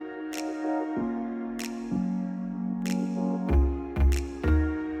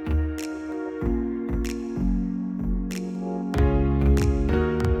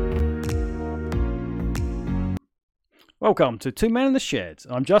Welcome to Two Men in the Shed.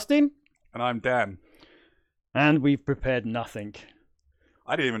 I'm Justin. And I'm Dan. And we've prepared nothing.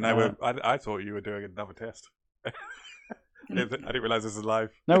 I didn't even know. I thought you were doing another test. I didn't realise this is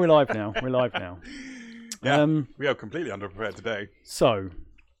live. No, we're live now. We're live now. Yeah, we are completely underprepared today. So,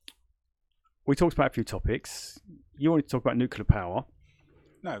 we talked about a few topics. You wanted to talk about nuclear power.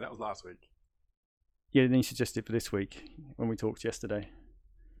 No, that was last week. Yeah, then you suggested for this week when we talked yesterday.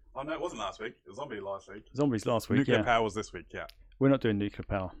 Oh, no, it wasn't last week. It was zombie last week. Zombies last week, Nuclear power was this week, yeah. We're not doing nuclear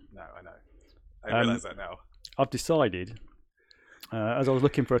power. No, I know. I realise that now. I've decided, as I was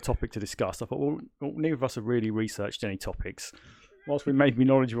looking for a topic to discuss, I thought, well, neither of us have really researched any topics. Whilst we may be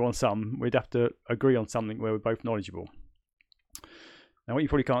knowledgeable on some, we'd have to agree on something where we're both knowledgeable. Now, what you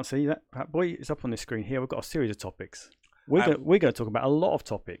probably can't see, that boy, it's up on this screen here. We've got a series of topics. We're going to talk about a lot of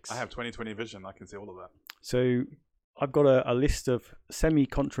topics. I have 20/20 vision. I can see all of that. So I've got a list of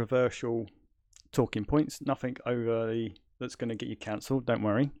semi-controversial talking points. Nothing that's going to get you cancelled. Don't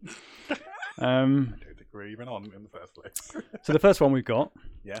worry. I don't think we're even on in the first place. So the first one we've got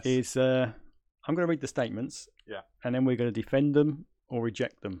is I'm going to read the statements. Yeah. And then we're going to defend them or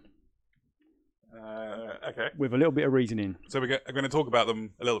reject them. Okay. With a little bit of reasoning. So we're going to talk about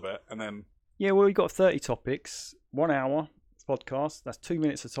them a little bit and then... Yeah, well, we've got 30 topics, 1 hour podcast. That's 2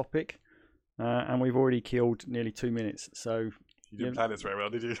 minutes a topic. And we've already killed nearly 2 minutes. So you didn't plan this very well,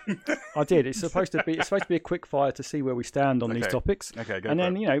 did you? I did. It's supposed to be a quick fire to see where we stand on these topics. Okay, go and for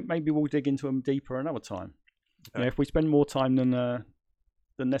then, it. Maybe we'll dig into them deeper another time. Okay. If we spend more time than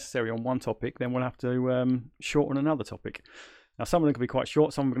necessary on one topic, then we'll have to shorten another topic. Now, some of them can be quite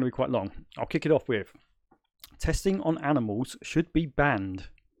short, some of them are going to be quite long. I'll kick it off with testing on animals should be banned.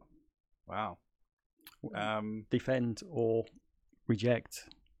 Wow. Defend or reject?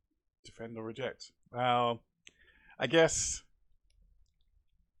 Defend or reject? Well, I guess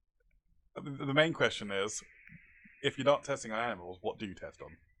the main question is, if you're not testing on animals, what do you test on?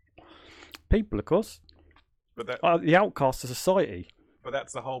 People, of course. But the outcast of society. But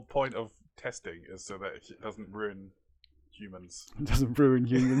that's the whole point of testing, is so that it doesn't ruin humans. It doesn't ruin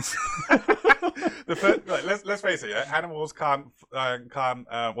humans. Let's face it, yeah? Animals can't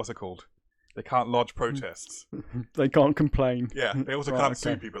what's it called? They can't lodge protests. They can't complain. Yeah, they also can't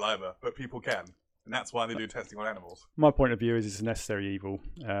sue people either, but people can. And that's why they do testing on animals. My point of view is it's a necessary evil.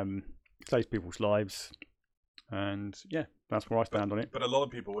 Saves people's lives. And yeah, that's where I stand on it. But a lot of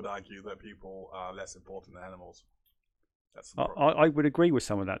people would argue that people are less important than animals. That's the I would agree with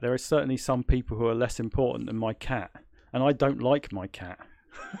some of that. There are certainly some people who are less important than my cat. And I don't like my cat.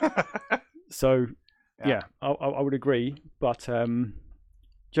 So, yeah, I would agree. But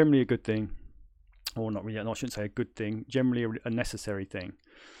generally a good thing. Or not really, I shouldn't say a good thing. Generally a necessary thing.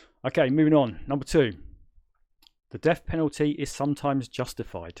 Okay, moving on. Number 2. The death penalty is sometimes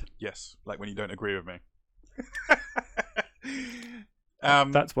justified. Yes, like when you don't agree with me.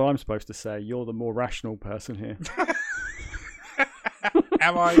 That's what I'm supposed to say. You're the more rational person here.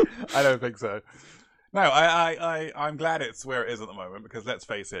 Am I? I don't think so. No, I'm glad it's where it is at the moment, because let's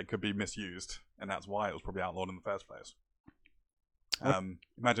face it could be misused, and that's why it was probably outlawed in the first place.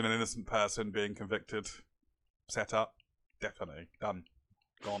 Imagine an innocent person being convicted, set up, death penalty, done,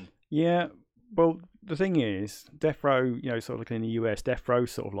 gone. Yeah, well, the thing is, death row, sort of like in the US, death row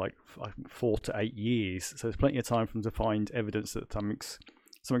sort of like 4 to 8 years, so there's plenty of time for them to find evidence that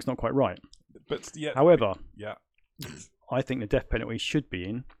something's not quite right. But yeah, however, yeah, I think the death penalty should be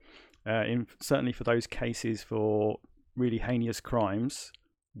in certainly for those cases for really heinous crimes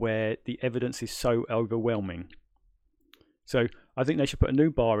where the evidence is so overwhelming. So I think they should put a new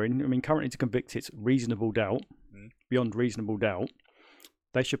bar in. I mean, currently to convict it's reasonable doubt, beyond reasonable doubt.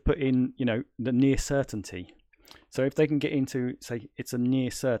 They should put in, the near certainty. So if they can get into, say, it's a near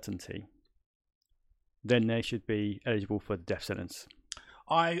certainty, then they should be eligible for the death sentence.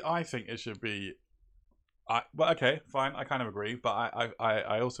 I think it should be. Well, okay, fine. I kind of agree, but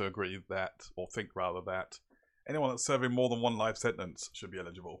I also agree that, or think rather, that anyone that's serving more than one life sentence should be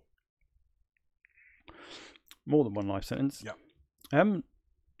eligible. More than one life sentence? Yeah.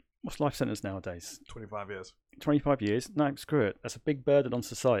 What's life sentence nowadays? 25 years. 25 years? No, screw it. That's a big burden on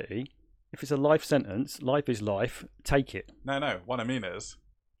society. If it's a life sentence, life is life. Take it. No. What I mean is,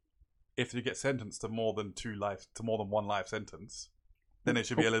 if you get sentenced to more than one life sentence, then it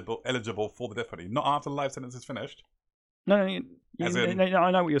should be eligible for the death penalty. Not after the life sentence is finished. No, I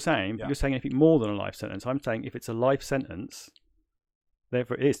know what you're saying. Yeah. You're saying anything more than a life sentence. I'm saying if it's a life sentence,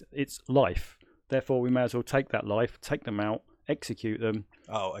 therefore it's life. Therefore, we may as well take that life, take them out, execute them.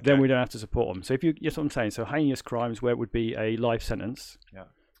 Oh, okay. Then we don't have to support them. So that's what I'm saying. So heinous crimes where it would be a life sentence,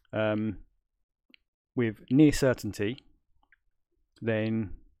 with near certainty,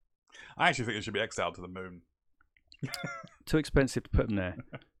 then I actually think it should be exiled to the moon. Too expensive to put them there.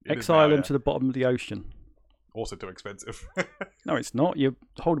 It is Exile now, them yeah. to the bottom of the ocean. Also too expensive. No, it's not. You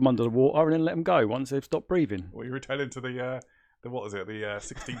hold them under the water and then let them go once they've stopped breathing. Well, you're returning to the what is it? The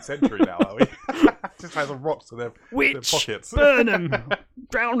 16th century now, are we? Just has some rocks in their pockets. Burn them,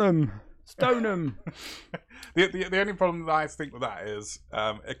 drown them, stone them. The only problem that I think with that is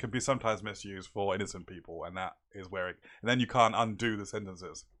it can be sometimes misused for innocent people, and that is where and then you can't undo the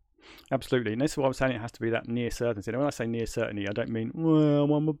sentences. Absolutely, and this is why I'm saying it has to be that near certainty. And when I say near certainty, I don't mean,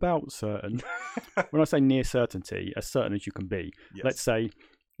 well, I'm about certain. When I say near certainty, as certain as you can be. Yes. Let's say,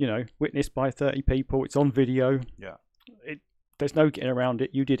 witnessed by 30 people, it's on video. Yeah. There's no getting around it.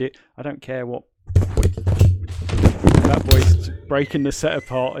 You did it. I don't care what. That boy's breaking the set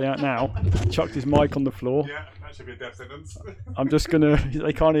apart now. Chucked his mic on the floor. Yeah, that should be a death sentence. I'm just gonna.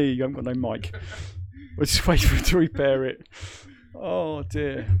 They can't hear you. You haven't got no mic. We'll just wait for him to repair it. Oh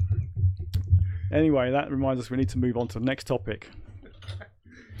dear. Anyway, that reminds us we need to move on to the next topic.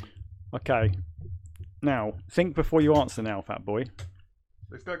 Okay. Now, think before you answer now, fat boy.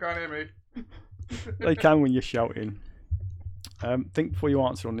 They still can't hear me. They can when you're shouting. Think before you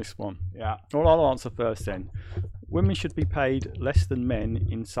answer on this one. Yeah. Well, I'll answer first then. Women should be paid less than men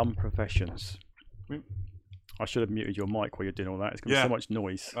in some professions. I should have muted your mic while you're doing all that. It's going to be so much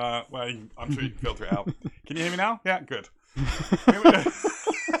noise. Well, I'm sure you can filter it out. Can you hear me now? Yeah, good.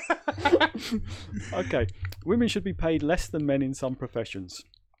 Okay. Women should be paid less than men in some professions.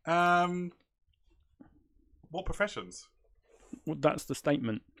 What professions? Well, that's the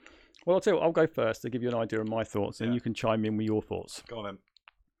statement. Well, I'll tell you what, I'll go first to give you an idea of my thoughts, and you can chime in with your thoughts. Go on then.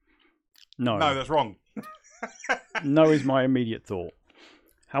 No. No, that's wrong. No is my immediate thought.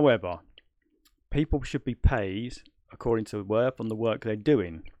 However, people should be paid according to worth on the work they're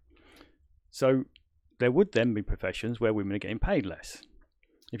doing. So there would then be professions where women are getting paid less.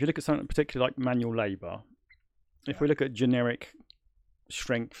 If you look at something particularly like manual labour, if we look at generic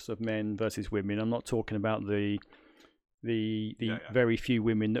strengths of men versus women, I'm not talking about the very few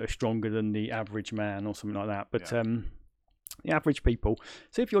women that are stronger than the average man or something like that, but the average people.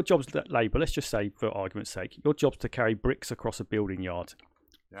 So if your job's labour, let's just say for argument's sake, your job's to carry bricks across a building yard,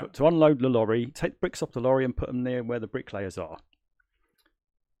 to unload the lorry, take bricks off the lorry and put them near where the bricklayers are.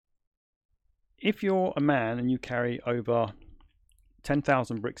 If you're a man and you carry over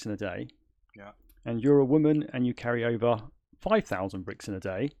 10,000 bricks in a day, and you're a woman and you carry over 5,000 bricks in a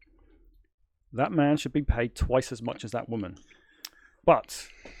day, that man should be paid twice as much as that woman. But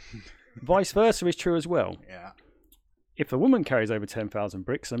vice versa is true as well. Yeah. If a woman carries over 10,000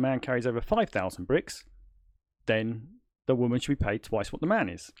 bricks and a man carries over 5,000 bricks, then the woman should be paid twice what the man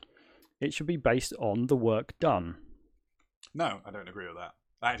is. It should be based on the work done. No, I don't agree with that.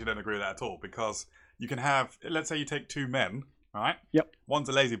 I actually don't agree with that at all, because you can have, let's say you take two men, right? Yep. One's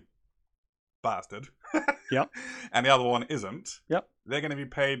a lazy bastard. Yep. And the other one isn't. Yep. They're going to be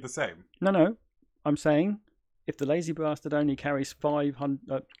paid the same. No. I'm saying if the lazy bastard only carries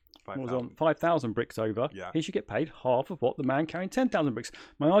 5,000 bricks over, he should get paid half of what the man carrying 10,000 bricks.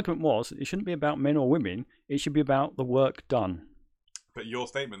 My argument was it shouldn't be about men or women. It should be about the work done. But your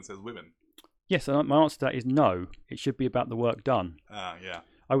statement says women. Yes, and my answer to that is no. It should be about the work done. Yeah.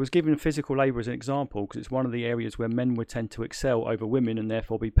 I was given physical labour as an example because it's one of the areas where men would tend to excel over women and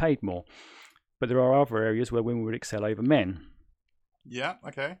therefore be paid more. But there are other areas where women would excel over men. Yeah,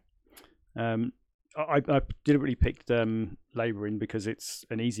 okay. I deliberately picked labour in because it's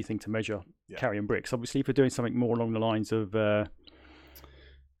an easy thing to measure, carrying bricks. Obviously, if you're doing something more along the lines of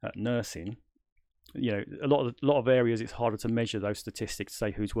nursing, a lot of areas it's harder to measure those statistics to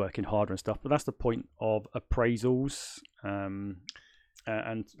say who's working harder and stuff. But that's the point of appraisals and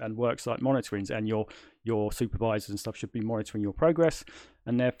work site monitorings, and your supervisors and stuff should be monitoring your progress,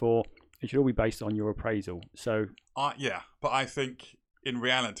 and therefore it should all be based on your appraisal. So but I think in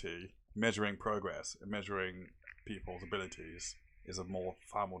reality, measuring progress and measuring people's abilities is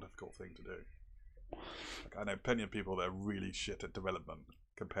far more difficult thing to do. Like, I know plenty of people that are really shit at development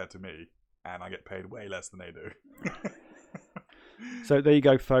compared to me, and I get paid way less than they do. So there you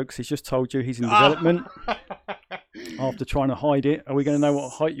go, folks. He's just told you he's in development. After trying to hide it, are we going to know what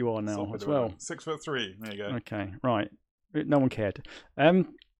height you are now as well? 6'3". There you go. Okay, right. No one cared.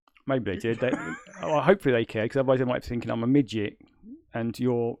 Maybe they did. Hopefully they cared, because otherwise they might be thinking I'm a midget and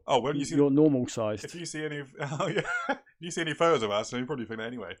you're normal sized. If you see any, if you see any photos of us, then you probably think that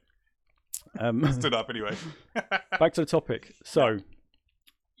anyway. Stood up anyway. Back to the topic. So,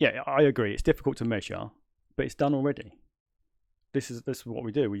 I agree. It's difficult to measure, but it's done already. This is what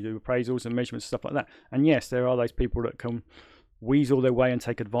we do. We do appraisals and measurements and stuff like that. And yes, there are those people that can weasel their way and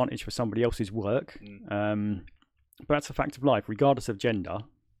take advantage for somebody else's work. But that's a fact of life, regardless of gender.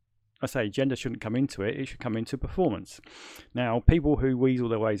 I say gender shouldn't come into it. It should come into performance. Now, people who weasel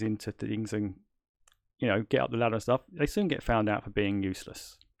their ways into things and, get up the ladder and stuff, they soon get found out for being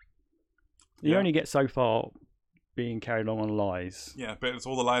useless. You only get so far being carried along on lies. Yeah, but it's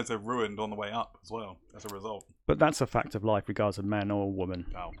all the lies they've ruined on the way up as well, as a result. But that's a fact of life, regardless of man or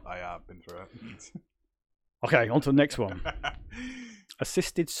woman. Oh, I have been through it. Okay, on to the next one.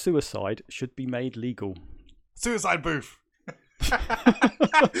 Assisted suicide should be made legal. Suicide booth!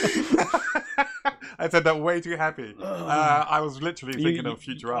 I said that way too happy. I was literally thinking of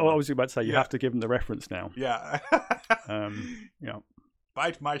Futurama. I was about to say, you have to give them the reference now. Yeah. Yeah.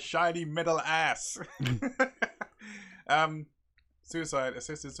 Bite my shiny middle ass.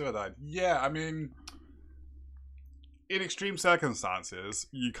 Assisted suicide. Yeah, I mean, in extreme circumstances,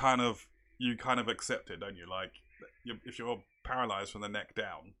 you kind of accept it, don't you? Like, if you're paralyzed from the neck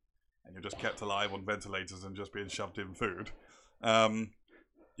down and you're just kept alive on ventilators and just being shoved in food, and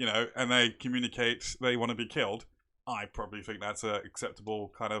they communicate they want to be killed, I probably think that's an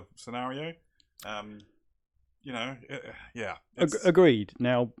acceptable kind of scenario. Yeah. Agreed.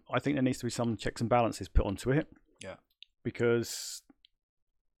 Now, I think there needs to be some checks and balances put onto it. Yeah. Because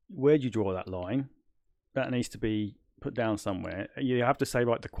where do you draw that line? That needs to be put down somewhere. You have to say,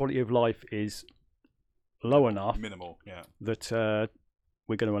 right, the quality of life is low enough, minimal, that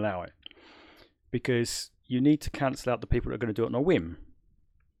we're going to allow it. Because you need to cancel out the people that are going to do it on a whim.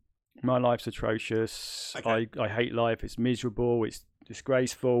 My life's atrocious. Okay. I hate life. It's miserable. It's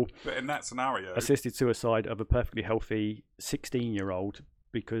disgraceful. But in that scenario, assisted suicide of a perfectly healthy 16-year-old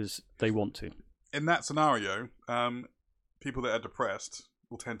because they want to. In that scenario, people that are depressed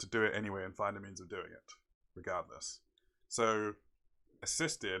will tend to do it anyway and find a means of doing it, regardless. So,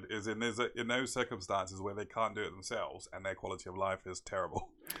 assisted is in those circumstances where they can't do it themselves and their quality of life is terrible.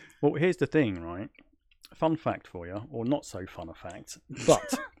 Well, here's the thing, right? Fun fact for you, or not so fun a fact,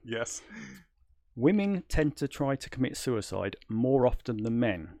 but yes, women tend to try to commit suicide more often than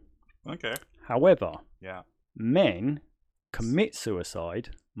men. Okay. However, yeah, men commit suicide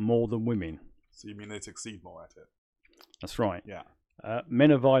more than women. So you mean they succeed more at it? That's right. Yeah.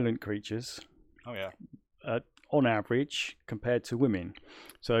 Men are violent creatures. Oh yeah. On average, compared to women.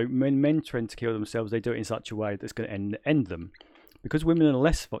 So when men tend to kill themselves, they do it in such a way that's going to end them. Because women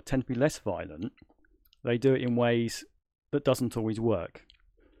are tend to be less violent, they do it in ways that doesn't always work.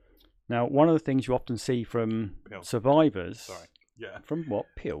 Now, one of the things you often see from survivors... Sorry. Yeah. From what?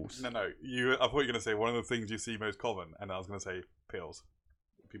 Pills? No. I thought you were going to say one of the things you see most common, and I was going to say pills.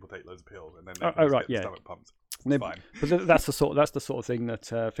 People take loads of pills, and then they get the stomach pumped. It's fine. But that's the sort of thing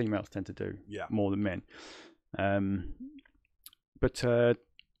that females tend to do more than men. But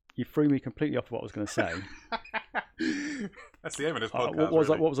you threw me completely off what I was going to say. That's the aim of this podcast.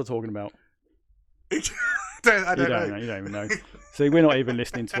 What was I talking about? I don't know. You don't even know. See, we're not even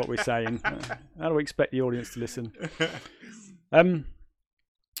listening to what we're saying. How do we expect the audience to listen?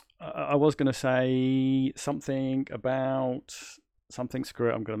 I was going to say something about something. Screw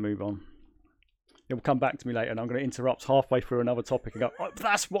it. I'm going to move on. It will come back to me later, and I'm going to interrupt halfway through another topic and go, oh,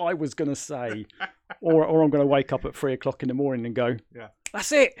 "That's what I was going to say," or I'm going to wake up at 3:00 in the morning and go, "Yeah,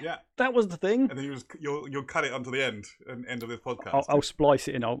 that's it. Yeah, that was the thing." And then you'll cut it until the end of this podcast. I'll splice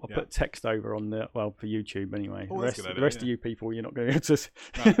it in. I'll put text over on for YouTube anyway. Oh, the rest of you people, you're not going to be able to,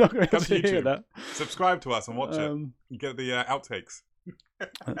 no, not going to, come to hear that. Subscribe to us and watch it. You get the outtakes.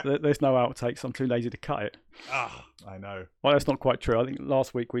 There's no outtakes. I'm too lazy to cut it. I know. Well, that's not quite true. I think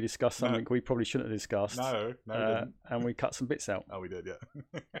last week we discussed something we probably shouldn't have discussed. No, and we cut some bits out. Oh, we did,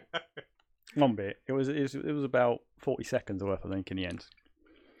 yeah. One bit. It was about 40 seconds worth, I think, in the end.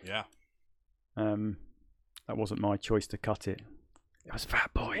 Yeah. That wasn't my choice to cut it. It was Fat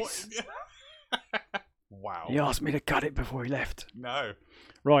Boys. Wow. He asked me to cut it before he left. No.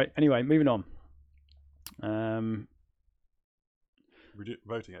 Right. Anyway, moving on.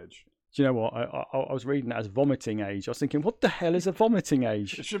 Voting age. Do you know what? I was reading that as vomiting age. I was thinking, what the hell is a vomiting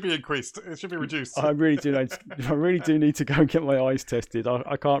age? It should be increased. It should be reduced. I really do need to go and get my eyes tested.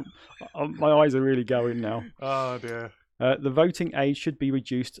 I can't. My eyes are really going now. Oh dear. The voting age should be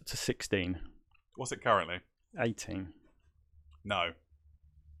reduced to 16. What's it currently? 18. No.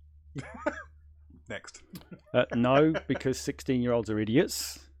 Next. No, because 16-year-olds are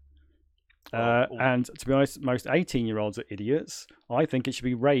idiots. And to be honest, most 18-year-olds are idiots. I think it should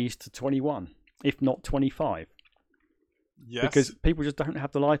be raised to 21, if not 25. Yes. Because people just don't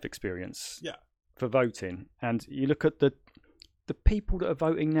have the life experience for voting. And you look at the people that are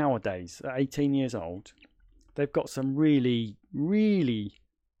voting nowadays at 18 years old, they've got some really, really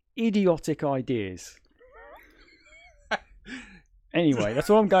idiotic ideas. Anyway, that's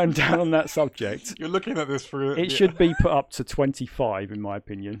all I'm going down on that subject. You're looking at this for... It should be put up to 25, in my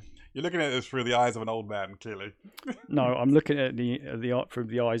opinion. You're looking at this through the eyes of an old man, clearly. No, I'm looking at the art through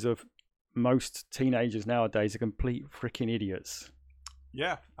the eyes of most teenagers nowadays are complete freaking idiots.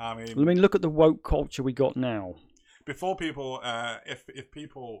 Yeah, I mean, look at the woke culture we got now. Before people, if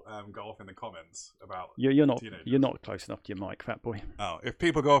people go off in the comments about you're not teenagers. You're not close enough to your mic, fat boy. Oh, if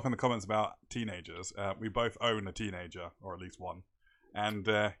people go off in the comments about teenagers, we both own a teenager, or at least one, and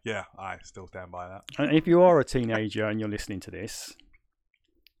yeah, I still stand by that. And if you are a teenager and you're listening to this,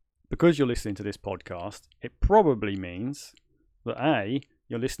 because you're listening to this podcast, it probably means that A,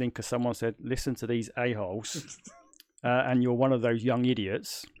 you're listening because someone said, listen to these a-holes, and you're one of those young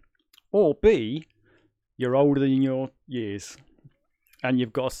idiots, or B, you're older than your years, and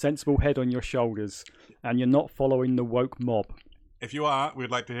you've got a sensible head on your shoulders, and you're not following the woke mob. If you are, we'd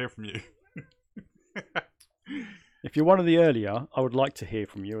like to hear from you. If you're one of the earlier, I would like to hear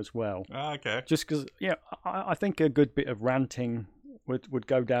from you as well. Okay. Just because, yeah, I think a good bit of ranting would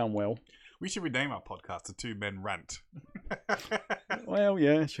go down well. We should rename our podcast to Two Men Rant. Well,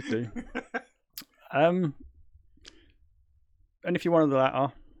 yeah, should do. And if you're one of the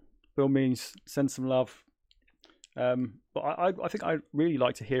latter, by all means, send some love. But I think I'd really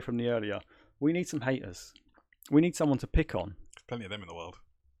like to hear from the earlier. We need some haters. We need someone to pick on. There's plenty of them in the world.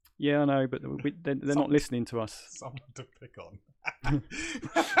 Yeah, I know, but they're not listening to us. Someone to pick on.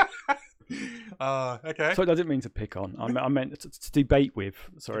 Okay. So I didn't mean to pick on. I meant to debate with.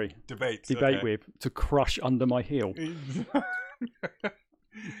 Sorry. Debate okay. With. To crush under my heel.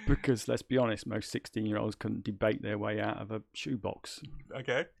 Because, let's be honest, most 16-year-olds couldn't debate their way out of a shoebox.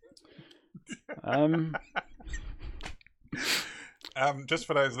 Okay. Just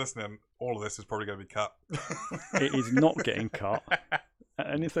for those listening, all of this is probably going to be cut. It is not getting cut.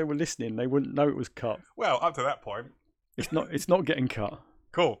 And if they were listening, they wouldn't know it was cut. Well, up to that point. It's not getting cut.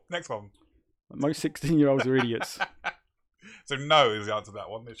 Cool. Next one. Most 16-year-olds are idiots. So no is the answer to that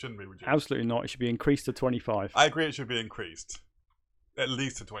one. It shouldn't be reduced. Absolutely not. It should be increased to 25. I agree it should be increased. At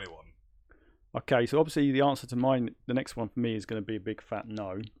least to 21. Okay, so obviously the answer to the next one for me is going to be a big fat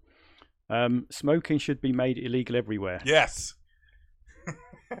no. Smoking should be made illegal everywhere. Yes.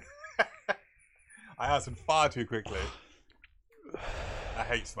 I answered far too quickly. I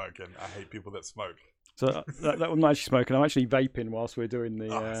hate smoking. I hate people that smoke. So that I'm not actually smoking. I'm actually vaping whilst we're doing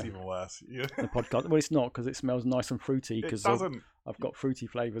the. It's even worse. Yeah. The podcast. Well, it's not because it smells nice and fruity. It doesn't. I've got fruity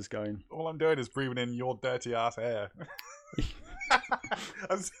flavours going. All I'm doing is breathing in your dirty ass air.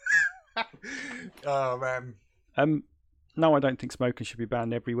 Oh man. No, I don't think smoking should be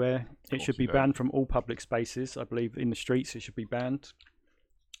banned everywhere. It should be banned from all public spaces. I believe in the streets it should be banned.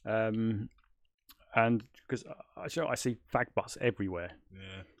 And because I see fag butts everywhere.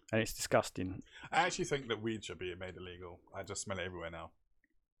 Yeah. And it's disgusting. I actually think that weed should be made illegal. I just smell it everywhere now.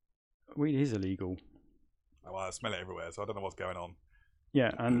 Weed is illegal. Well, I smell it everywhere, so I don't know what's going on.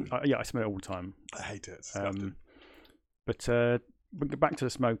 Yeah, and I smell it all the time. I hate it. It's disgusting. But back to the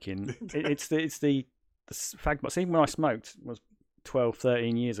smoking. It's the fag butts. Even when I smoked, it was 12,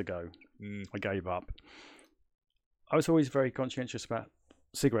 13 years ago. I gave up. I was always very conscientious about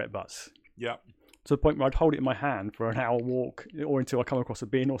cigarette butts. Yeah. To the point where I'd hold it in my hand for an hour walk or until I come across a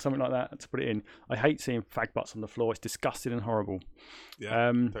bin or something like that to put it in. I hate seeing fag butts on the floor. It's disgusting and horrible.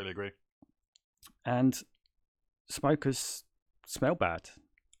 Yeah, totally agree. And smokers smell bad.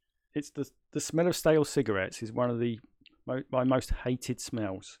 It's the smell of stale cigarettes is one of my most hated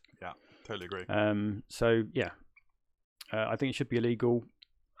smells. Yeah, totally agree. So yeah, I think it should be illegal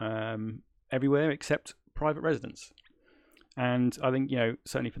everywhere except private residence. And I think,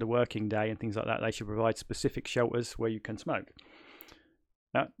 certainly for the working day and things like that, they should provide specific shelters where you can smoke.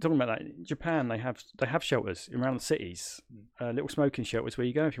 Now, talking about that, in Japan, they have shelters around the cities, little smoking shelters where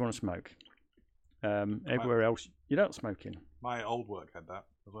you go if you want to smoke. Everywhere else, you're not smoking. My old work had that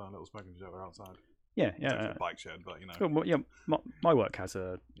as well, a little smoking shelter outside. Yeah. A bike shed, but Well, yeah, my work has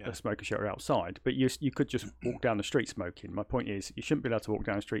a smoking shelter outside, but you could just walk down the street smoking. My point is, you shouldn't be allowed to walk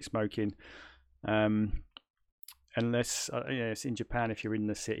down the street smoking. Unless it's in Japan, if you're in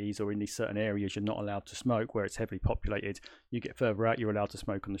the cities or in these certain areas, you're not allowed to smoke where it's heavily populated. You get further out, you're allowed to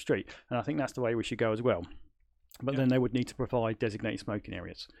smoke on the street. And I think that's the way we should go as well. But then they would need to provide designated smoking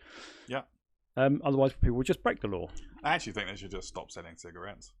areas. Yeah. Otherwise, people would just break the law. I actually think they should just stop selling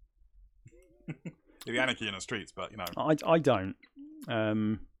cigarettes. The anarchy in the streets, but I don't.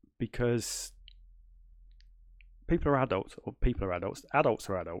 Because people are adults, or people are adults. Adults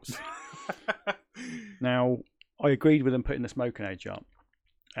are adults. Now, I agreed with them putting the smoking age up.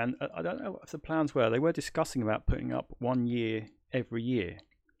 And I don't know what the plans were. They were discussing about putting up 1 year every year.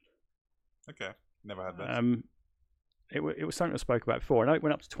 Okay. Never had that. It was something I spoke about before. I know it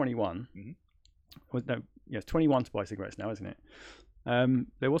went up to 21. Mm-hmm. Well, no, 21 to buy cigarettes now, isn't it?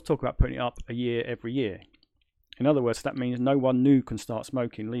 There was talk about putting it up a year every year. In other words, that means no one new can start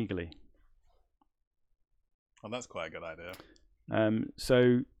smoking legally. Well, that's quite a good idea.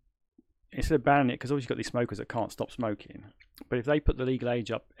 So instead of banning it, because obviously you've got these smokers that can't stop smoking, but if they put the legal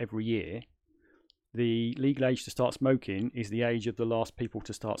age up every year, the legal age to start smoking is the age of the last people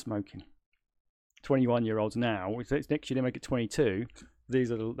to start smoking. 21-year-olds now, if next year they make it 22, they're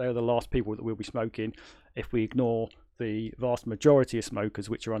the last people that will be smoking if we ignore the vast majority of smokers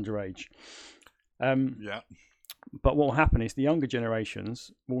which are underage. Yeah. But what will happen is the younger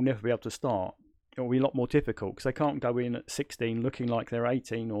generations will never be able to start. It will be a lot more difficult because they can't go in at 16 looking like they're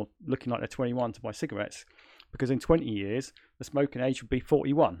 18 or looking like they're 21 to buy cigarettes, because in 20 years the smoking age would be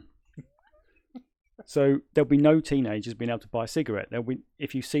 41. So there'll be no teenagers being able to buy a cigarette.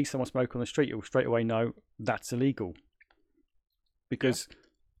 If you see someone smoke on the street, you'll straight away know that's illegal. Because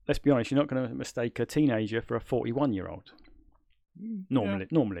let's be honest, you're not going to mistake a teenager for a 41-year-old.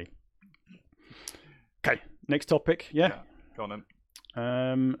 Normally. Okay, next topic. Yeah. Go on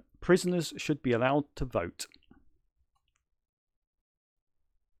then. Prisoners should be allowed to vote.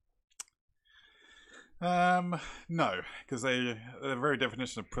 No, because the very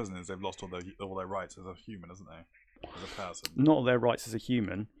definition of prisoners, they've lost all their rights as a human, isn't they? As a person. Not their rights as a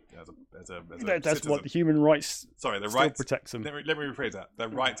human. As a That's citizen. what the human rights their still rights protects them. Let me rephrase that. Their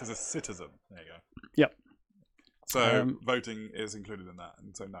rights as a citizen. There you go. Yep. So voting is included in that,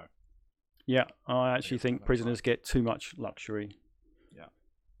 and so no. Yeah, I actually think prisoners get too much luxury. Yeah.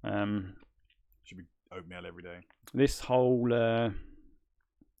 Should be oatmeal every day. This whole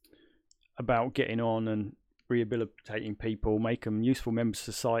about getting on and rehabilitating people, make them useful members of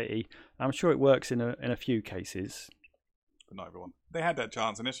society. I'm sure it works in a few cases. But not everyone. They had that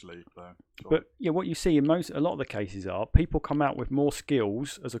chance initially, though. Sure. But yeah, what you see in a lot of the cases are people come out with more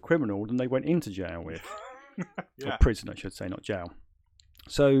skills as a criminal than they went into jail with. Yeah. Or prison, I should say, not jail.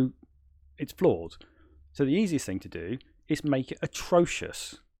 So it's flawed. So the easiest thing to do is make it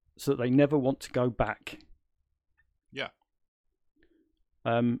atrocious so that they never want to go back. Yeah.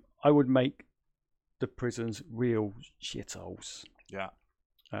 I would make the prisons real shitholes. Yeah.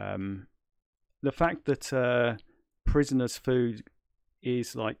 The fact that prisoners' food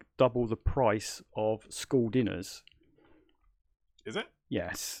is like double the price of school dinners. Is it?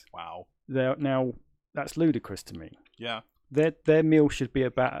 Yes. Wow. Now that's ludicrous to me. Yeah. Their meal should be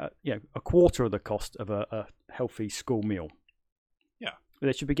about a quarter of the cost of a healthy school meal. Yeah.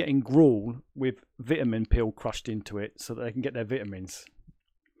 They should be getting gruel with vitamin pill crushed into it so that they can get their vitamins.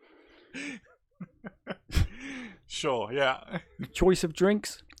 Sure, yeah. Choice of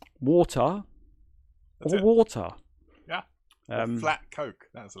drinks: water That's or it. water. Yeah. Flat Coke.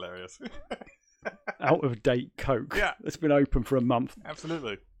 That's hilarious. Out of date Coke. Yeah. That's been open for a month.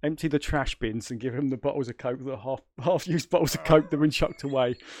 Absolutely. Empty the trash bins and give them the bottles of Coke, the half used bottles of Coke that have been chucked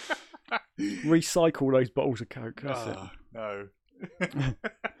away. Recycle those bottles of Coke. That's it. No.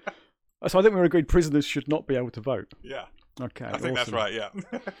 So I think we're agreed prisoners should not be able to vote. Yeah. Okay. I think that's right, yeah.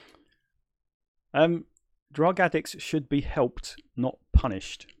 Drug addicts should be helped, not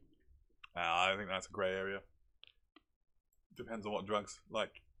punished. I think that's a grey area. Depends on what drugs.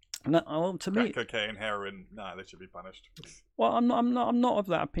 Like No, well, to me, cocaine, heroin, they should be punished. well, I'm not of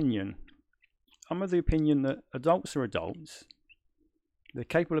that opinion. I'm of the opinion that adults are adults. They're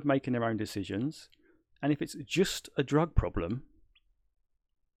capable of making their own decisions, and if it's just a drug problem,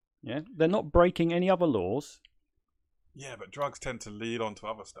 they're not breaking any other laws. Yeah, but drugs tend to lead on to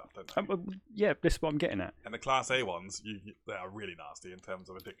other stuff, don't they? Yeah, this is what I'm getting at. And the Class A ones, they are really nasty in terms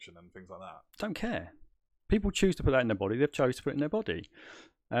of addiction and things like that. Don't care. People choose to put that in their body. They've chosen to put it in their body.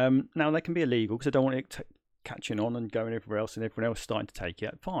 Now, they can be illegal because they don't want it catching on and going everywhere else and everyone else starting to take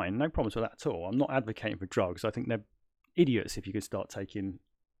it. Fine, no problems with that at all. I'm not advocating for drugs. I think they're idiots if you could start taking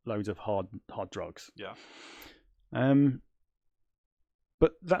loads of hard drugs. Yeah.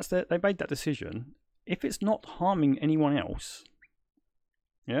 But they made that decision. If it's not harming anyone else,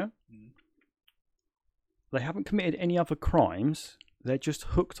 they haven't committed any other crimes, they're just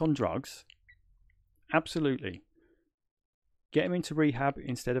hooked on drugs, absolutely. Get them into rehab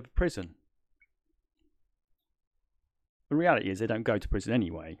instead of prison. The reality is they don't go to prison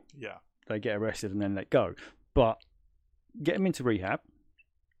anyway. Yeah. They get arrested and then let go. But get them into rehab.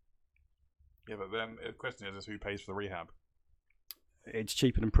 Yeah, but then the question is who pays for the rehab? It's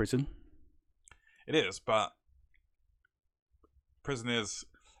cheaper than prison. It is, but prison is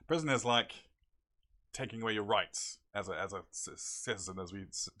like taking away your rights as a citizen, as we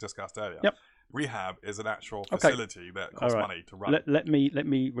discussed earlier. Yep. Rehab is an actual facility that costs money to run. Let me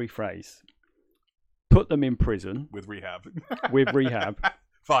rephrase. Put them in prison with rehab. With rehab.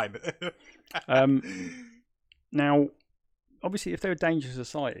 Fine. Now, obviously, if they're a danger to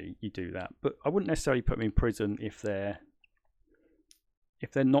society, you do that. But I wouldn't necessarily put them in prison if they're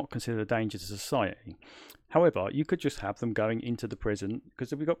not considered a danger to society. However, you could just have them going into the prison,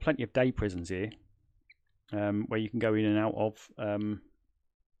 because we've got plenty of day prisons here, where you can go in and out of,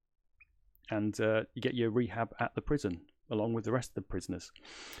 and you get your rehab at the prison along with the rest of the prisoners.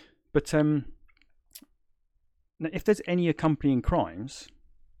 But now, if there's any accompanying crimes,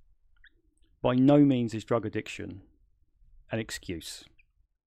 by no means is drug addiction an excuse.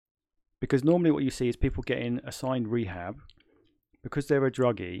 Because normally what you see is people getting assigned rehab because they're a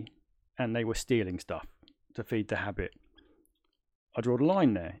druggie and they were stealing stuff to feed the habit. I draw the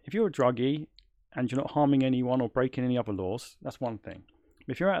line there. If you're a druggie and you're not harming anyone or breaking any other laws, that's one thing.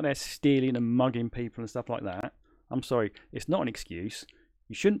 But if you're out there stealing and mugging people and stuff like that, I'm sorry, it's not an excuse.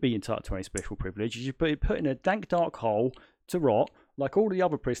 You shouldn't be entitled to any special privilege. You should be put in a dank, dark hole to rot, like all the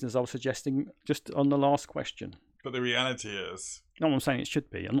other prisoners I was suggesting just on the last question. But the reality is... No, I'm saying it should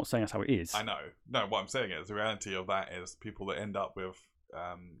be. I'm not saying that's how it is. I know. No, what I'm saying is the reality of that is people that end up with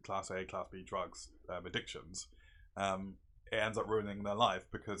Class A, Class B drugs, addictions, it ends up ruining their life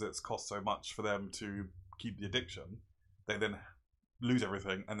because it's cost so much for them to keep the addiction. They then lose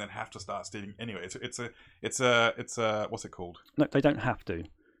everything and then have to start stealing anyway. It's a what's it called? No, they don't have to.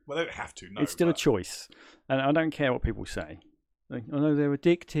 Well, they don't have to. No, it's still a choice, and I don't care what people say. Like, oh no, they're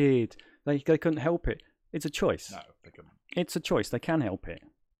addicted. They couldn't help it. It's a choice. No, they couldn't. It's a choice. They can help it.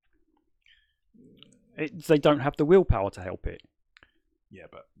 They don't have the willpower to help it. Yeah,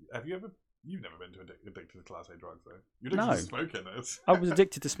 but have you ever... You've never been addicted to Class A drugs, though. You're addicted to smoking. I was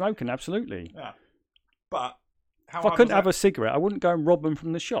addicted to smoking, absolutely. Yeah. But if I couldn't have a cigarette, I wouldn't go and rob them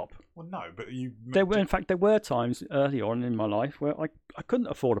from the shop. Well, no, but you... In fact, there were times early on in my life where I couldn't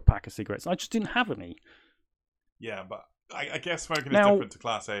afford a pack of cigarettes. I just didn't have any. Yeah, but I guess smoking is different to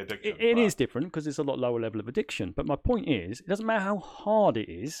Class A addiction. It is different because it's a lot lower level of addiction. But my point is, it doesn't matter how hard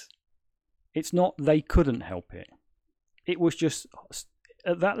it is. It's not they couldn't help it. It was just...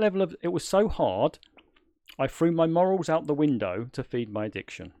 At that level of... It was so hard, I threw my morals out the window to feed my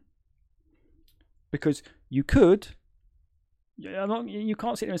addiction. Because you could... You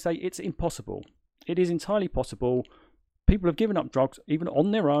can't sit there and say it's impossible. It is entirely possible. People have given up drugs, even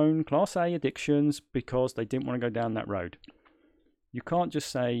on their own, Class A addictions, because they didn't want to go down that road. You can't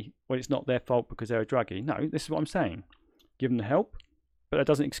just say, well, it's not their fault because they're a druggie. No, this is what I'm saying. Give them the help, but that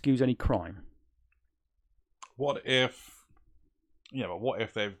doesn't excuse any crime. What if... Yeah, but what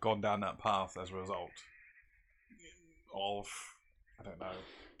if they've gone down that path as a result of, I don't know,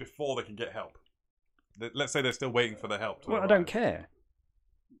 before they can get help? Let's say they're still waiting for the help. Well, I don't care.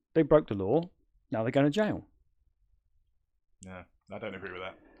 They broke the law. Now they're going to jail. Yeah, I don't agree with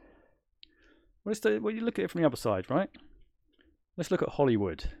that. Well, you look at it from the other side, right? Let's look at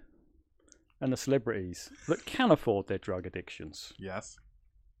Hollywood and the celebrities that can afford their drug addictions. Yes.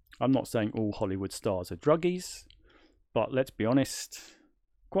 I'm not saying all Hollywood stars are druggies, but let's be honest,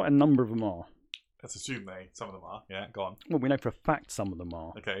 quite a number of them are. Let's assume some of them are. Yeah, go on. Well, we know for a fact some of them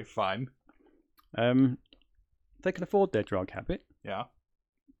are. Okay, fine. They can afford their drug habit. Yeah.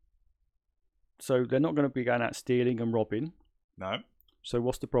 So they're not going to be going out stealing and robbing. No. So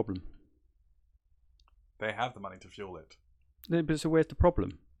what's the problem? They have the money to fuel it. So where's the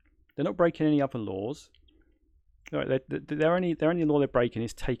problem? They're not breaking any other laws. Their only law they're breaking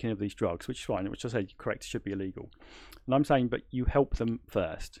is taking of these drugs, which is fine, which I say correct should be illegal. And I'm saying, but you help them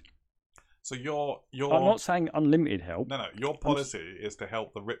first. So you're I'm not saying unlimited help. No, your policy is to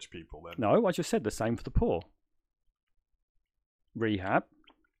help the rich people then. No, I just said the same for the poor. Rehab.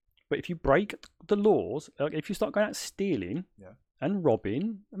 But if you break the laws, if you start going out stealing and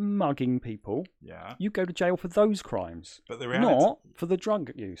robbing and mugging people, you go to jail for those crimes. But the reality, not for the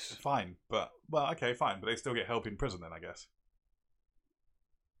drug use. Fine, but okay, fine, but they still get help in prison then, I guess.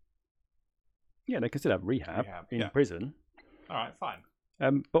 Yeah, they can still have rehab in prison. All right, fine.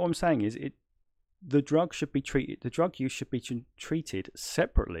 But what I'm saying is, the drug use should be treated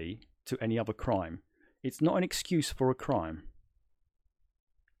separately to any other crime. It's not an excuse for a crime.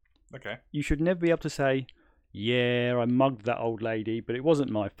 Okay. You should never be able to say, yeah, I mugged that old lady, but it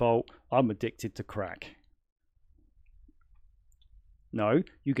wasn't my fault. I'm addicted to crack. No,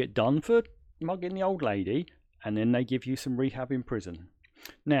 you get done for mugging the old lady, and then they give you some rehab in prison.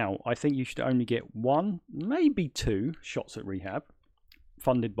 Now, I think you should only get 1, maybe 2 shots at rehab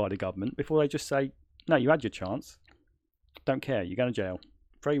funded by the government before they just say, no, you had your chance. Don't care. You're going to jail.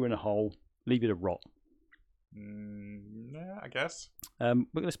 Throw you in a hole. Leave you to rot. Yeah, I guess.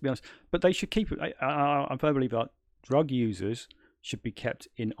 But let's be honest. But they should keep it. I firmly believe that drug users should be kept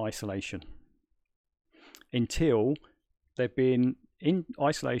in isolation until they've been in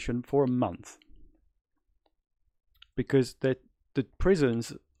isolation for a month. because the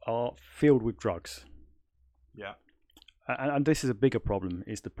prisons are filled with drugs. Yeah. And this is a bigger problem,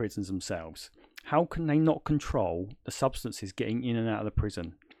 is the prisons themselves. How can they not control the substances getting in and out of the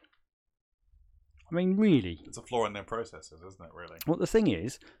prison? I mean, really. It's a flaw in their processes, isn't it, really? Well, the thing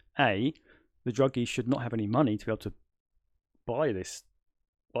is, A, the druggies should not have any money to be able to buy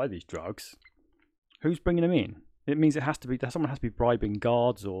these drugs. Who's bringing them in? It means someone has to be bribing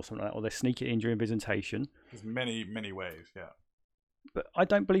guards or something like that, or they sneak it in during visitation. There's many, many ways, yeah. But I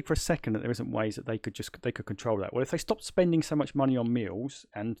don't believe for a second that there isn't ways that they could control that. Well, if they stopped spending so much money on meals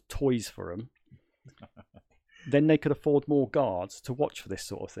and toys for them, then they could afford more guards to watch for this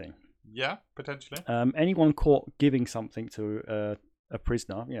sort of thing. Yeah, potentially. Anyone caught giving something to a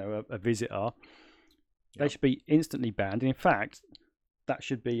prisoner, a visitor, they should be instantly banned. And in fact, that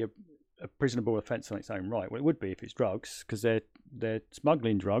should be a prisonable offence on its own right. Well, it would be if it's drugs, because they're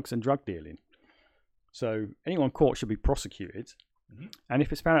smuggling drugs and drug dealing. So anyone caught should be prosecuted. Mm-hmm. And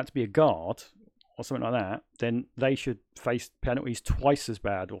if it's found out to be a guard or something like that, then they should face penalties twice as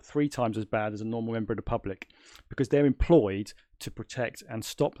bad or 3 times as bad as a normal member of the public, because they're employed to protect and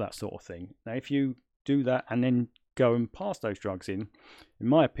stop that sort of thing. Now, if you do that and then go and pass those drugs in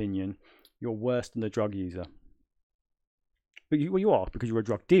my opinion, you're worse than the drug user. But you are, because you're a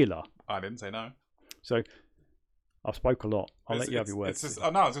drug dealer. I didn't say no. So I've spoke a lot. I'll let you have your words. I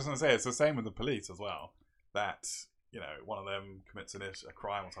was just going to say, it's the same with the police as well. That, one of them commits a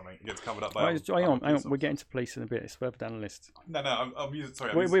crime or something, it gets covered up by... Hang on. We're getting to police in a bit. It's further down the list. No, I'm using...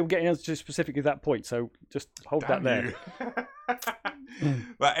 Sorry. We're getting to specifically that point, so just hold that there.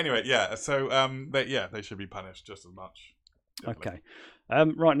 But anyway, yeah. So, they should be punished just as much. Definitely.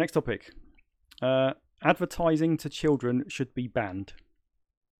 Okay. Right, next topic. Advertising to children should be banned.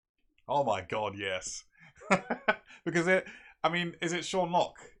 Oh my God, yes. Because is it Sean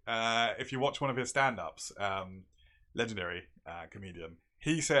Locke? If you watch one of his stand-ups, legendary comedian,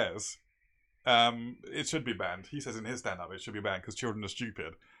 he says it should be banned. He says in his stand-up it should be banned because children are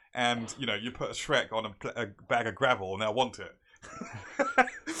stupid. And, you put a Shrek on a bag of gravel and they'll want it.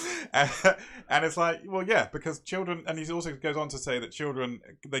 and it's like, well, yeah, because children, and he also goes on to say that children,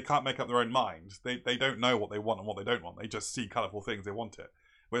 they can't make up their own mind. They don't know what they want and what they don't want. They just see colourful things, they want it.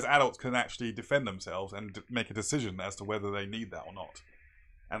 Whereas adults can actually defend themselves and make a decision as to whether they need that or not.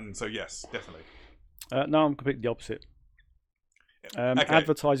 And so, yes, definitely. No, I'm completely the opposite. Okay.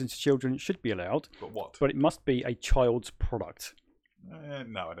 Advertising to children should be allowed. But what? But it must be a child's product.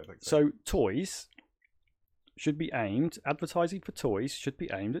 No, I don't think so. So toys should be advertising for toys should be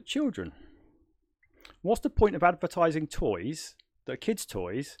aimed at children. What's the point of advertising toys, that are kids'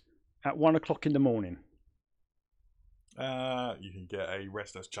 toys, at 1 o'clock in the morning? You can get a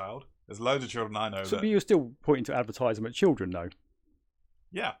restless child. There's loads of children I know. So you're still pointing to advertise them at children, though?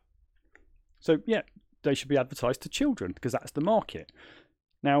 Yeah. So, yeah, they should be advertised to children, because that's the market.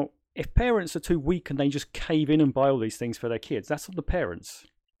 Now, if parents are too weak and they just cave in and buy all these things for their kids, that's on the parents.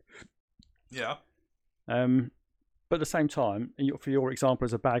 Yeah. But at the same time, for your example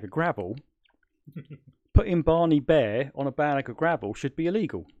as a bag of gravel, putting Barney Bear on a bag of gravel should be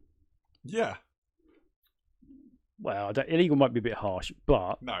illegal. Yeah. Well, illegal might be a bit harsh,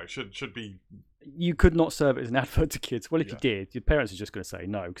 but... No, should be... You could not serve it as an advert to kids. Well, if you did, your parents are just going to say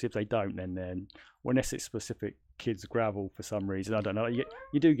no, because if they don't, then unless it's specific kids gravel for some reason, I don't know.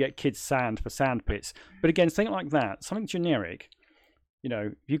 You do get kids sand for sand pits. But again, something like that, something generic,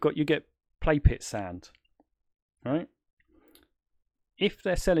 you get play pit sand, right? If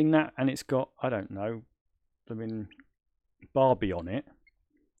they're selling that and it's got, I don't know, Barbie on it,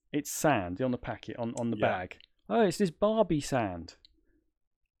 it's sand on the packet, on the bag. Oh, it's this Barbie sand.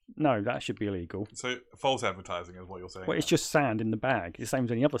 No, that should be illegal. So false advertising is what you're saying. Well, it's just sand in the bag. It's the same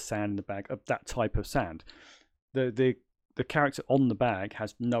as any other sand in the bag of that type of sand. The character on the bag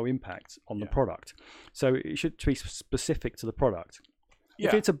has no impact on the product. So it should be specific to the product. Yeah.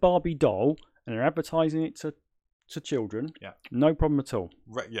 If it's a Barbie doll and they're advertising it to children, no problem at all.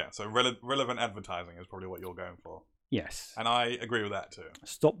 So relevant advertising is probably what you're going for. Yes. And I agree with that too.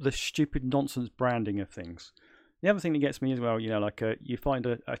 Stop the stupid nonsense branding of things. The other thing that gets me as well, you find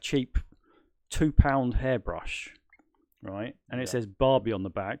a cheap £2 hairbrush, right? And it says Barbie on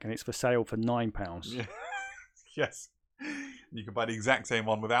the back, and it's for sale for £9. Yeah. Yes. You can buy the exact same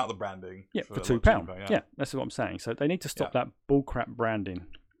one without the branding. Yeah, for £2. Cheaper, yeah, that's what I'm saying. So they need to stop that bullcrap branding.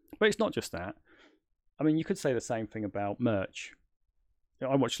 But it's not just that. I mean, you could say the same thing about merch.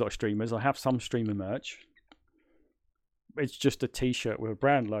 I watch a lot of streamers. I have some streamer merch. It's just a T-shirt with a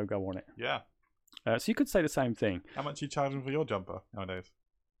brand logo on it. Yeah. So you could say the same thing. How much are you charging for your jumper nowadays?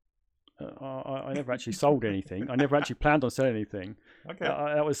 I never actually sold anything. I never actually planned on selling anything. Okay.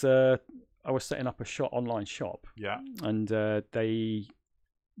 That was I was setting up a online shop, Yeah. and they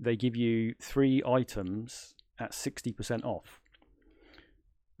give you 3 items at 60% off.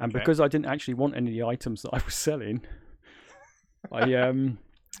 And because I didn't actually want any of the items that I was selling, I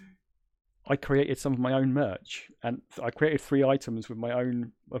created some of my own merch, and I created 3 items with my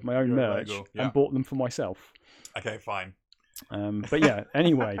own merch and bought them for myself. Okay, fine. But yeah,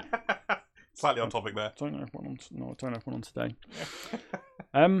 anyway. Slightly on topic there. I don't have one on today.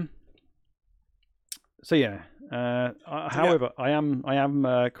 So yeah. However, I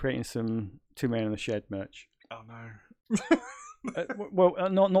am creating some Two Men in the Shed merch. Oh no.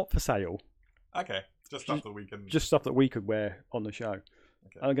 Not for sale. Okay, just stuff that we can. Just stuff that we could wear on the show.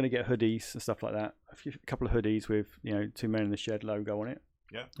 Okay. I'm going to get hoodies and stuff like that. A couple of hoodies with Two Men in the Shed logo on it.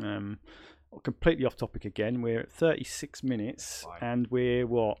 Yeah. Completely off topic again. We're at 36 minutes, and we're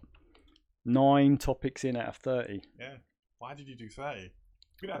 9 topics in out of 30. Yeah. Why did you do 30?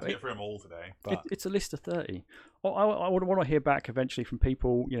 We don't have to get through them all today. But... It's a list of 30. I would want to hear back eventually from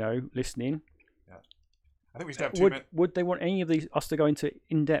people, listening. Yeah. I think we should have 2 minutes. Would they want any of us to go into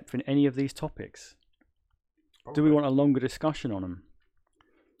in depth in any of these topics? Probably. Do we want a longer discussion on them?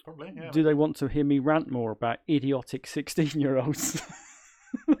 Probably, yeah. Do they want to hear me rant more about idiotic 16-year-olds?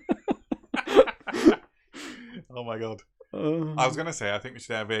 Oh my god. I was going to say, I think we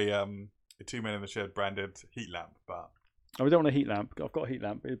should have a 2 Men in the Shed branded heat lamp, but... Oh, we don't want a heat lamp. I've got a heat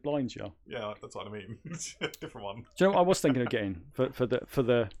lamp, but it blinds you. Yeah, that's what I mean. Different one. Do you know what I was thinking of getting for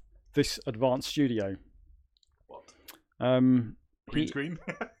this advanced studio? What? Green screen?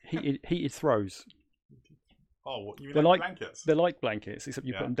 heated throws. Oh, what, you mean they're like blankets? They're like blankets, except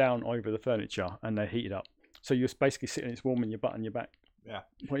you put them down over the furniture and they're heated up. So you're basically sitting, it's warm in your butt and your back. Yeah.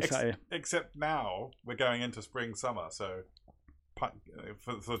 Except now we're going into spring, summer, so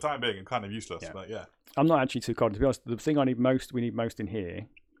for the time being, I'm kind of useless. But yeah, I'm not actually too cold. To be honest, the thing we need most in here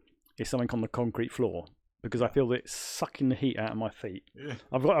is something on the concrete floor, because I feel that it's sucking the heat out of my feet. Yeah.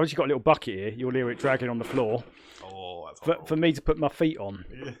 I've actually got a little bucket here. You'll hear it dragging on the floor. Oh, that's horrible. For me to put my feet on,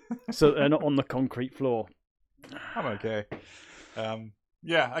 so they're not on the concrete floor. I'm okay.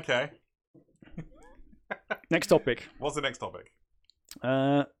 Yeah, okay. Next topic. What's the next topic?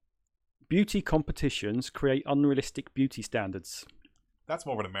 Beauty competitions create unrealistic beauty standards. That's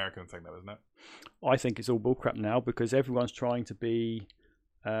more of an American thing, though, isn't it? I think it's all bullcrap now, because everyone's trying to be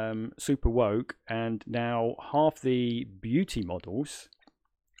super woke, and now half the beauty models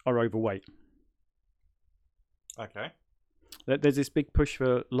are overweight. Okay. There's this big push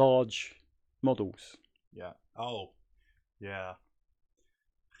for large models. Yeah. Oh, yeah.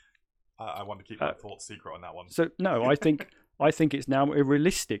 I want to keep my thoughts secret on that one. So no, I think it's now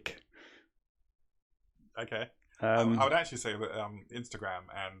realistic. Okay. I would actually say that Instagram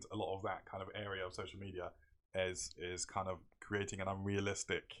and a lot of that kind of area of social media is kind of creating an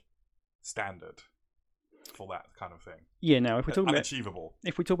unrealistic standard for that kind of thing. Yeah. Now, if we're talking unachievable.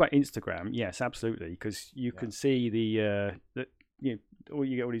 If we talk about Instagram, yes, absolutely, because you can see all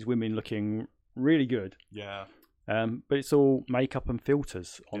you get all these women looking really good. Yeah. But it's all makeup and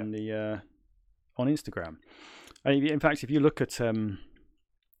filters on the on Instagram. In fact, if you look at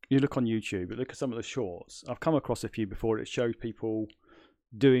you look on YouTube, look at some of the shorts. I've come across a few before. It shows people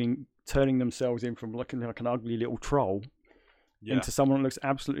turning themselves in from looking like an ugly little troll into someone that looks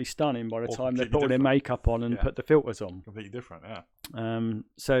absolutely stunning by the time they put all their makeup on and put the filters on. Completely different, yeah.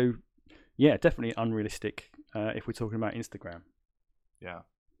 So, yeah, definitely unrealistic if we're talking about Instagram. Yeah.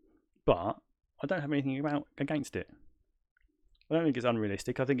 But I don't have anything against it. I don't think it's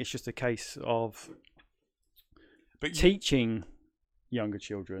unrealistic. I think it's just a case of teaching younger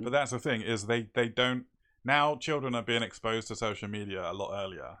children. But that's the thing, is they don't... Now children are being exposed to social media a lot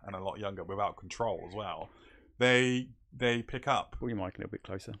earlier and a lot younger without control as well. They pick up... Pull your mic a little bit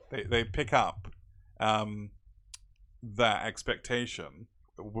closer. They pick up that expectation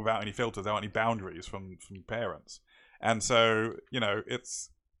without any filters, without any boundaries from parents. And so, it's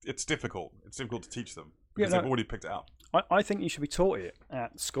difficult. It's difficult to teach them because they've already picked it up. I think you should be taught it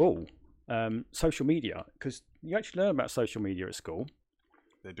at school. Social media, because you actually learn about social media at school.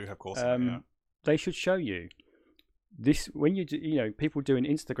 They do have courses. They should show you this when you do, people doing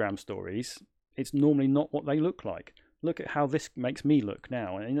Instagram stories. It's normally not what they look like. Look at how this makes me look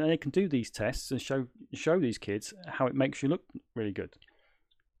now, and they can do these tests and show these kids how it makes you look really good.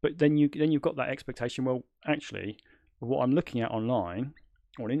 But then you've got that expectation. Well, actually, what I'm looking at online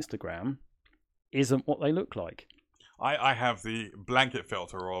on Instagram isn't what they look like. I have the blanket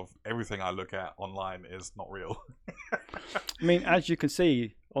filter of everything I look at online is not real. I mean, as you can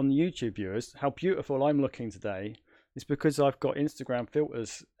see on the YouTube viewers, how beautiful I'm looking today is because I've got Instagram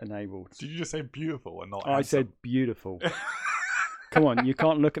filters enabled. Did you just say beautiful and not I said beautiful. Come on, you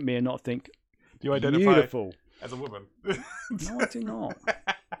can't look at me and not think, Do you identify beautiful. as a woman? No, I do not.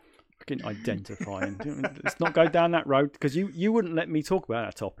 Fucking identifying. Let's not go down that road, because you wouldn't let me talk about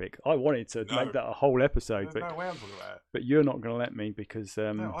that topic. I wanted to make that a whole episode, There's no way I'm talking about it. but you're not going to let me, because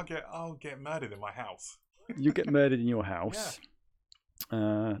No, I'll get murdered in my house. you get murdered in your house.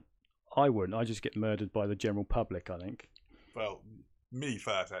 I wouldn't. I just get murdered by the general public, I think. Well, me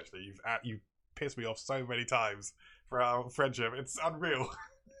first, actually. You've pissed me off so many times for our friendship. It's unreal.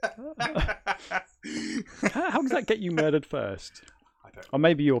 How does that get you murdered first? I don't know. Or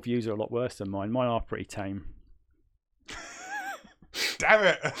maybe your views are a lot worse than mine. Mine are pretty tame. Damn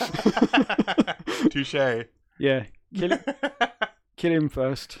it! Touche. Yeah, kill him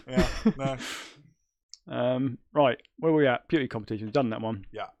first. Yeah, no. Right, where are we at? Beauty competition. We've done that one.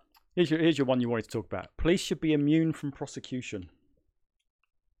 Yeah. Here's your one you wanted to talk about. Police should be immune from prosecution.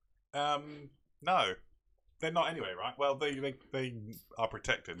 No. They're not anyway, right? Well, they are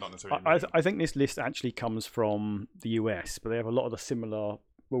protected, not necessarily. I think this list actually comes from the US, but they have a lot of the similar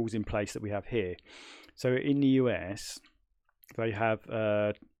rules in place that we have here. So in the US, they have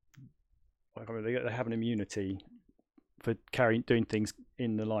they have an immunity for doing things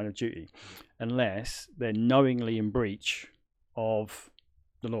in the line of duty, unless they're knowingly in breach of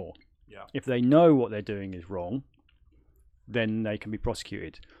the law. Yeah. If they know what they're doing is wrong, then they can be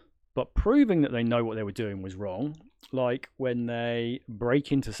prosecuted. But proving that they know what they were doing was wrong, like when they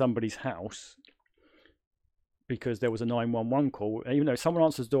break into somebody's house because there was a 911 call, even though someone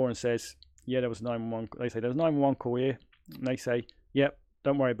answers the door and says, yeah, there was a 911, they say, there's a 911 call here, and they say, yep,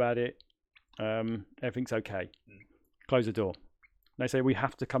 don't worry about it, everything's okay. Close the door. They say, we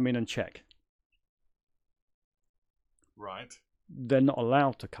have to come in and check. Right. They're not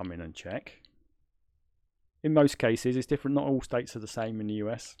allowed to come in and check. In most cases, it's different. Not all states are the same in the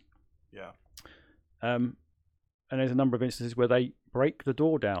US. Yeah. And there's a number of instances where they break the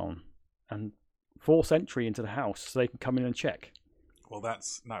door down and force entry into the house so they can come in and check. Well,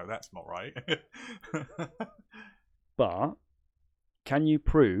 that's not right. But can you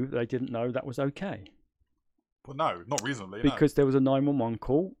prove they didn't know that was okay? Well, no, not reasonably. Because there was a 911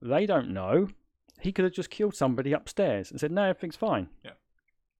 call. They don't know. He could have just killed somebody upstairs and said, no, everything's fine. Yeah.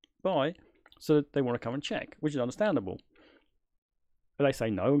 Bye. So they want to come and check, which is understandable. But they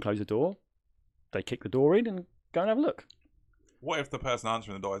say no and close the door. They kick the door in and go and have a look. What if the person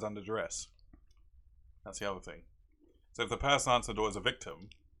answering the door is under duress? That's the other thing. So if the person answering the door is a victim,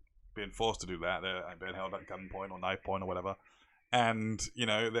 being forced to do that, they're being held at gunpoint or knife point or whatever, and,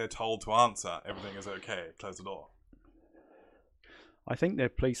 they're told to answer, everything is okay, close the door. I think their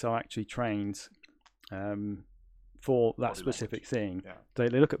police are actually trained for that Body specific thing. Yeah. They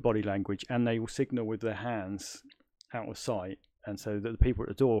look at body language and they will signal with their hands out of sight, and so that the people at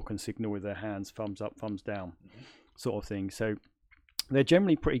the door can signal with their hands, thumbs up, thumbs down, sort of thing. So they're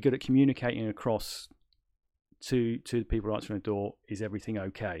generally pretty good at communicating across to the people answering the door, is everything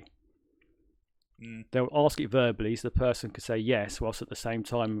okay? They'll ask it verbally so the person could say yes, whilst at the same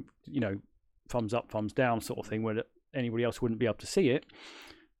time, thumbs up, thumbs down sort of thing, where anybody else wouldn't be able to see it.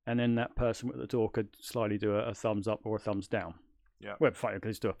 And then that person at the door could slightly do a thumbs up or a thumbs down. Yeah. Well, fine,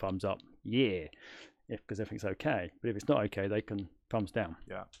 let's do a thumbs up. Yeah. Because everything's okay. But if it's not okay, they can thumbs down.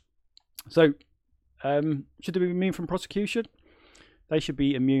 Yeah. So, should they be immune from prosecution? They should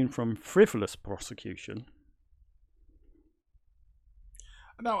be immune from frivolous prosecution.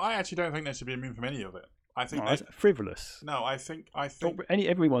 No, I actually don't think they should be immune from any of it. I think frivolous. No, I think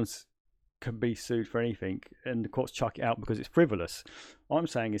everyone's can be sued for anything, and the courts chuck it out because it's frivolous. What I'm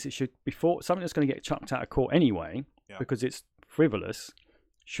saying is, it should, before something that's going to get chucked out of court anyway, because it's frivolous,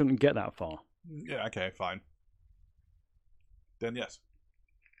 shouldn't get that far. Yeah. Okay. Fine. Then yes.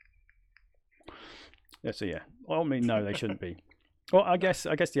 Yeah. So yeah. Well, I mean, no, they shouldn't be. Well, I guess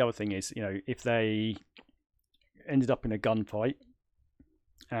the other thing is, if they ended up in a gunfight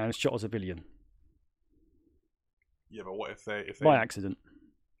and shot a civilian. Yeah, but what if they by accident?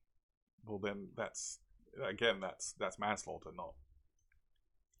 Well, then that's manslaughter, not.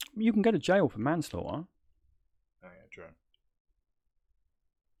 You can go to jail for manslaughter. Oh yeah, true.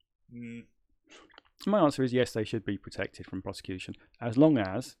 My answer is yes, they should be protected from prosecution as long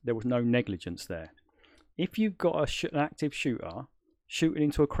as there was no negligence there. If you've got an active shooter shooting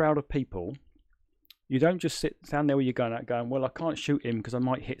into a crowd of people, you don't just sit down there with your gun out going, well, I can't shoot him because I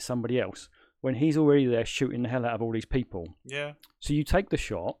might hit somebody else, when he's already there shooting the hell out of all these people. Yeah. So you take the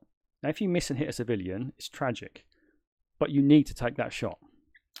shot. Now, if you miss and hit a civilian, it's tragic, but you need to take that shot.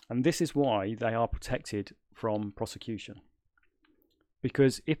 And this is why they are protected from prosecution.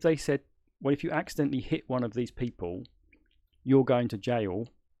 Because if they said, well, if you accidentally hit one of these people, you're going to jail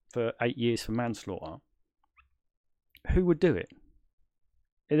for 8 years for manslaughter, who would do it?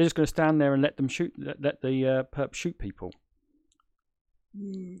 They're just going to stand there and let them shoot. Let the perp shoot people.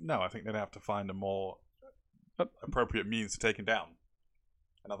 No, I think they'd have to find a more appropriate means to take him down.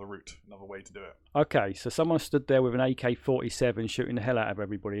 Another route, another way to do it. Okay, so someone stood there with an AK-47 shooting the hell out of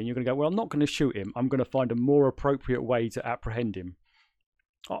everybody, and you're going to go, well, I'm not going to shoot him. I'm going to find a more appropriate way to apprehend him.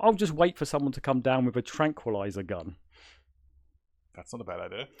 I'll just wait for someone to come down with a tranquilizer gun. That's not a bad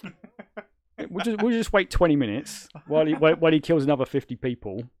idea. We'll just wait 20 minutes while he kills another 50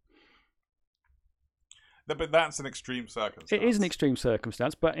 people. But that's an extreme circumstance. It is an extreme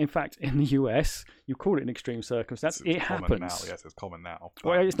circumstance, but in fact, in the US, you call it an extreme circumstance. It happens now. Yes, it's common now.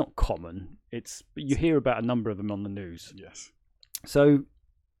 Well, it's not common. But you hear about a number of them on the news. Yes. So,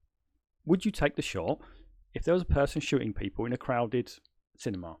 would you take the shot if there was a person shooting people in a crowded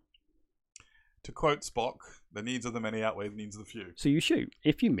cinema? To quote Spock, the needs of the many outweigh the needs of the few. So you shoot.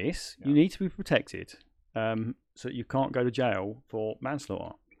 If you miss, you need to be protected, so that you can't go to jail for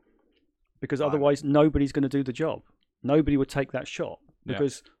manslaughter. Because otherwise, nobody's going to do the job. Nobody would take that shot.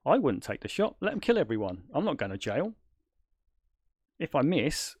 Because I wouldn't take the shot. Let them kill everyone. I'm not going to jail. If I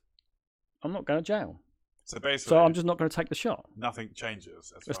miss, I'm not going to jail. So basically, so I'm just not going to take the shot. Nothing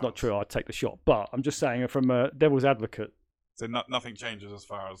changes. It's not true. I'd take the shot, but I'm just saying from a devil's advocate. So nothing changes as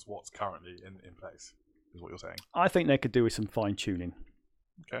far as what's currently in place, is what you're saying. I think they could do with some fine tuning.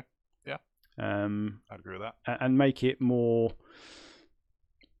 Okay. Yeah. I'd agree with that. And make it more.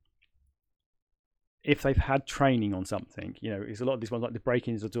 If they've had training on something, it's a lot of these ones like the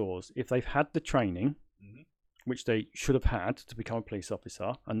break-ins of doors. If they've had the training, which they should have had to become a police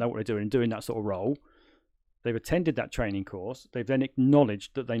officer and know what they're doing and doing that sort of role, they've attended that training course. They've then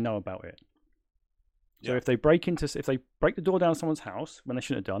acknowledged that they know about it. So if they break the door down someone's house when they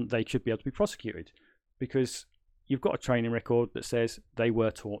shouldn't have done, they should be able to be prosecuted because you've got a training record that says they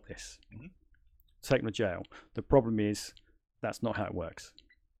were taught this. Take them to jail. The problem is that's not how it works.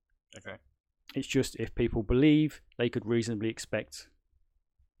 Okay. It's just if people believe they could reasonably expect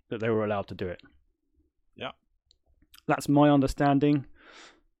that they were allowed to do it. Yeah. That's my understanding.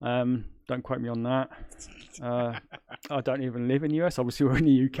 Don't quote me on that. I don't even live in the US. Obviously, we're in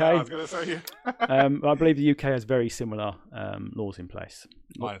the UK. No, I was going to say you. I believe the UK has very similar laws in place.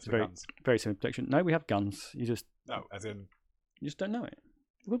 Minus the guns. Very similar protection. No, we have guns. No, as in... You just don't know it.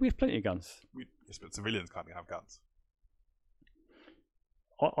 Well, we have plenty of guns. Yes, but civilians can't have guns.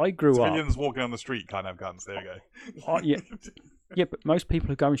 I grew up... Civilians walking on the street can't have guns. There you go. Yeah, but most people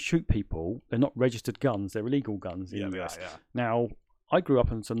who go and shoot people, they're not registered guns. They're illegal guns in the US. Now, I grew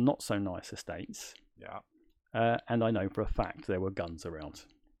up in some not so nice estates. Yeah. And I know for a fact there were guns around.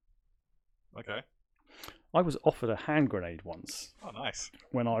 Okay. I was offered a hand grenade once. Oh, nice.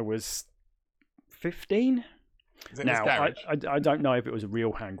 When I was 15. Now, I don't know if it was a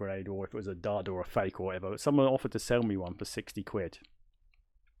real hand grenade or if it was a dud or a fake or whatever, but someone offered to sell me one for 60 quid.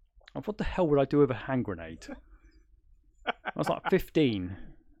 What the hell would I do with a hand grenade? I was like 15.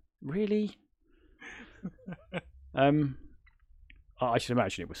 Really? I should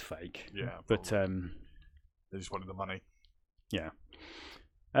imagine it was fake. Yeah. But they just wanted the money. Yeah.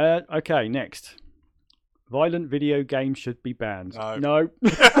 Okay, next. Violent video games should be banned. No.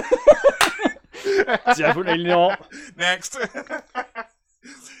 Definitely not. Next.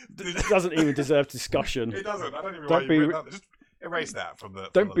 It doesn't even deserve discussion. It doesn't. I don't even know why you bring that. Just erase that from the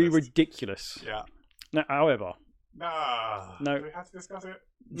Don't be list. ridiculous. Yeah. Now, however. No. Do we have to discuss it?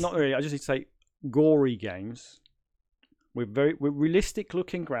 Not really. I just need to say gory games with realistic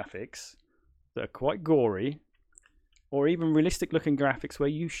looking graphics that are quite gory, or even realistic looking graphics where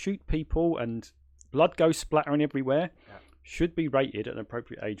you shoot people and blood goes splattering everywhere, should be rated at an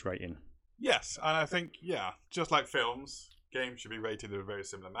appropriate age rating. Yes, and I think, just like films, games should be rated in a very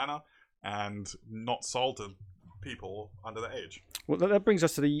similar manner and not sold to people under the age. Well, that brings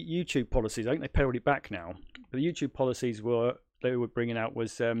us to the YouTube policies. I think they pared it back now. The YouTube policies they were bringing out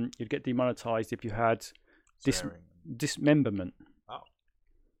was you'd get demonetized if you had dismemberment.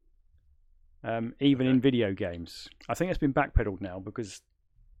 Even in video games. I think it's been backpedaled now because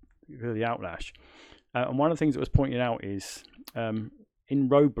of the outlash. And one of the things that was pointed out is in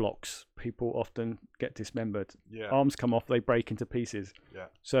Roblox, people often get dismembered. Yeah. Arms come off, they break into pieces. Yeah.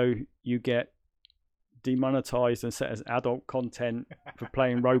 So you get demonetized and set as adult content for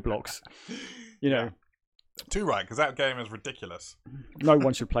playing Roblox. You know. Too right, because that game is ridiculous. No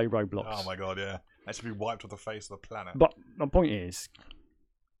one should play Roblox. Oh my god, yeah. That should be wiped off the face of the planet. But my point is,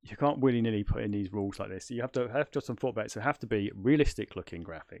 you can't willy-nilly put in these rules like this. You have to have some thought about it. So it have to be realistic-looking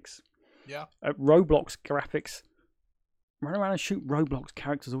graphics. Yeah. Roblox graphics, run around and shoot Roblox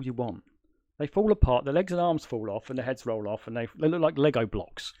characters all you want. They fall apart, their legs and arms fall off, and their heads roll off, and they look like Lego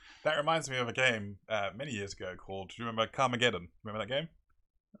blocks. That reminds me of a game many years ago called, do you remember Carmageddon? Remember that game?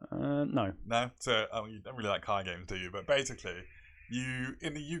 No. No? So, you don't really like car games, do you? But basically,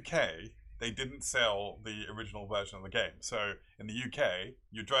 in the UK, they didn't sell the original version of the game. So, in the UK,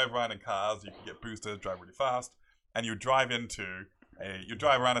 you drive around in cars, you can get boosters, drive really fast, and you drive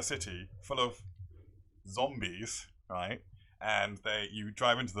around a city full of zombies, right? And you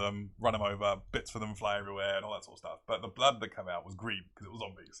drive into them, run them over, bits for them fly everywhere, and all that sort of stuff. But the blood that came out was green because it was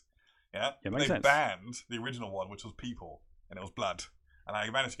zombies. Yeah, Yeah, but makes they sense. banned the original one, which was people, and it was blood. And I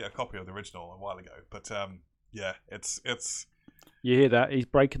managed to get a copy of the original a while ago. But yeah, it's You hear that? He's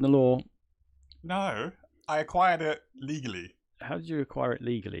breaking the law. no. I acquired it legally. How did you acquire it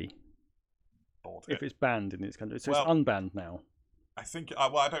legally? Bought If it. it's banned in this country, so Well, it's unbanned now. I think.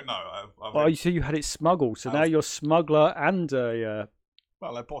 Well, I don't know. Oh, you see, you had it smuggled, so now you're a smuggler and a.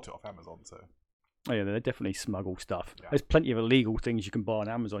 Well, I bought it off Amazon, so. Oh yeah, they definitely smuggle stuff. Yeah. There's plenty of illegal things you can buy on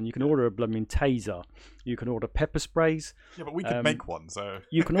Amazon. You can order a blooming taser. You can order pepper sprays. Yeah, but we could make one, so.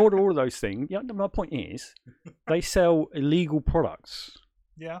 You can order all of those things. Yeah, my point is, they sell illegal products.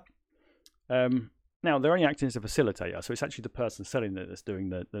 Yeah. Now they're only acting as a facilitator, so it's actually the person selling it that's doing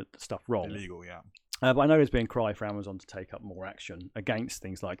the stuff wrong. Illegal, yeah. But I know there's been a cry for Amazon to take up more action against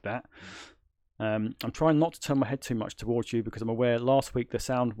things like that. I'm trying not to turn my head too much towards you because I'm aware last week the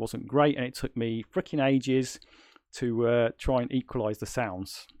sound wasn't great and it took me freaking ages to try and equalise the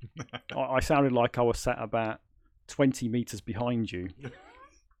sounds. I sounded like I was sat about 20 metres behind you.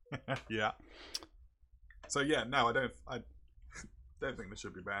 Yeah. So yeah, no, I don't think this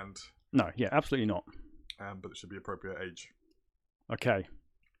should be banned. No, yeah, absolutely not. But it should be appropriate age. Okay,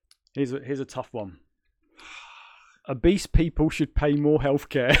 here's a tough one. Obese people should pay more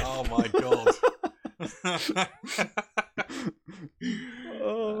healthcare. Oh my god.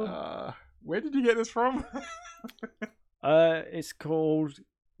 Where did you get this from? It's called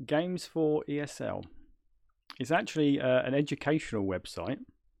Games for ESL. It's actually an educational website.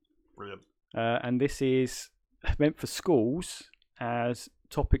 Brilliant. And this is meant for schools as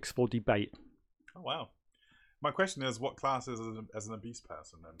topics for debate. Oh wow. My question is, what class is as an obese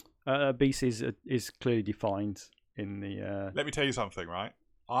person then? Obese is clearly defined in the. Let me tell you something, right?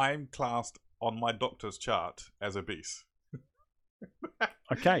 I'm classed on my doctor's chart as obese.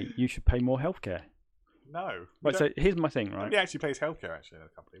 Okay, you should pay more healthcare. No. Right, so here's my thing, right? Nobody actually pays healthcare actually in the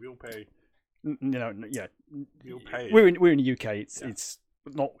company. We all pay. Yeah. We all pay. We're in the UK. It's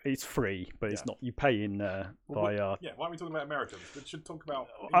not. It's free, but it's Yeah. not. You pay in by. Why are we talking about Americans? We should talk about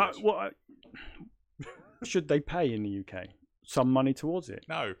English. What should they pay in the UK? Some money towards it.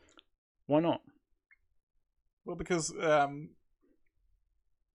 No. Why not? Well, because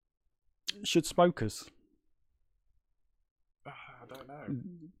Should smokers? I don't know.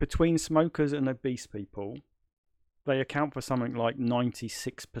 Between smokers and obese people, they account for something like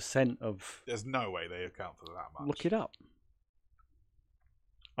 96% of. There's no way they account for that much. Look it up.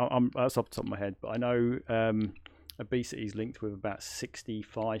 That's off the top of my head, but I know obesity is linked with about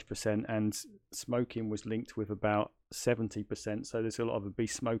 65%, and smoking was linked with about 70%. So there's a lot of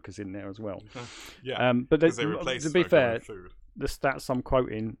obese smokers in there as well. Yeah, but because they replace to be smoking fair, with food. the stats I'm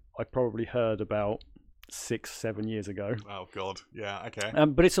quoting, I probably heard about 6-7 years ago. Oh God, yeah, okay.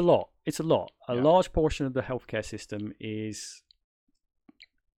 But it's a lot. It's a lot. A Yeah. large portion of the healthcare system is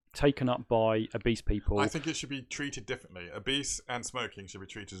taken up by obese people. I think it should be treated differently. Obese and smoking should be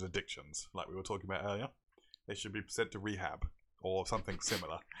treated as addictions, like we were talking about earlier. They should be sent to rehab or something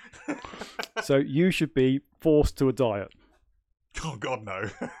similar. So you should be forced to a diet. Oh God, no.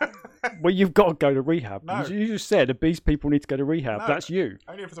 Well, you've got to go to rehab. No. You just said obese people need to go to rehab. No. That's you.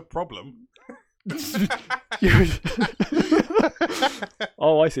 Only if it's a problem.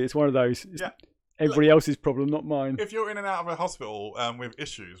 Oh, I see. It's one of those. It's Yeah. everybody else's problem, not mine. If you're in and out of a hospital with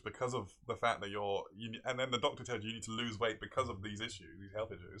issues because of the fact that and then the doctor tells you need to lose weight because of these issues, these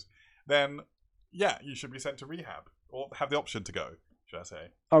health issues, then yeah, you should be sent to rehab or have the option to go, should I say?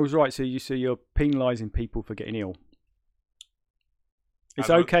 I was right. So you're penalising people for getting ill. It's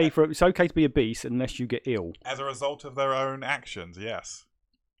I don't- it's okay to be obese unless you get ill. As a result of their own actions, yes.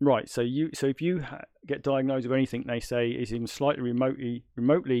 Right. So if you get diagnosed with anything they say is even slightly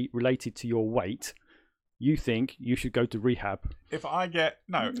remotely related to your weight, you think you should go to rehab. If I get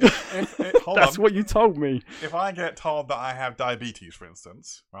hold That's on. what you told me. If I get told that I have diabetes, for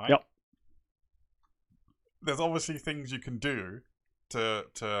instance, right? Yep. There's obviously things you can do to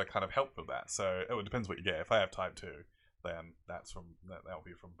kind of help with that. So it depends what you get. If I have type 2, then that'll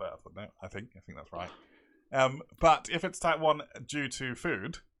be from birth, wouldn't it? I think that's right. But if it's type 1 due to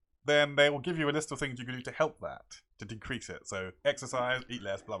food, then they will give you a list of things you can do to help that, to decrease it. So exercise, eat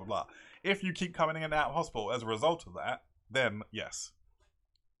less, blah, blah, blah. If you keep coming in and out of hospital as a result of that, then yes,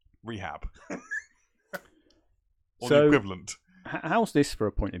 rehab. Or the equivalent. how's this for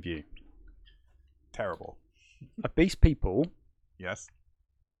a point of view? Terrible. Obese people Yes.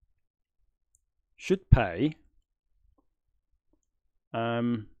 should pay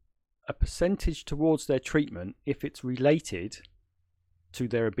a percentage towards their treatment if it's related to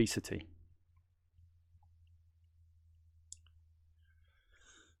their obesity.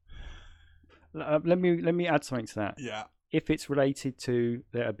 Let me add something to that. Yeah. If it's related to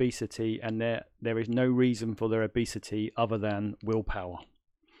their obesity and there is no reason for their obesity other than willpower.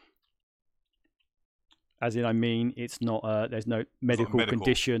 As in, I mean, it's not. There's no medical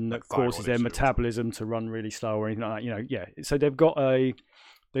condition that causes their metabolism to run really slow or anything like that. Yeah. So they've got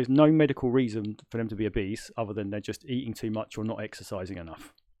there's no medical reason for them to be obese other than they're just eating too much or not exercising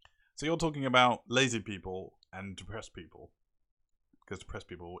enough. So you're talking about lazy people and depressed people, because depressed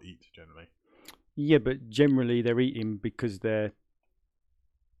people will eat generally. Yeah, but generally they're eating because they're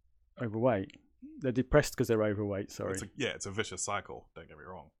overweight. They're depressed because they're overweight. Sorry. It's a vicious cycle. Don't get me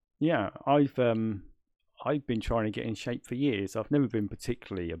wrong. Yeah, I've been trying to get in shape for years. I've never been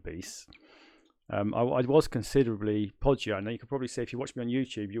particularly obese. I was considerably podgy. I know you can probably see if you watch me on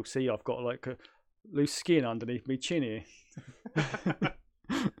YouTube, you'll see I've got like a loose skin underneath my chin here.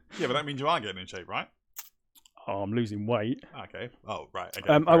 Yeah, but that means you are getting in shape, right? Oh, I'm losing weight. Okay. Oh, right.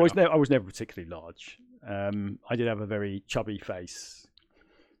 Okay, I was never particularly large. I did have a very chubby face.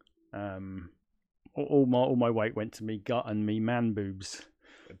 All my weight went to me gut and me man boobs.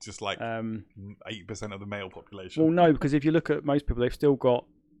 Just like 8% of the male population. Well, no, because if you look at most people, they've still got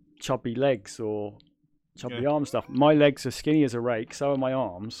chubby legs or chubby arm stuff. My legs are skinny as a rake. So are my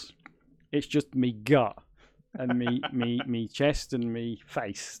arms. It's just me gut and me chest and me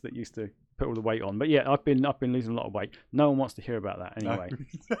face that used to put all the weight on. But yeah, I've been losing a lot of weight. No one wants to hear about that anyway.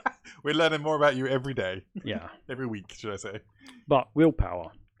 No. We're learning more about you every day. Yeah. Every week, should I say. But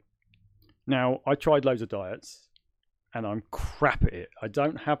willpower. Now, I tried loads of diets and I'm crap at it. I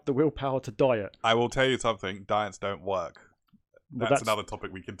don't have the willpower to diet. I will tell you something. Diets don't work. That's another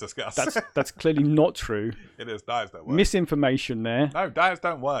topic we can discuss. That's clearly not true. It is. Diets don't work. Misinformation there. No, diets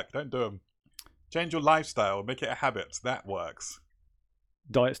don't work. Don't do them. Change your lifestyle. Make it a habit. That works.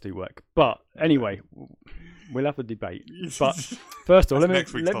 Diets do work. But anyway, we'll have a debate. But first of all,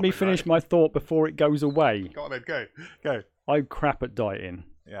 let me finish my thought before it goes away. Go on then. Go. I'm crap at dieting.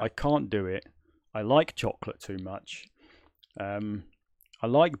 Yeah. I can't do it. I like chocolate too much. I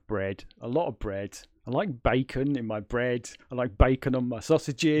like bread. A lot of bread. I like bacon in my bread. I like bacon on my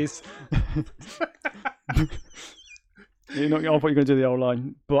sausages. I thought you were going to do the old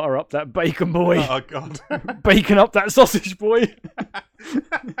line. Butter up that bacon, boy. Oh, God. Bacon up that sausage, boy.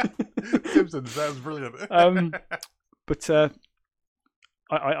 Simpsons, that was brilliant. But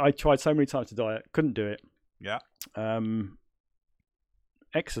I tried so many times to diet. Couldn't do it. Yeah.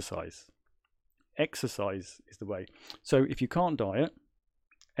 Exercise. Exercise is the way. So if you can't diet,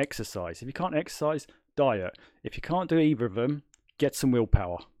 exercise. If you can't exercise, diet. If you can't do either of them, get some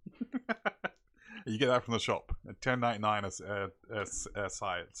willpower. You get that from the shop. $10.99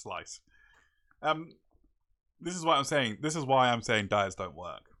 a slice. This is what I'm saying. This is why I'm saying diets don't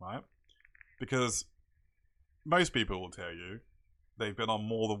work, right? Because most people will tell you they've been on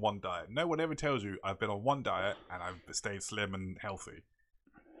more than one diet. No one ever tells you I've been on one diet and I've stayed slim and healthy,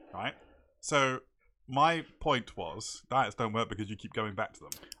 right? So my point was diets don't work because you keep going back to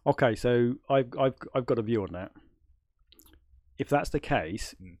them. Okay, so I've got a view on that. If that's the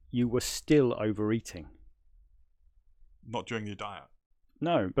case, you were still overeating. Not during your diet.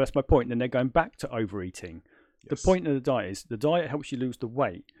 No, but that's my point. Then they're going back to overeating. Yes. The point of the diet is the diet helps you lose the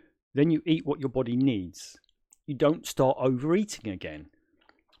weight. Then you eat what your body needs. You don't start overeating again.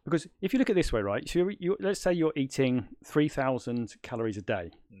 Because if you look at it this way, right? So let's say you're eating 3,000 calories a day.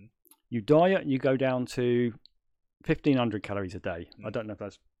 You diet and you go down to 1,500 calories a day. I don't know if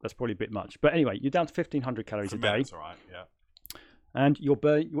that's probably a bit much. But anyway, you're down to 1,500 calories a day. That's all right, yeah. And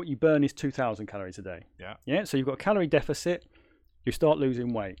what you burn is 2,000 calories a day. Yeah. Yeah. So you've got a calorie deficit. You start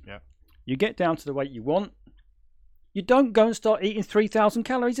losing weight. Yeah. You get down to the weight you want. You don't go and start eating 3,000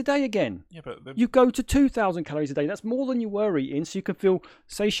 calories a day again. Yeah, but you go to 2,000 calories a day. That's more than you were eating, so you can feel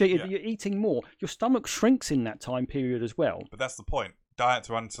satiated that you're eating more. Your stomach shrinks in that time period as well. But that's the point. Diets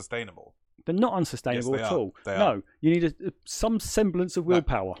are unsustainable. They're not unsustainable at all. No, you need some semblance of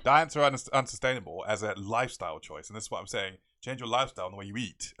willpower. Diets are unsustainable as a lifestyle choice, and this is what I'm saying. Change your lifestyle and the way you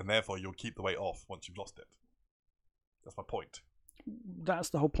eat, and therefore you'll keep the weight off once you've lost it. That's my point. That's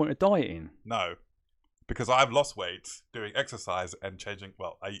the whole point of dieting. No, because I've lost weight doing exercise and changing.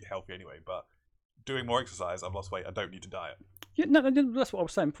 Well, I eat healthy anyway, but doing more exercise, I've lost weight. I don't need to diet. Yeah, no, that's what I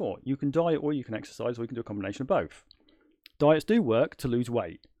was saying before. You can diet or you can exercise, or you can do a combination of both. Diets do work to lose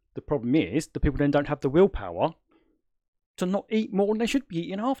weight. The problem is the people then don't have the willpower to not eat more than they should be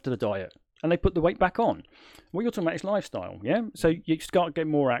eating after the diet, and they put the weight back on. What you're talking about is lifestyle, yeah? So you start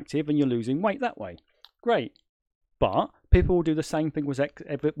getting more active and you're losing weight that way. Great. But people will do the same thing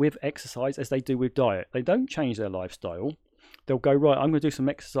with exercise as they do with diet. They don't change their lifestyle. They'll go, right, I'm going to do some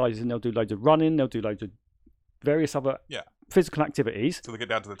exercises, and they'll do loads of running, they'll do loads of various other physical activities. So they get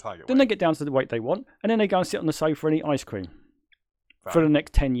down to the target Then weight. they get down to the weight they want, and then they go and sit on the sofa and eat ice cream for the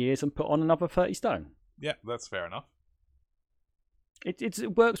next 10 years and put on another 30 stone. Yeah, that's fair enough.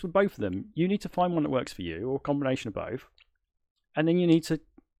 It works with both of them. You need to find one that works for you, or a combination of both, and then you need to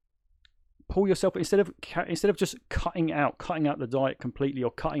pull yourself, instead of just cutting out the diet completely or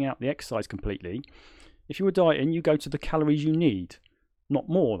cutting out the exercise completely. If you were dieting, you go to the calories you need, not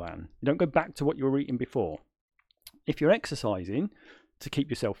more than. You don't go back to what you were eating before. If you're exercising to keep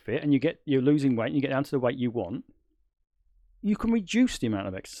yourself fit and you're losing weight and you get down to the weight you want, you can reduce the amount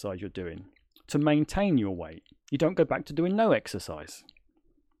of exercise you're doing to maintain your weight. You don't go back to doing no exercise.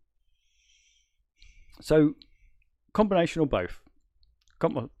 So, combination or both.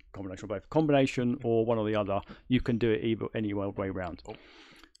 Combination or one or the other. You can do it any way round.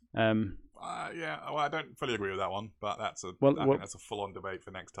 Well, I don't fully agree with that one, but I think that's a full-on debate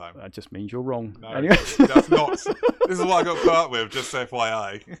for next time. That just means you're wrong. No, anyway. That's not. This is what I got put up with, just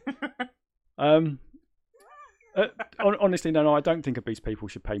FYI. Honestly, no, I don't think obese people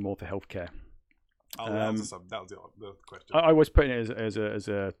should pay more for healthcare. That was the question. I was putting it as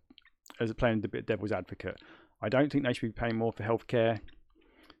a playing the bit devil's advocate. I don't think they should be paying more for healthcare.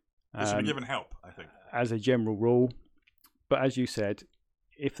 They should be given help, I think. As a general rule. But as you said,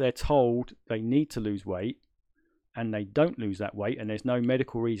 if they're told they need to lose weight and they don't lose that weight and there's no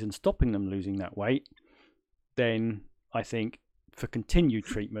medical reason stopping them losing that weight, then I think for continued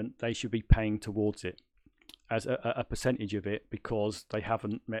treatment, they should be paying towards it as a percentage of it, because they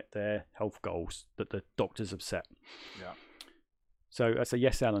haven't met their health goals that the doctors have set. Yeah. So that's a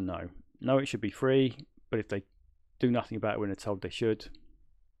yes and a no. No, it should be free, but if they do nothing about it when they're told they should,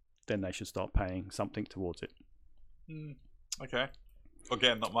 then they should start paying something towards it. Okay.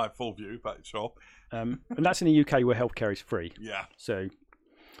 Again, not my full view, but sure. And that's in the UK where healthcare is free. Yeah. So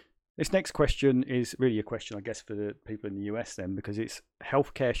this next question is really a question, I guess, for the people in the US then, because it's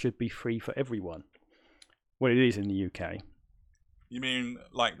healthcare should be free for everyone. Well, it is in the UK. You mean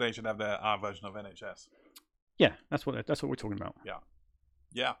like they should have our version of NHS? Yeah, that's what we're talking about.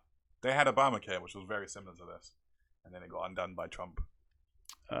 Yeah. They had Obamacare, which was very similar to this, and then it got undone by Trump.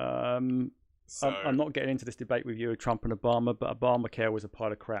 I'm not getting into this debate with you, Trump and Obama, but Obamacare was a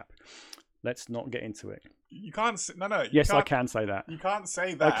pile of crap. Let's not get into it. You can't say, no. Yes, I can say that. You can't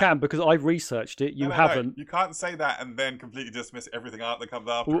say that. I can, because I've researched it. You haven't. No. You can't say that and then completely dismiss everything out that comes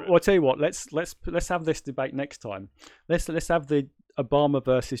after it. Well, I'll tell you what. Let's have this debate next time. Let's have the Obama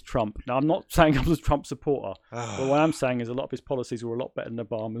versus Trump. Now, I'm not saying I'm a Trump supporter, but what I'm saying is a lot of his policies were a lot better than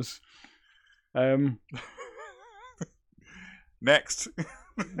Obama's. Next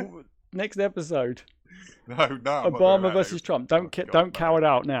episode. No. Obama versus Trump. Don't cow it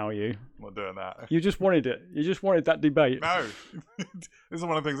out now, you. I'm not doing that. You just wanted it. You just wanted that debate. No. This is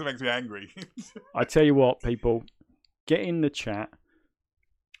one of the things that makes me angry. I tell you what, people, get in the chat.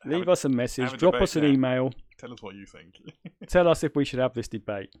 Leave us a message. Drop us an email. Tell us what you think. Tell us if we should have this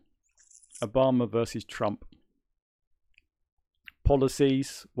debate. Obama versus Trump.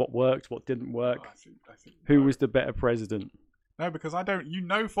 Policies, what worked, what didn't work. I think Who was the better president? No, because I don't. You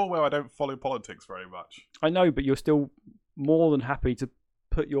know full well I don't follow politics very much. I know, but you're still more than happy to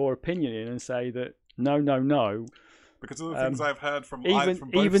put your opinion in and say that no. Because of the things I've heard from even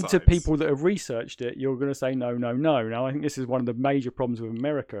both sides. To people that have researched it, you're going to say no. Now, I think this is one of the major problems with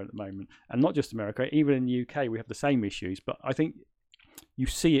America at the moment, and not just America. Even in the UK, we have the same issues, but I think you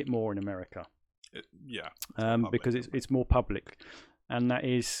see it more in America. Because it's more public, and that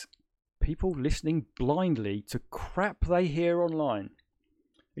is people listening blindly to crap they hear online.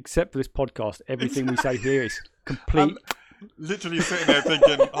 Except for this podcast, everything we say here is complete. I'm literally sitting there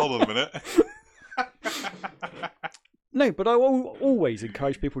thinking, hold on a minute. No, but I will always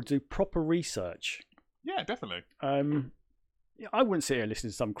encourage people to do proper research. Yeah, definitely. I wouldn't sit here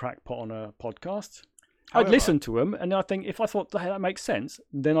listening to some crackpot on a podcast. However, I'd listen to them, and I think if I thought that makes sense,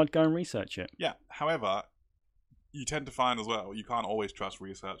 then I'd go and research it. Yeah. However, you tend to find as well you can't always trust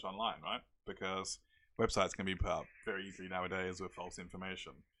research online, right? Because websites can be put up very easily nowadays with false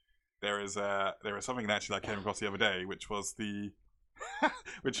information. There is something actually I came across the other day, which was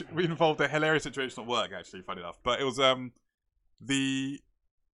which involved a hilarious situation at work. Actually, funny enough, but it was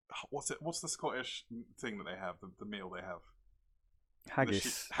what's the Scottish thing that they have, the meal they have?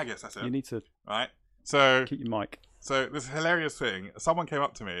 Haggis. Haggis, that's it. You need to So keep your mic. So this hilarious thing, someone came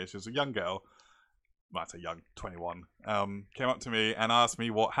up to me. She was a young girl. well, I say young, 21, came up to me and asked me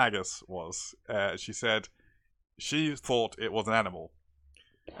what haggis was. She said she thought it was an animal.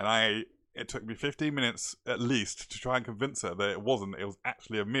 And it took me 15 minutes at least to try and convince her that it wasn't. It was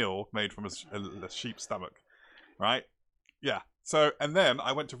actually a meal made from a sheep's stomach. Right? Yeah. So, and then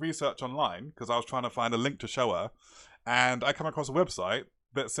I went to research online because I was trying to find a link to show her. And I come across a website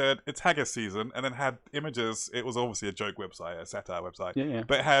that said it's haggis season and then had images. It was obviously a joke website, a satire website. Yeah.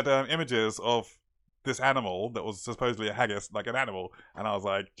 But it had images of this animal that was supposedly a haggis, like an animal. And I was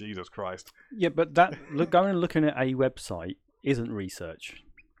like, Jesus Christ. Yeah, but going and looking at a website isn't research.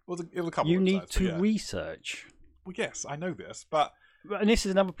 It was a couple you of need websites, to research. Well, yes, I know this, but... And this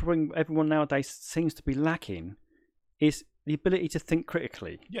is another problem everyone nowadays seems to be lacking, is the ability to think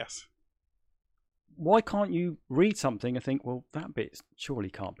critically. Yes. Why can't you read something and think, well, that bit surely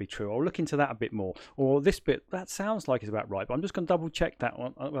can't be true, or look into that a bit more, or this bit, that sounds like it's about right, but I'm just going to double check that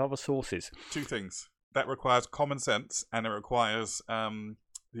on with other sources. Two things. That requires common sense, and it requires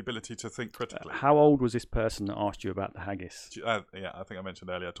the ability to think critically. How old was this person that asked you about the haggis? Yeah, I think I mentioned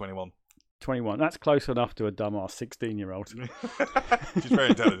earlier, 21. 21. That's close enough to a dumbass 16-year-old. She's very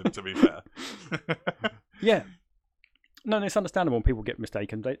intelligent, to be fair. Yeah. No, it's understandable when people get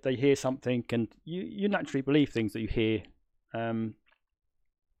mistaken. They hear something, and you naturally believe things that you hear. And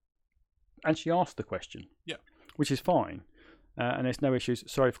she asked the question. Yeah. Which is fine. And there's no issues.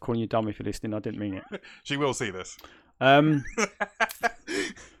 Sorry for calling you dumb if you're listening. I didn't mean it. She will see this. I'll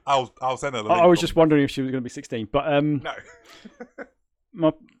send her the link. I was just wondering if she was going to be 16. But no.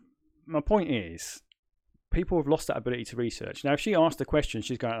 my point is, people have lost that ability to research. Now, if she asked a question,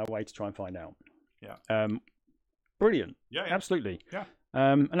 she's going out of her way to try and find out. Yeah. Brilliant. Yeah. Absolutely. Yeah.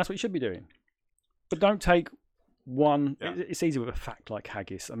 And that's what you should be doing. But don't take one. Yeah. It's easy with a fact like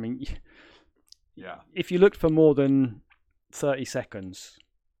haggis. I mean, yeah. If you looked for more than 30 seconds,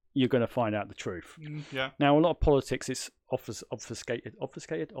 you're going to find out the truth. Yeah. Now, a lot of politics is obfuscated. What's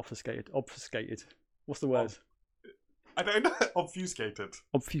the word? I don't know. Obfuscated.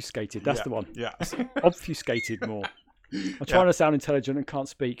 Obfuscated. That's the one. Yeah. Obfuscated more. I'm trying to sound intelligent and can't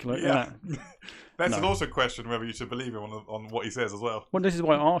speak like that. That's an also question whether you should believe him on what he says as well. Well, this is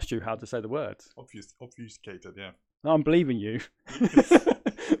why I asked you how to say the word. Obfuscated, yeah. No, I'm believing you.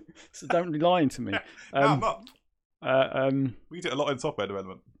 So don't be lying to me. No, I'm not. We do it a lot in software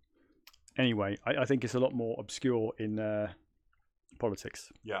development. Anyway, I think it's a lot more obscure in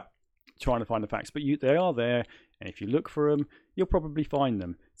politics. Yeah. Trying to find the facts. But they are there, and if you look for them, you'll probably find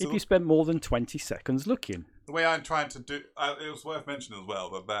them. So if you spend more than 20 seconds looking. The way I'm trying to do... it was worth mentioning as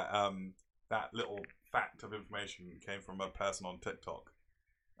well that little fact of information came from a person on TikTok.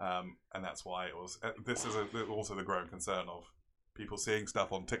 And that's why it was... this is also the growing concern of people seeing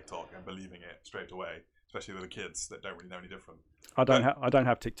stuff on TikTok and believing it straight away, especially with the kids that don't really know any different. I don't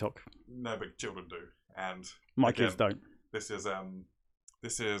have TikTok. No, but children do. And my kids don't. This is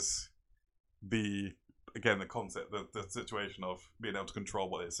the concept, the situation of being able to control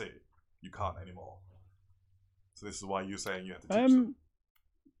what they see. You can't anymore. So this is why you're saying you have to teach them.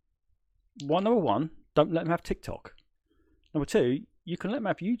 Number one, don't let them have TikTok. Number two, you can let them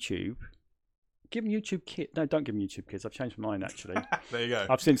have YouTube. Give them YouTube Kids. No, don't give them YouTube Kids. I've changed my mind, actually. There you go.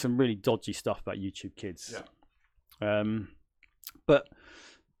 I've seen some really dodgy stuff about YouTube Kids. Yeah. But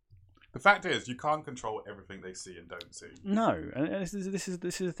the fact is, you can't control everything they see and don't see. No, and this is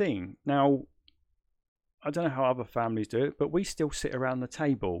the thing. Now, I don't know how other families do it, but we still sit around the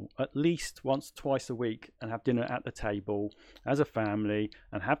table at least once, twice a week and have dinner at the table as a family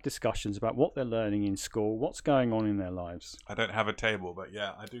and have discussions about what they're learning in school, what's going on in their lives. I don't have a table, but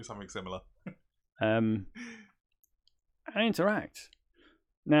yeah, I do something similar. And interact.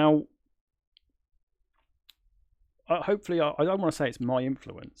 Now, hopefully, I don't want to say it's my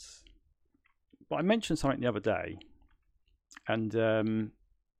influence, but I mentioned something the other day, and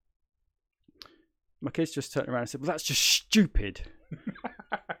my kids just turned around and said, well, that's just stupid.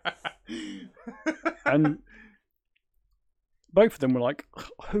 And both of them were like,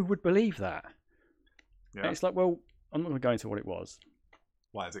 who would believe that? Yeah. And it's like, well, I'm not going to go into what it was.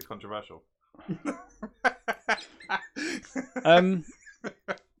 Why, is it controversial? And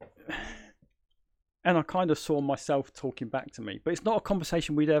I kind of saw myself talking back to me, but it's not a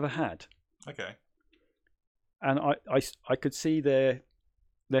conversation we'd ever had. Okay. And I could see their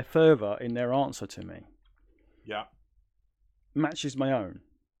fervour in their answer to me. Yeah. Matches my own.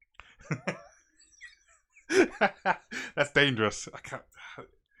 That's dangerous. I can't.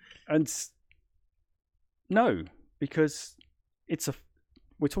 And no, because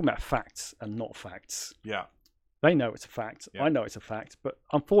we're talking about facts and not facts. Yeah. They know it's a fact. Yeah. I know it's a fact. But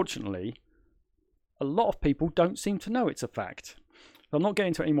unfortunately, a lot of people don't seem to know it's a fact. I'm not getting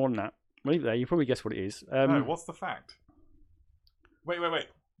into it any more than that. Leave it there. You probably guess what it is. No, what's the fact? Wait.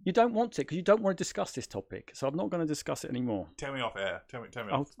 You don't want to because you don't want to discuss this topic. So I'm not going to discuss it anymore. Tell me off air. Tell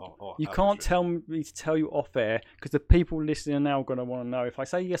me off. You can't tell me to tell you off air because the people listening are now going to want to know. If I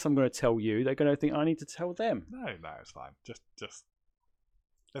say yes, I'm going to tell you. They're going to think I need to tell them. No, it's fine. Just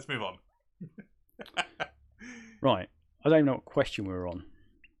let's move on. Right. I don't know what question we were on.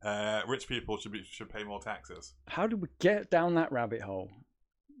 Rich people should pay more taxes. How did we get down that rabbit hole?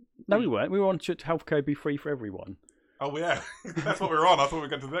 No, we weren't. We were on should healthcare be free for everyone. Oh yeah, that's what we were on. I thought we were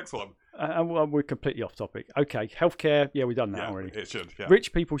going to the next one. Well, we're completely off topic. Okay, healthcare. Yeah, we've done that already. It should. Yeah.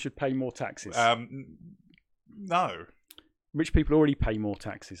 Rich people should pay more taxes. No. Rich people already pay more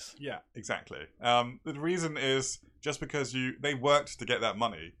taxes. Yeah, exactly. The reason is just because they worked to get that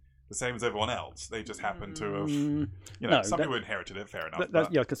money, the same as everyone else. They just happen to have, some people inherited it. Fair enough.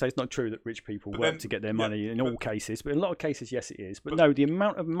 I can say it's not true that rich people work to get their money in all cases, but in a lot of cases, yes, it is. But no, the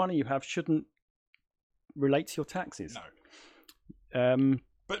amount of money you have shouldn't relate to your taxes. No.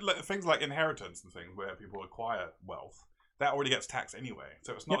 But things like inheritance and things where people acquire wealth, that already gets taxed anyway.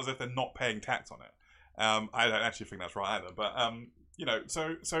 So it's not as if they're not paying tax on it. I don't actually think that's right either. But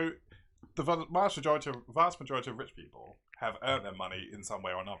so the vast majority of rich people have earned their money in some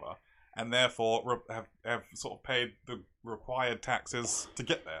way or another, and therefore have sort of paid the required taxes to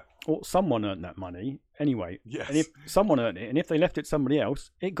get there. Or someone earned that money anyway. Yes. And if someone earned it, and if they left it to somebody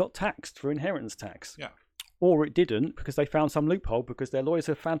else, it got taxed for inheritance tax. Yeah. Or it didn't because they found some loophole because their lawyers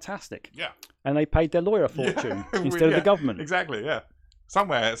are fantastic. Yeah. And they paid their lawyer a fortune instead of the government. Exactly, yeah.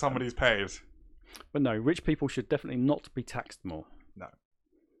 Somewhere somebody's paid. But no, rich people should definitely not be taxed more. No.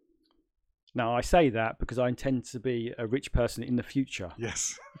 Now, I say that because I intend to be a rich person in the future.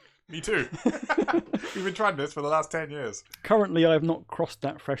 Yes. Me too. We've been trying this for the last 10 years. Currently, I have not crossed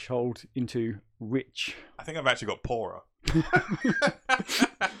that threshold into rich. I think I've actually got poorer.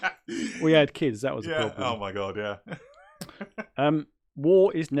 We had kids, that was a problem. Oh my god, yeah.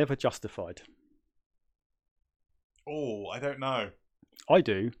 War is never justified. Oh, I don't know. I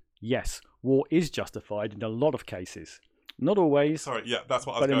do. Yes, war is justified in a lot of cases. Not always. Sorry, yeah, that's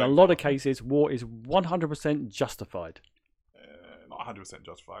what I was going for. But in a lot of cases, war is 100% justified. Not 100%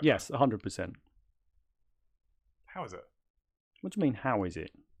 justified. Yes, 100%. How is it? What do you mean, how is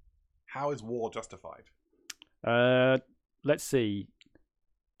it? How is war justified? Let's see.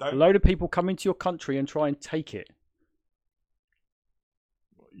 A load of people come into your country and try and take it.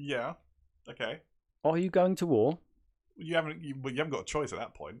 Yeah. Okay. Are you going to war? You haven't got a choice at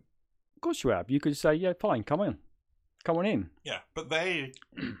that point. Of course you have. You could say, yeah, fine, come on in. Yeah, but they.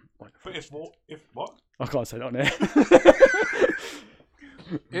 But if what? I can't say that on there.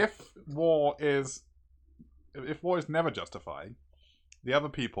 If war is never justified, the other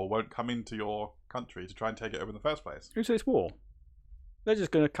people won't come into your country to try and take it over in the first place. Who says war? They're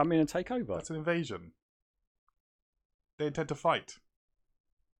just going to come in and take over. That's an invasion. They intend to fight.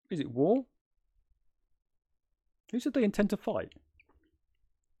 Is it war? Who said they intend to fight?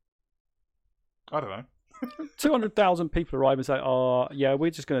 I don't know. 200,000 people arrive and say, "Oh, yeah, we're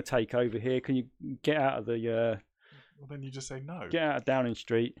just going to take over here. Can you get out of the?" Well, then you just say no. Get out of Downing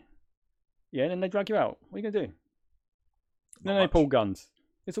Street. Yeah, and then they drag you out. What are you going to do? Then they pull guns.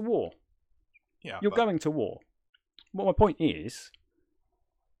 It's a war. Yeah, you're going to war. Well, my point is,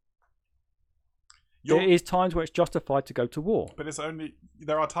 there is times where it's justified to go to war. But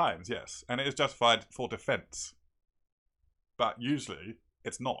there are times, yes, and it is justified for defence. But usually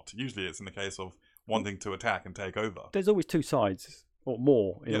it's not. Usually it's in the case of wanting to attack and take over. There's always two sides or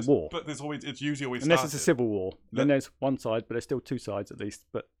more in a war. But it's usually always unless it's a civil war. Then there's one side, but there's still two sides at least.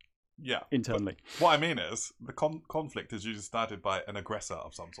 But internally. But what I mean is the conflict is usually started by an aggressor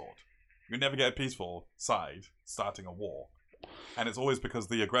of some sort. You never get a peaceful side starting a war. And it's always because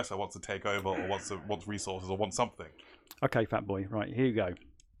the aggressor wants to take over or wants resources or wants something. Okay, fat boy. Right, here you go.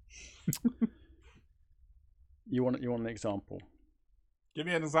 You want an example? Give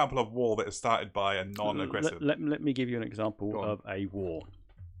me an example of war that is started by a non-aggressive. Let me give you an example of a war.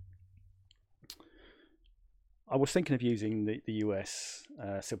 I was thinking of using the US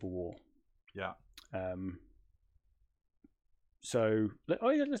Civil War. Yeah. So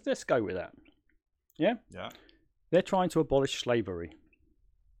let's go with that. Yeah. Yeah. They're trying to abolish slavery.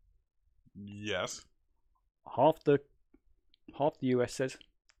 Yes. Half the US says,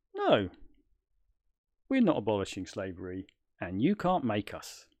 no, we're not abolishing slavery, and you can't make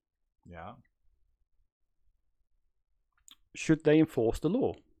us. Yeah. Should they enforce the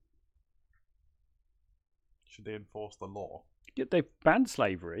law? Should they enforce the law? Yeah, they've banned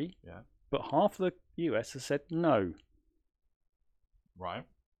slavery. Yeah. But half the US has said no. Right.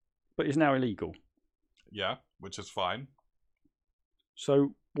 But it's now illegal. Yeah, which is fine.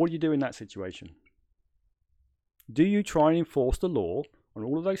 So What do you do in that situation? Do you try and enforce the law on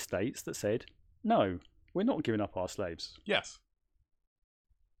all of those states that said, no, we're not giving up our slaves? Yes.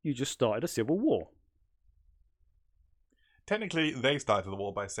 You just started a civil war. Technically, they started the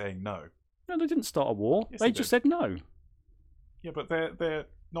war by saying no. No, they didn't start a war. Yes, They just said no. Yeah, but they're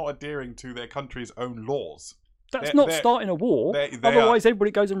not adhering to their country's own laws. That's not starting a war. Otherwise,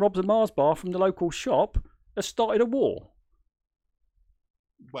 everybody goes and robs a Mars bar from the local shop. They started a war.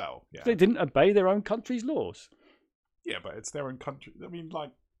 Well, yeah. They didn't obey their own country's laws. Yeah, but it's their own country. I mean,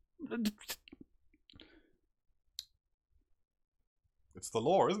 like, it's the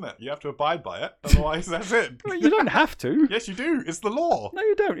law, isn't it? You have to abide by it. Otherwise, that's it. Well, you don't have to. Yes, you do. It's the law. No,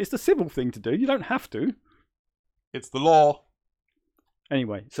 you don't. It's the civil thing to do. You don't have to. It's the law.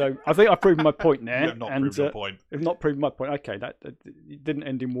 Anyway, so I think I've proven my point there. You have not proven your point. I've not proven my point. Okay, that didn't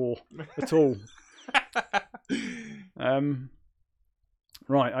end in war at all.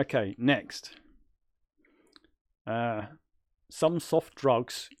 Right, okay, next. Some soft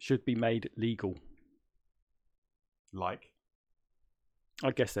drugs should be made legal. Like?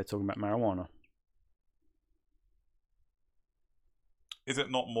 I guess they're talking about marijuana. Is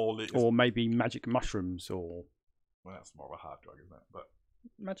it not more legal? Or maybe magic mushrooms, or... Well, that's more of a hard drug, isn't it? But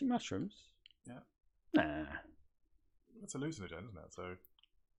magic mushrooms? Yeah. Nah. It's hallucinogen, isn't it? So...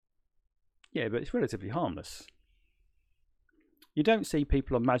 Yeah, but it's relatively harmless. You don't see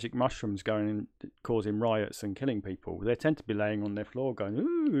people on magic mushrooms going and causing riots and killing people. They tend to be laying on their floor going,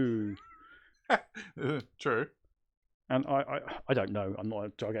 ooh. True. And I don't know. I'm not a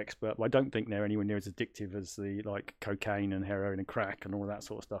drug expert, but I don't think they're anywhere near as addictive as the like cocaine and heroin and crack and all that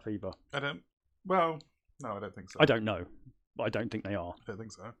sort of stuff either. Well, no, I don't think so. I don't know, but I don't think they are. I don't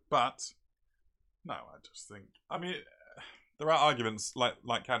think so. But no, I just think. I mean, there are arguments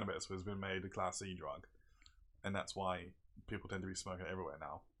like cannabis has been made a Class C drug, and that's why people tend to be smoking everywhere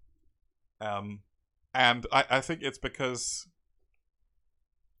now. And I think it's because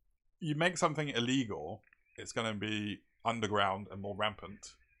you make something illegal, it's going to be underground and more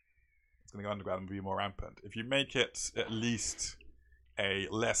rampant. It's going to go underground and be more rampant. If you make it at least a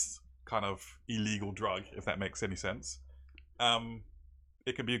less kind of illegal drug, if that makes any sense,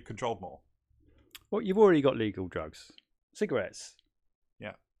 it can be controlled more. Well, you've already got legal drugs. Cigarettes.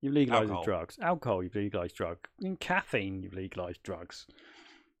 Yeah. You've legalised drugs. Alcohol, you've legalised drugs. In caffeine, you've legalised drugs.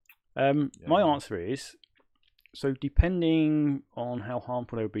 My answer is, so depending on how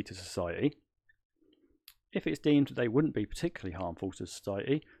harmful they would be to society, if it's deemed that they wouldn't be particularly harmful to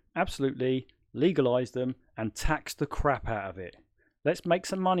society, absolutely legalise them and tax the crap out of it. Let's make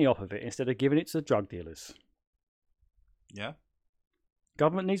some money off of it instead of giving it to the drug dealers. Yeah.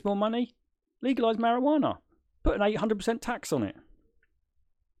 Government needs more money? Legalise marijuana. Put an 800% tax on it.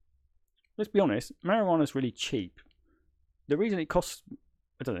 Let's be honest, marijuana's really cheap. The reason it costs,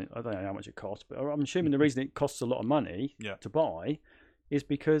 I don't know how much it costs, but I'm assuming the reason it costs a lot of money to buy is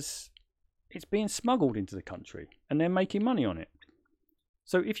because it's being smuggled into the country and they're making money on it.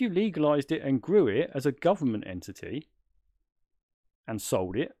 So if you legalised it and grew it as a government entity and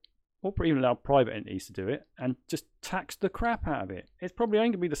sold it, or even allowed private entities to do it, and just taxed the crap out of it, it's probably only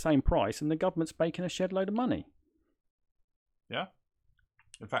going to be the same price and the government's making a shed load of money. Yeah.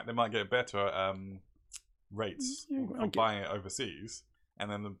 In fact, they might get better rates for buying it overseas, and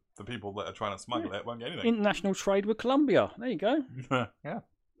then the people that are trying to smuggle it won't get anything. International trade with Colombia. There you go. Yeah.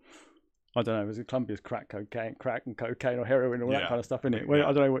 I don't know. Was it Colombia's crack and cocaine or heroin, all that kind of stuff, isn't it? Well,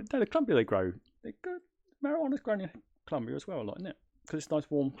 I don't know. No, the Colombia they grow. Marijuana's grown in Colombia as well, a lot, isn't it? Because it's a nice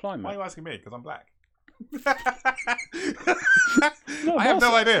warm climate. Why are you asking me? Because I'm black. No, I have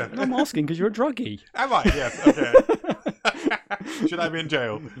no idea. I'm asking because you're a druggie. Am I? Yes. Okay. Should I be in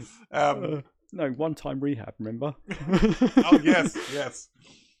jail? No, one-time rehab, remember? Oh, yes.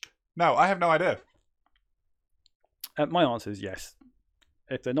 No, I have no idea. My answer is yes.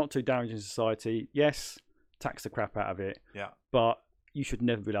 If they're not too damaging to society, yes, tax the crap out of it. Yeah. But you should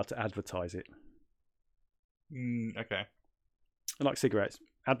never be allowed to advertise it. Okay. Like cigarettes.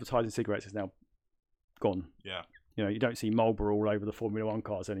 Advertising cigarettes is now gone. Yeah. You know, you don't see Marlboro all over the Formula 1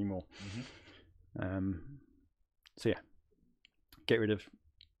 cars anymore. Mm-hmm. So yeah, get rid of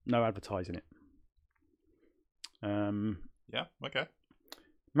no advertising it. Yeah, okay.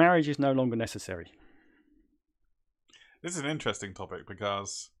 Marriage is no longer necessary. This is an interesting topic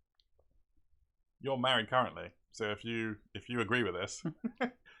because you're married currently. So if you agree with this,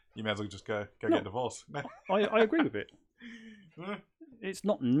 you may as well just go get divorced. I agree with it. It's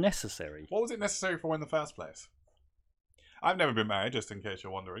not necessary. What was it necessary for in the first place? I've never been married, just in case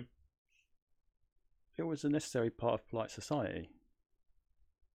you're wondering. It was a necessary part of polite society.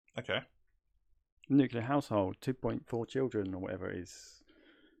 Okay. Nuclear household, 2.4 children or whatever it is.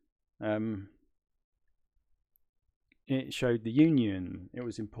 It showed the union. It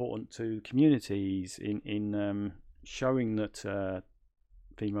was important to communities in showing that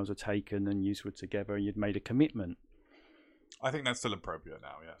females are taken and you were together and you'd made a commitment. I think that's still appropriate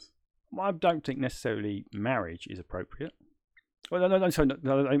now, yes. Well, I don't think necessarily marriage is appropriate. Well, no, sorry,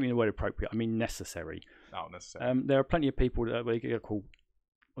 no, I don't mean the word appropriate. I mean necessary. Not necessary. There are plenty of people that are called,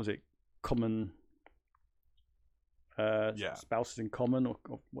 was it common spouses in common or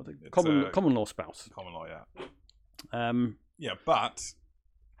what? Common law spouse. Common law, yeah. Yeah, but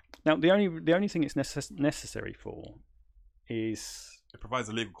now the only thing it's necessary for is it provides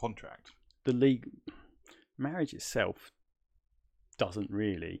a legal contract. Marriage itself doesn't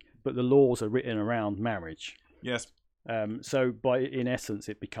really, but the laws are written around marriage. Yes. So in essence,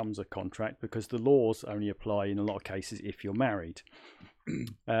 it becomes a contract because the laws only apply in a lot of cases if you're married.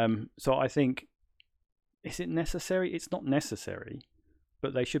 So I think, is it necessary? It's not necessary,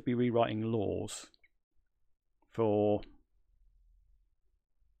 but they should be rewriting laws for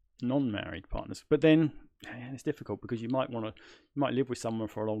non-married partners. But then it's difficult because you might live with someone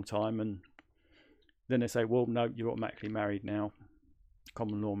for a long time, and then they say, well, no, you're automatically married now,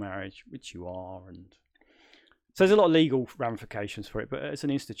 common law marriage, which you are, and so there's a lot of legal ramifications for it. But as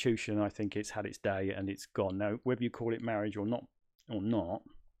an institution, I think it's had its day and it's gone. Now, whether you call it marriage or not,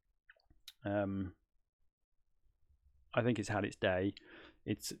 I think it's had its day.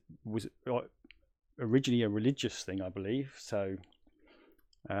 It was originally a religious thing, I believe. So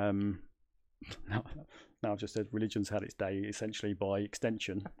now I've just said religion's had its day, essentially by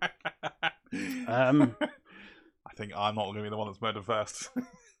extension. I think I'm not going to be the one that's murdered first.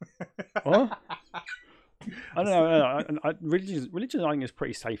 What? I don't know. Religion, I think, is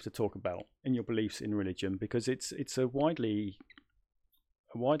pretty safe to talk about in your beliefs in religion because it's a widely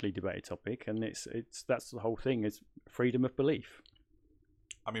debated topic, and that's the whole thing, is freedom of belief.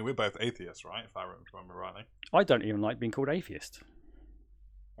 I mean, we're both atheists, right? If I remember rightly. I don't even like being called atheist.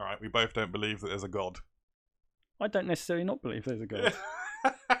 All right, we both don't believe that there's a God. I don't necessarily not believe there's a God.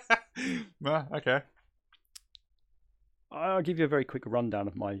 No, okay. I'll give you a very quick rundown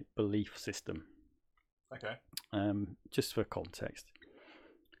of my belief system. Okay. Just for context,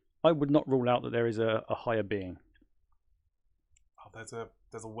 I would not rule out that there is a higher being. Oh,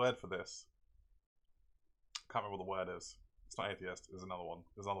 there's a word for this. I can't remember what the word is. It's not atheist. There's another one.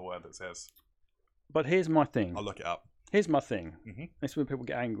 There's another word that says. But here's my thing. I'll look it up. Here's my thing. Mm-hmm. This is when people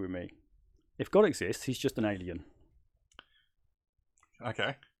get angry with me. If God exists, he's just an alien.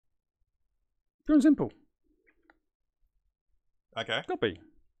 Okay. Pure and simple. Okay. Can't be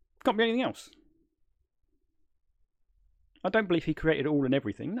anything else. I don't believe he created all and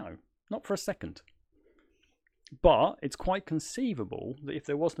everything. No, not for a second. But it's quite conceivable that if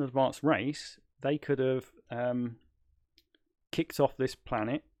there was an advanced race, they could have kicked off this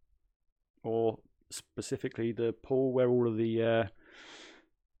planet, or specifically the pool where all of the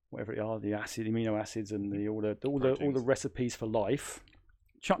whatever it are, the amino acids and all the recipes for life,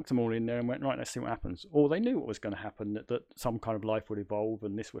 chucked them all in there and went, right, let's see what happens. Or they knew what was going to happen, that some kind of life would evolve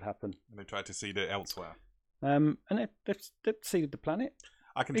and this would happen. And they tried to seed it elsewhere. And they've seeded the planet.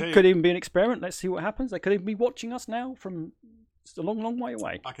 It could even be an experiment. Let's see what happens. They could even be watching us now from a long, long way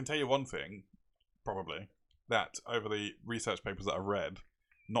away. I can tell you one thing, probably, that over the research papers that I've read,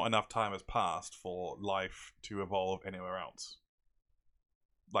 not enough time has passed for life to evolve anywhere else.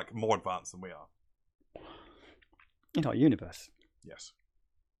 Like, more advanced than we are. In our universe. Yes.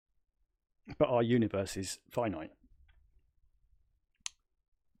 But our universe is finite.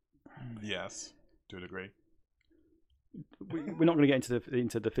 Yes, to a degree. We're not going to get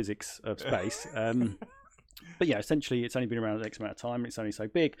into the physics of space. But yeah, essentially, it's only been around X amount of time. It's only so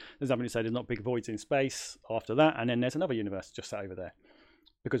big. There's nothing to say there's not big voids in space after that. And then there's another universe just over there.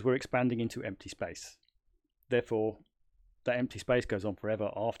 Because we're expanding into empty space. Therefore, that empty space goes on forever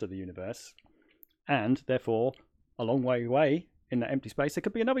after the universe. And therefore, a long way away in that empty space, there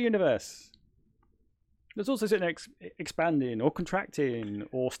could be another universe. There's also sitting there expanding or contracting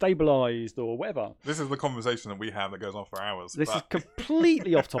or stabilized or whatever. This is the conversation that we have that goes on for hours. This is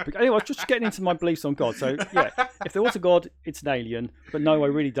completely off topic. Anyway, I was just getting into my beliefs on God. So, yeah, if there was a God, it's an alien. But no, I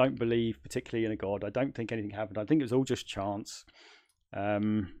really don't believe particularly in a God. I don't think anything happened. I think it was all just chance. I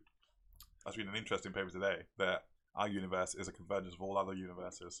was reading an interesting paper today that our universe is a convergence of all other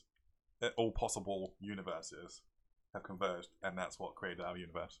universes. All possible universes have converged, and that's what created our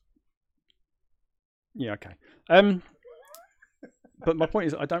universe. Yeah, okay. But my point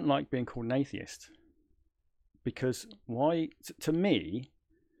is, I don't like being called an atheist. Because why? To me,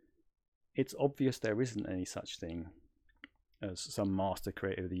 it's obvious there isn't any such thing as some master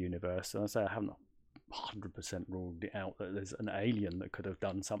creator of the universe. And I say I 100% ruled it out that there's an alien that could have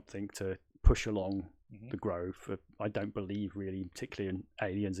done something to push along the growth. I don't believe really, particularly in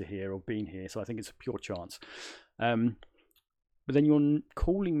aliens are here or been here, so I think it's a pure chance. But then you're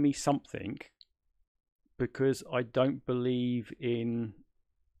calling me something because I don't believe in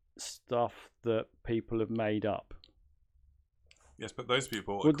stuff that people have made up. Yes, but those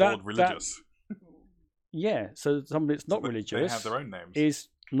people are called religious. Yeah, so somebody that's not religious, they have their own names, is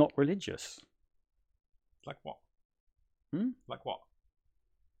not religious. Like what? Like what?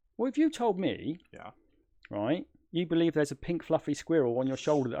 Well, if you told me, right, you believe there's a pink fluffy squirrel on your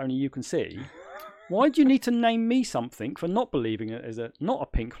shoulder that only you can see, why do you need to name me something for not believing it as not a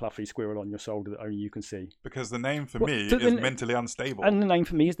pink fluffy squirrel on your shoulder that only you can see? Because the name for me is mentally unstable. And the name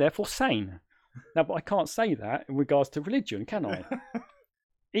for me is therefore sane. Now, but I can't say that in regards to religion, can I?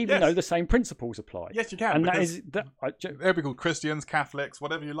 Even though the same principles apply. Yes, you can. And they'll be called Christians, Catholics,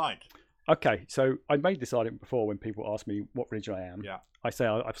 whatever you like. Okay, so I made this argument before when people ask me what religion I am. Yeah. I've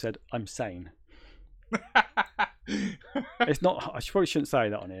said I'm sane. It's not. I probably shouldn't say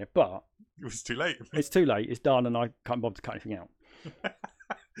that on here, but it's too late. It's too late. It's done, and I can't bother to cut anything out.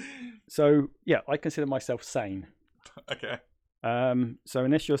 So yeah, I consider myself sane. Okay. So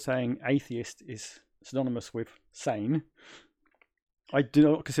unless you're saying atheist is synonymous with sane, I do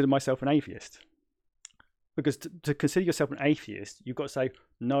not consider myself an atheist. Because to consider yourself an atheist, you've got to say,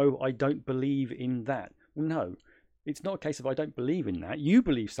 no, I don't believe in that. Well, no, it's not a case of I don't believe in that. You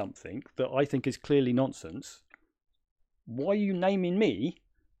believe something that I think is clearly nonsense. Why are you naming me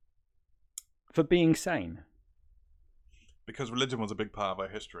for being sane? Because religion was a big part of our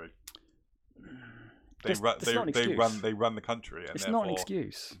history. They That's run the country, and it's not an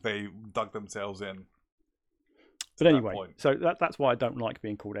excuse. They dug themselves in. But anyway, so that's why I don't like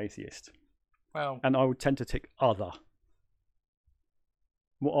being called atheist. Well, and I would tend to tick other.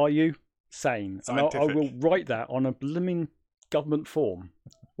 What are you? Sane. Scientific. And I will write that on a blooming government form.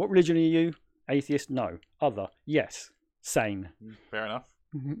 What religion are you? Atheist? No. Other? Yes. Sane. Fair enough.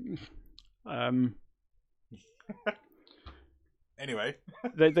 Anyway.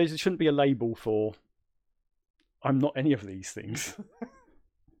 there shouldn't be a label for I'm not any of these things.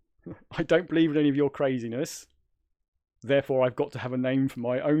 I don't believe in any of your craziness. Therefore, I've got to have a name for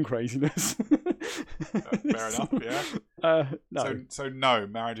my own craziness. Fair enough, yeah. No. So no,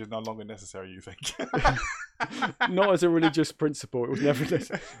 marriage is no longer necessary, you think? Not as a religious principle. It was never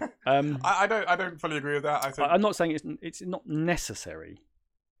necessary. I don't fully agree with that. I'm not saying it's not necessary.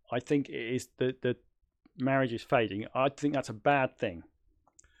 I think it is the marriage is fading. I think that's a bad thing.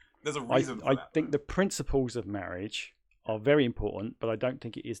 There's a reason for that. I think the principles of marriage are very important, but I don't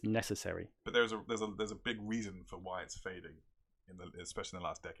think it is necessary. But there's a big reason for why it's fading, especially in the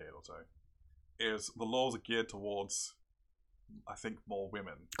last decade or so. Is the laws are geared towards, I think, more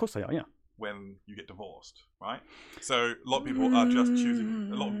women. Of course they are, yeah. When you get divorced, right? So a lot of people are just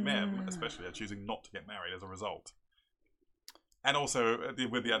choosing. A lot of men, especially, are choosing not to get married as a result. And also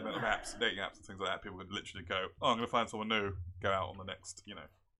with the advent of apps, dating apps, and things like that, people could literally go, "Oh, I'm going to find someone new. Go out on the next,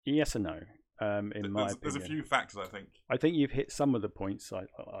 Yes and no. There's a few factors, I think. I think you've hit some of the points.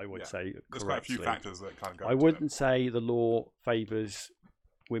 I would say there's quite a few factors that kind of go. I wouldn't say the law favours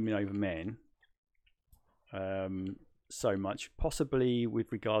women over men so much. Possibly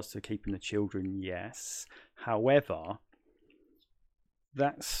with regards to keeping the children, yes. However,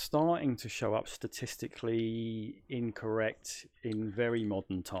 that's starting to show up statistically incorrect in very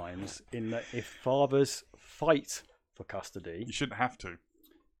modern times. In that, if fathers fight for custody, you shouldn't have to.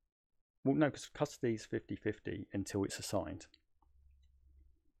 Well, no, because custody is 50-50 until it's assigned.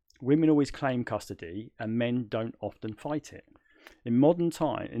 Women always claim custody, and men don't often fight it. In modern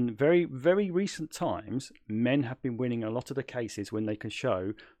time, in very, very recent times, men have been winning a lot of the cases when they can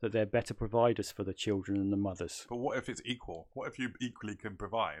show that they're better providers for the children than the mothers. But what if it's equal? What if you equally can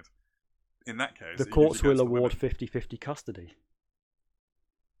provide? In that case, the courts will award 50-50 custody.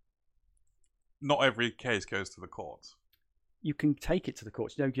 Not every case goes to the courts. You can take it to the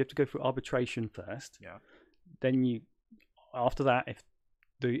courts. You have to go through arbitration first. Yeah. Then after that,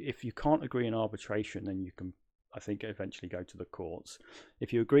 if you can't agree in arbitration, then you can, I think, eventually go to the courts.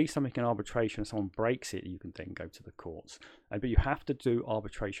 If you agree something in arbitration and someone breaks it, you can then go to the courts. But you have to do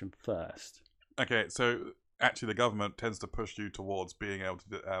arbitration first. Okay, so actually the government tends to push you towards being able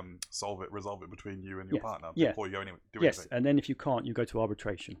to resolve it between you and your partner before you do anything. Yes, and then if you can't, you go to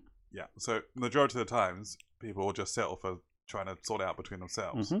arbitration. Yeah, so majority of the times, people will just settle for trying to sort it out between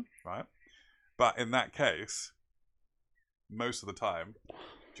themselves, right? But in that case, most of the time,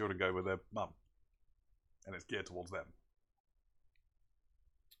 children go with their mum, and it's geared towards them.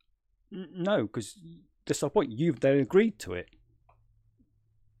 No, because that's the point. They agreed to it.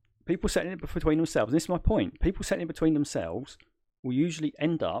 people setting it between themselves, and this is my point, people setting it between themselves will usually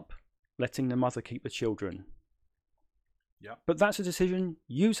end up letting the mother keep the children. Yeah. But that's a decision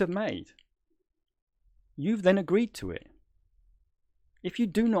you have made. You've then agreed to it. If you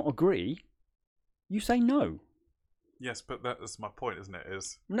do not agree, you say no. Yes, but that's my point, isn't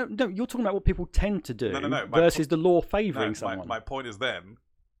it? No, you're talking about what people tend to do No. versus the law favouring someone. My point is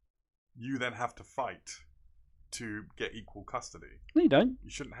you then have to fight to get equal custody. No, you don't. You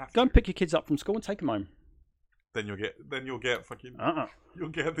shouldn't have to. Go and pick your kids up from school and take them home. Then you'll get fucking. You'll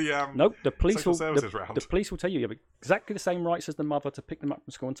get the Nope. The police social will. services round. The police will tell you have exactly the same rights as the mother to pick them up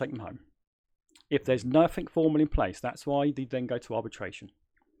from school and take them home. If there's nothing formal in place, that's why they then go to arbitration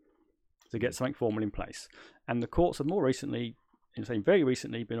to get something formal in place. And the courts have more recently, very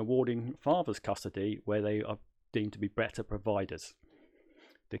recently, been awarding fathers custody where they are deemed to be better providers.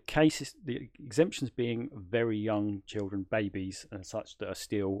 The exemptions being very young children, babies, and such that are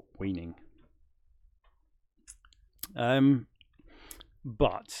still weaning.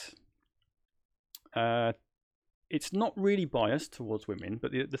 But it's not really biased towards women.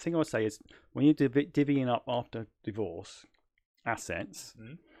 But the thing I would say is when you're divvying up after divorce assets,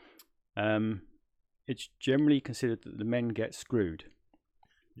 it's generally considered that the men get screwed.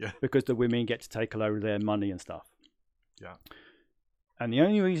 Yeah. Because the women get to take a load of their money and stuff. Yeah. And the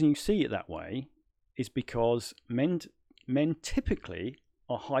only reason you see it that way is because men typically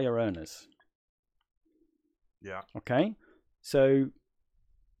are higher earners. Yeah. Okay? So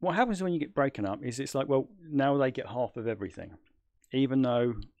what happens when you get broken up is it's like, well, now they get half of everything. Even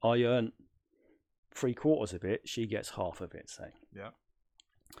though I earn 3/4 of it, she gets half of it, say. Yeah.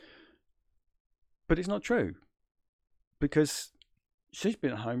 But it's not true. Because she's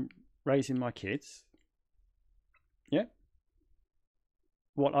been at home raising my kids. Yeah.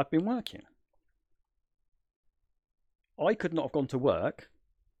 While I've been working. I could not have gone to work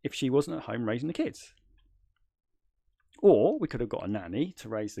if she wasn't at home raising the kids. Or we could have got a nanny to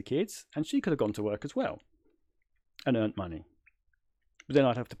raise the kids and she could have gone to work as well and earned money. But then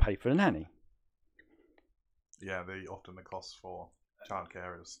I'd have to pay for the nanny. Yeah, often the cost for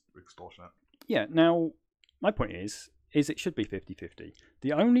childcare is extortionate. Yeah, now my point is it should be 50-50.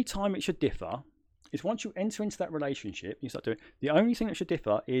 The only time it should differ is once you enter into that relationship, you start doing. The only thing that should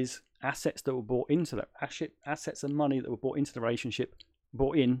differ is assets that were brought into that assets and money that were brought into the relationship,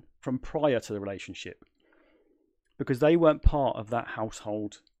 brought in from prior to the relationship, because they weren't part of that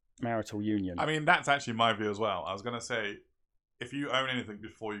household marital union. I mean, that's actually my view as well. I was going to say, if you own anything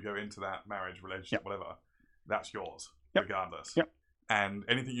before you go into that marriage, relationship, whatever, that's yours, regardless. Yep. And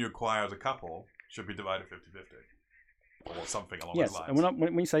anything you acquire as a couple should be divided 50-50. Or something along those lines. And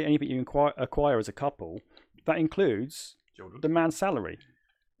when we say anything you acquire as a couple, that includes children, the man's salary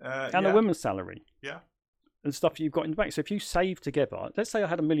and the woman's salary. Yeah. And stuff you've got in the bank. So if you save together, let's say I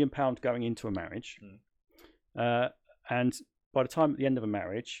had £1 million going into a marriage, and by the time at the end of a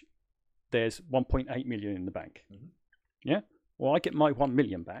marriage, there's 1.8 million in the bank. Mm-hmm. Yeah? Well, I get my 1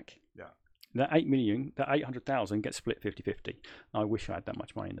 million back. Yeah. That 8 million, that 800,000 gets split 50-50. I wish I had that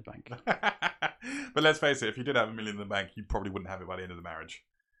much money in the bank. But let's face it, if you did have $1 million in the bank, you probably wouldn't have it by the end of the marriage.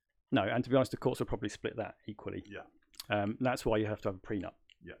 No, and to be honest, the courts will probably split that equally. Yeah. That's why you have to have a prenup.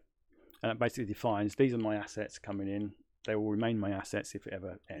 Yeah. And it basically defines, these are my assets coming in. They will remain my assets if it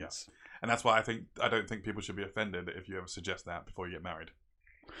ever ends. Yeah. And that's why I don't think people should be offended if you ever suggest that before you get married.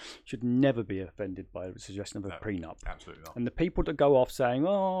 Should never be offended by the suggestion of a prenup. Absolutely not. And the people that go off saying,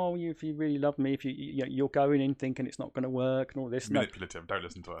 "Oh, if you really love me, if you're going in thinking it's not going to work and all this," manipulative. Don't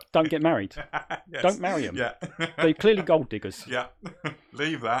listen to her. Don't get married. Yes. Don't marry them. Yeah, they're clearly gold diggers. Yeah,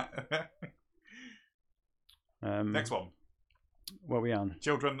 leave that. Next one. Where are we on?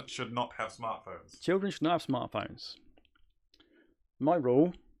 Children should not have smartphones. Children should not have smartphones. My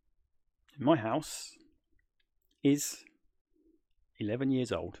rule in my house is 11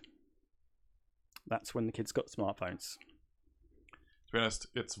 years old. That's when the kids got smartphones. To be honest,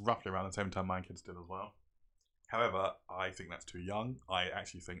 it's roughly around the same time my kids did as well. However, I think that's too young. I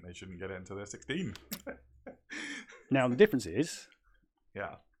actually think they shouldn't get it until they're 16. Now, the difference is,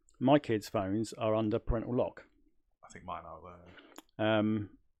 my kids' phones are under parental lock. I think mine are there.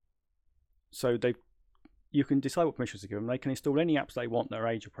 So you can decide what permissions to give them. They can install any apps they want that are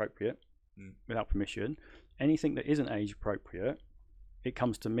age appropriate without permission. Anything that isn't age appropriate, it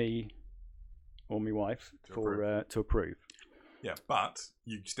comes to me or my wife to approve. Yeah, but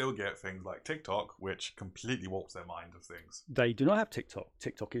you still get things like TikTok, which completely warps their mind of things. They do not have TikTok.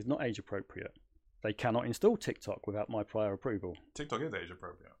 TikTok is not age appropriate. They cannot install TikTok without my prior approval. TikTok is age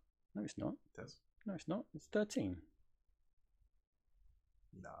appropriate. No, it's not. It is. No, it's not. It's 13.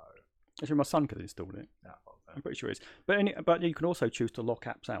 No. Actually, my son could have installed it. Yeah, I'm pretty sure it is. But you can also choose to lock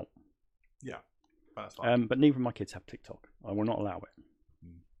apps out. yeah, that's fine. But neither of my kids have TikTok. I will not allow it.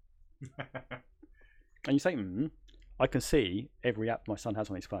 And you say, I can see every app my son has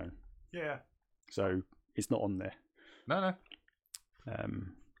on his phone. Yeah. So it's not on there. No.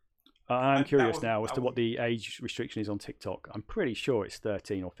 I'm curious now as to what the age restriction is on TikTok. I'm pretty sure it's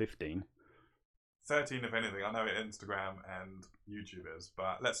 13 or 15. 13, if anything. I know Instagram and YouTube is,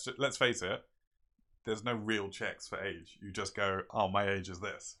 but let's face it. There's no real checks for age. You just go, oh, my age is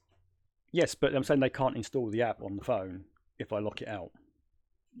this. Yes, but I'm saying they can't install the app on the phone if I lock it out.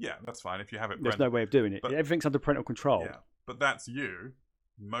 Yeah, that's fine. If you have it, there's no way of doing it. But everything's under parental control. Yeah, but that's you.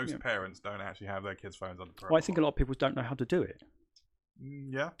 Most parents don't actually have their kids' phones under parental. Well, I think a lot of people don't know how to do it.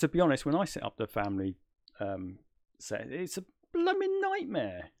 Yeah. To be honest, when I set up the family set, it's a blooming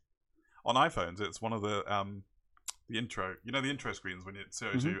nightmare. On iPhones, it's one of the intro. You know the intro screens when it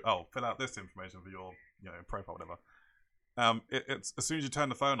shows you, fill out this information for your profile, whatever. It's as soon as you turn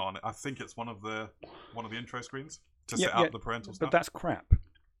the phone on, I think it's one of the intro screens to set up the parental stuff. But that's crap.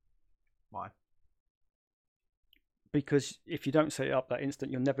 Why? Because if you don't set it up that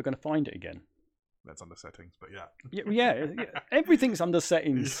instant, you're never going to find it again. That's under settings, but yeah. Yeah. Everything's under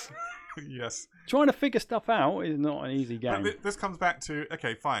settings. Yes. Trying to figure stuff out is not an easy game. But this comes back to,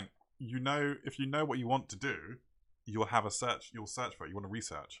 okay, fine. If you know what you want to do, you'll have a search. You'll search for it. You want to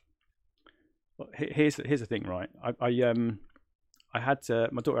research. Well, here's the thing, right? I had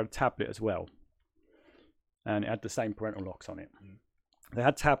my daughter had a tablet as well, and it had the same parental locks on it. They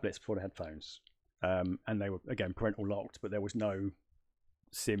had tablets before they had phones, and they were again parental locked, but there was no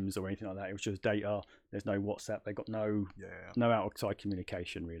SIMs or anything like that. It was just data. There's no WhatsApp. They got no outside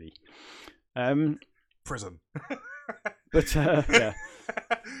communication really. Prison. But yeah.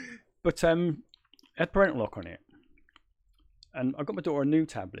 But it had parental lock on it, and I got my daughter a new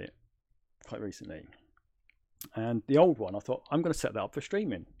tablet quite recently. And the old one, I thought, I'm going to set that up for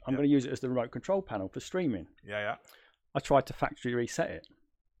streaming. I'm going to use it as the remote control panel for streaming. Yeah. I tried to factory reset it.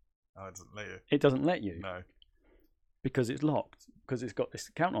 Oh, it doesn't let you. It doesn't let you. No. Because it's locked, because it's got this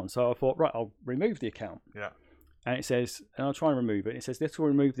account on. So I thought, right, I'll remove the account. Yeah. And it says, and I'll try and remove it. It says, this will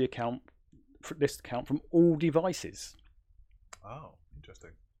remove the account, this account from all devices. Oh,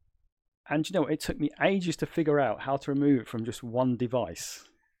 interesting. And you know, it took me ages to figure out how to remove it from just one device.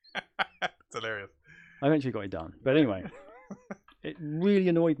 It's hilarious. I eventually got it done. But anyway, it really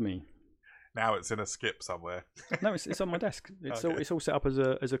annoyed me. Now it's in a skip somewhere. No, it's on my desk. It's okay. it's all set up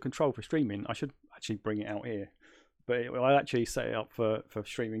as a control for streaming. I should actually bring it out here. But I actually set it up for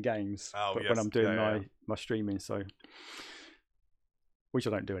streaming games when I'm doing my streaming, so which I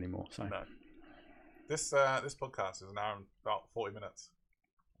don't do anymore. So no. This podcast is an hour and about 40 minutes.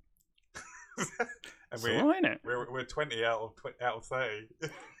 And we're 20 out of 30.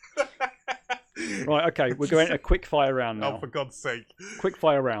 Right, okay, we're going to a quickfire round now. Oh, for God's sake!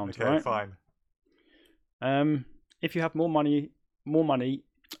 Quickfire round, okay, right? Fine. If you have more money.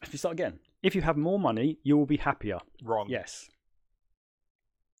 If you start again, if you have more money, you will be happier. Wrong. Yes.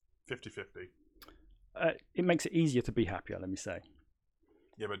 50-50. It makes it easier to be happier. Let me say.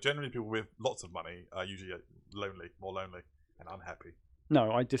 Yeah, but generally people with lots of money are usually more lonely and unhappy.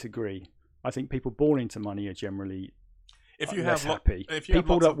 No, I disagree. I think people born into money are generally less happy.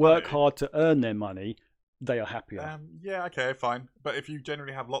 People that work hard to earn their money, they are happier. Yeah, okay, fine. But if you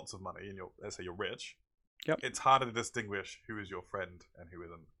generally have lots of money and let's say you're rich, it's harder to distinguish who is your friend and who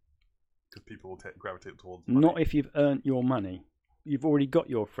isn't, because people will gravitate towards money. Not if you've earned your money. You've already got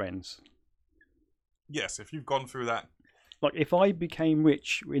your friends. Yes, if you've gone through that. Like if I became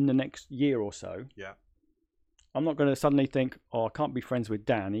rich in the next year or so, I'm not going to suddenly think, I can't be friends with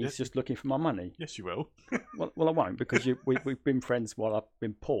Dan. He's just looking for my money. Yes, you will. well, I won't, because we've been friends while I've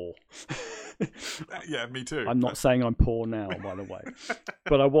been poor. Yeah, me too. I'm not saying I'm poor now, by the way.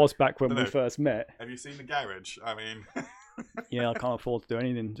 But I was back when we first met. Have you seen the garage? I mean... Yeah, I can't afford to do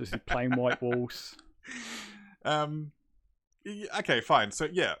anything. Just plain white walls. Okay, fine. So,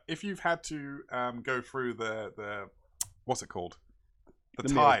 if you've had to go through the what's it called? The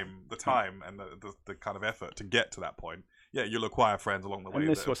time and the kind of effort to get to that point. Yeah, you'll acquire friends along the way. And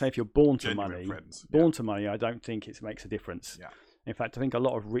this is what I say, if you're born to money, friends. To money, I don't think it makes a difference. Yeah. In fact, I think a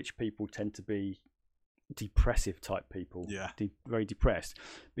lot of rich people tend to be depressive type people. Yeah. Very depressed.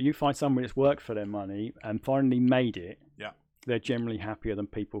 But you find someone that's worked for their money and finally made it. Yeah. They're generally happier than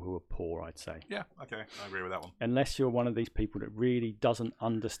people who are poor, I'd say. Yeah, okay. I agree with that one. Unless you're one of these people that really doesn't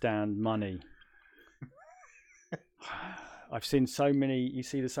understand money. I've seen so many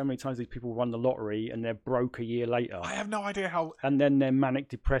times these people run the lottery and they're broke a year later. I have no idea how. And then they're manic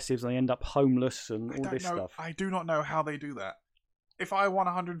depressives and they end up homeless and all this stuff. I do not know how they do that. if I won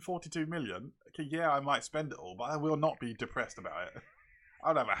 142 million, okay, yeah, I might spend it all, but I will not be depressed about it.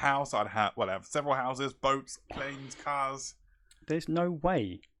 I'd have a house. I'd have several houses, boats, planes, cars. There's no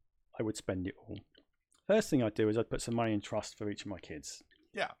way I would spend it all. First thing I'd do is I'd put some money in trust for each of my kids.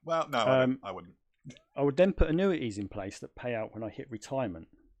 Yeah, well, no, I wouldn't. I would then put annuities in place that pay out when I hit retirement,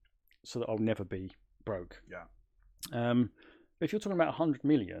 so that I'll never be broke. Yeah. But if you're talking about 100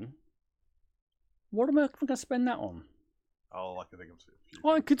 million, what am I going to spend that on? Oh, I can think of a few.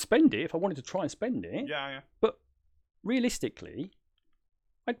 Well, I could spend it if I wanted to try and spend it. Yeah. But realistically,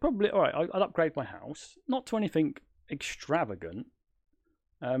 I'd upgrade my house, not to anything extravagant,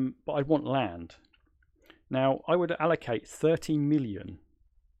 but I'd want land. Now, I would allocate 30 million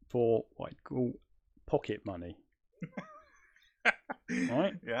for what I'd call pocket money.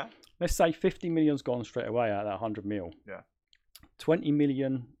 Right? Yeah. Let's say 50 million's gone straight away out of that 100 mil. Yeah. 20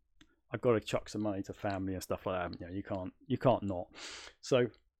 million, I've got to chuck some money to family and stuff like that. You know, you can't not. So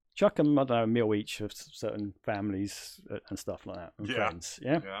chuck them, I don't know, a mil each of certain families and stuff like that, and friends.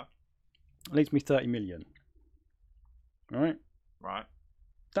 Yeah. Leaves me 30 million. All right. Right.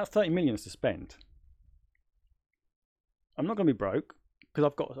 That's 30 million to spend. I'm not going to be broke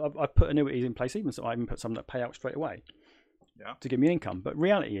because I've put annuities in place, even so I even put some that pay out straight away. Yeah. To give me income. But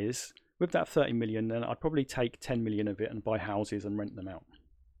reality is, with that 30 million, then I'd probably take 10 million of it and buy houses and rent them out.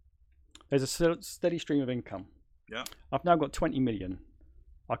 There's a steady stream of income. Yeah. I've now got 20 million.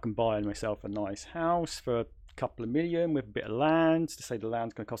 I can buy myself a nice house for a couple of million with a bit of land. To say the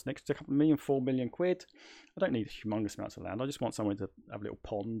land's going to cost an extra couple of million, 4 million quid. I don't need humongous amounts of land. I just want somewhere to have a little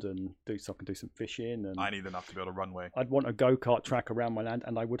pond and do some fishing. And I need enough to build a runway. I'd want a go-kart track around my land,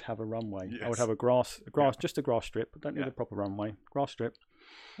 and I would have a runway. Yes. I would have just a grass strip. I don't need a proper runway. Grass strip.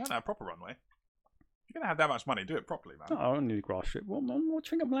 No, a proper runway. If you're going to have that much money, do it properly, man. No, I don't need a grass strip. What do you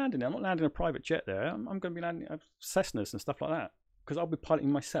think I'm landing there? I'm not landing a private jet there. I'm going to be landing Cessnas and stuff like that because I'll be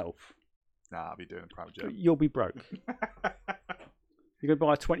piloting myself. Nah, I'll be doing a private jet. You'll be broke. You're going to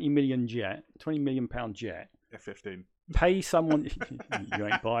buy a 20 million pound jet. F-15. Pay someone. You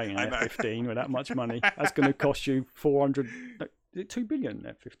ain't buying an F-15 with that much money. That's going to cost you 400. No, is it 2 billion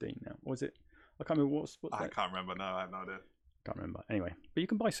F-15 now? Or is it? I can't remember what's I that? can't remember. No, I have no idea. Can't remember. Anyway, but you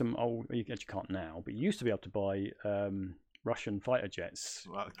can buy some old. You actually can't now, but you used to be able to buy Russian fighter jets.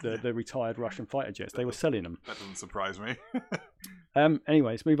 Well, the retired Russian fighter jets. They were selling them. That doesn't surprise me.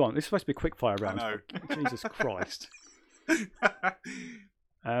 Anyway, let's move on. This is supposed to be quick fire round. I know. Jesus Christ.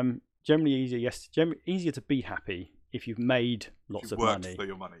 Generally easier. Yes, easier to be happy if you've made lots of money. For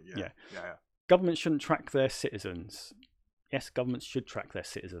your money. Yeah. Governments shouldn't track their citizens. Yes, governments should track their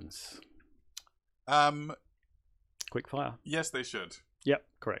citizens. Quick fire. Yes, they should. Yep,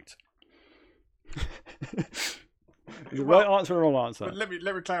 correct. The right answer or wrong answer? But let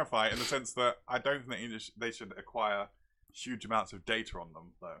me clarify in the sense that I don't think they should acquire huge amounts of data on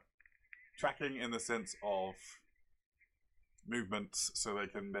them, though. Tracking in the sense of movements so they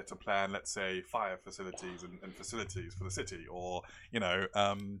can better plan, let's say, fire facilities and facilities for the city, or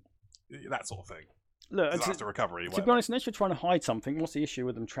that sort of thing. Look, disaster recovery. To be honest, unless you're trying to hide something, what's the issue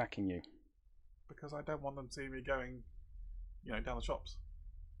with them tracking you? Because I don't want them to see me going, down the shops.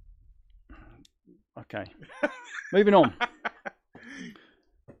 Okay. Moving on.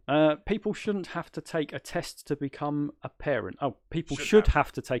 People shouldn't have to take a test to become a parent. Oh, people should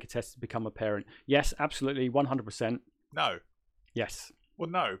have to take a test to become a parent. Yes, absolutely, 100%. No. Yes. Well,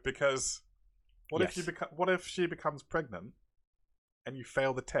 no, because what if she becomes pregnant and you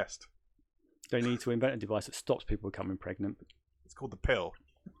fail the test? They need to invent a device that stops people becoming pregnant. It's called the pill.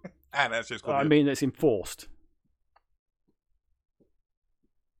 And actually, it's called. It's enforced.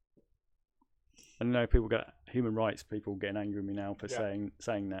 I know people get human rights people getting angry with me now for saying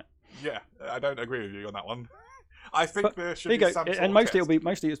that. Yeah, I don't agree with you on that one. I think there should be some sort and of mostly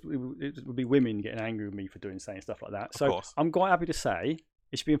test. it will be women getting angry with me for saying stuff like that. Of So course. I'm quite happy to say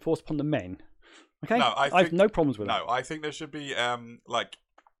it should be enforced upon the men. Okay, No, I have no problems with that. No, I think there should be like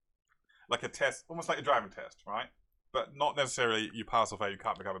a test, almost like a driving test, right? But not necessarily you pass or fail, you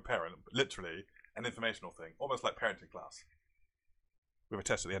can't become a parent. But literally an informational thing, almost like parenting class, with a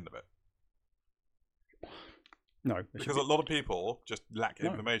test at the end of it. No, because a lot of people just lack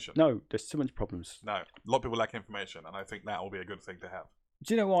information. No, there's too many problems. No, a lot of people lack information, and I think that will be a good thing to have.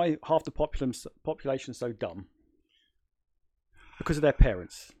 Do you know why half the population is so dumb? Because of their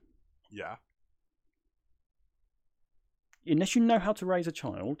parents. Yeah. Unless you know how to raise a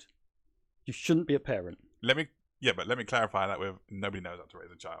child, you shouldn't be a parent. Let me clarify that with nobody knows how to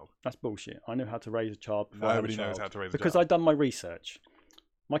raise a child. That's bullshit. I know how to raise a child before nobody knows how to raise a child. Because I've done my research.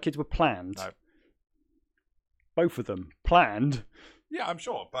 My kids were planned. No. Both of them planned. Yeah, I'm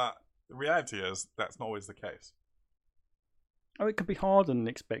sure, but the reality is that's not always the case. Oh, it could be harder than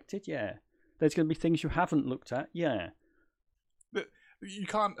expected, yeah. There's going to be things you haven't looked at, yeah. You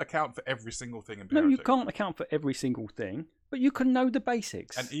can't account for every single thing in parenting. No, you can't account for every single thing, but you can know the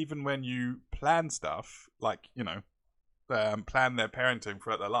basics. And even when you plan stuff, like, plan their parenting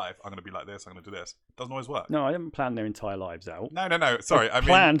throughout their life, I'm going to be like this, I'm going to do this. It doesn't always work. No, I haven't planned their entire lives out. No. Sorry, I mean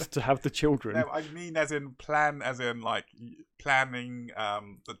planned to have the children. No, I mean like planning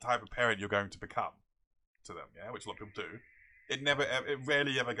the type of parent you're going to become to them. Yeah, which a lot of people do. It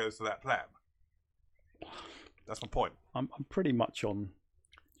rarely ever goes to that plan. That's my point. I'm pretty much on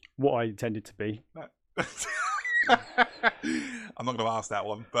what I intended to be. No. I'm not going to ask that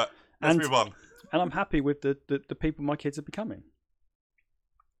one, but let's move on. And I'm happy with the people my kids are becoming.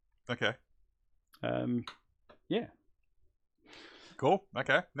 Okay. Yeah. Cool.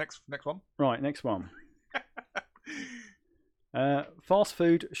 Okay. Next one. Right. Next one. Fast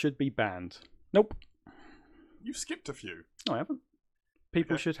food should be banned. Nope. You've skipped a few. No, I haven't.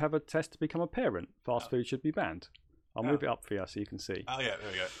 People should have a test to become a parent. Fast food should be banned. I'll move it up for you so you can see. Oh yeah,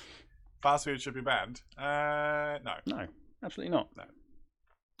 there we go. Fast food should be banned. No. No, absolutely not.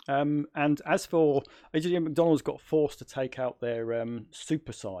 No. And as for McDonald's got forced to take out their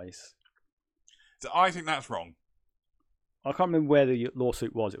supersize. So I think that's wrong. I can't remember where the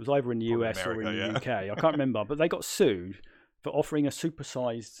lawsuit was. It was either in the Probably US America, or in the yeah. UK. I can't remember, but they got sued for offering a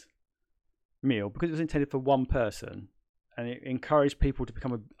supersized meal because it was intended for one person, and it encouraged people to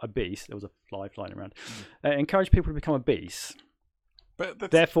become obese. There was a fly flying around. It encouraged people to become obese.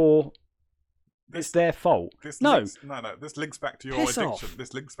 But therefore, it's their fault. This No, links back to your Piss addiction. off.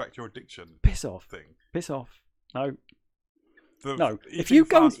 This links back to your addiction. piss off. Thing. Piss off. No. No. If you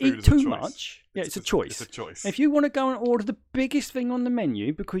go and fast food eat is a too choice. much, it's a choice. It's a choice. If you want to go and order the biggest thing on the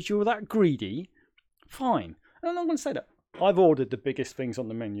menu because you're that greedy, fine. And I'm not going to say that. I've ordered the biggest things on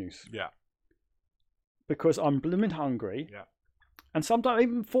the menus. Yeah. Because I'm blooming hungry. Yeah. And sometimes I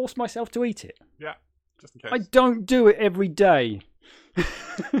even force myself to eat it. Yeah. Just in case. I don't do it every day.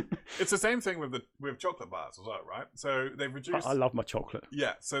 It's the same thing with chocolate bars as well, right? So they've reduced. I love my chocolate.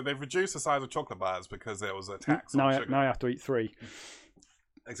 Yeah, so they've reduced the size of chocolate bars because there was a tax Now on I sugar. have to eat 3.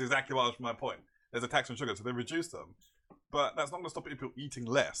 That's exactly what was my point. There's a tax on sugar, so they reduced them. But that's not going to stop people eating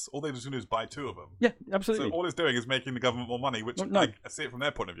less. All they're just going to do is buy 2 of them. Yeah, absolutely. So all it's doing is making the government more money, which No. I see it from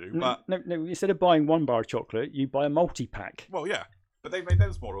their point of view. But no, instead of buying 1 bar of chocolate, you buy a multi-pack. well, yeah, but they've made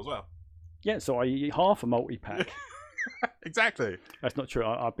them smaller as well. Yeah, so I eat half a multi-pack. Exactly. That's not true.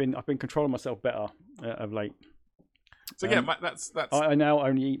 I've been controlling myself better of late. So yeah, that's. I now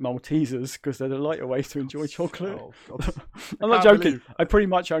only eat Maltesers because they're the lighter ways to enjoy chocolate. Oh, God. I'm not joking. I pretty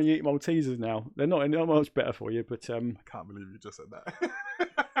much only eat Maltesers now. They're not much better for you, but I can't believe you just said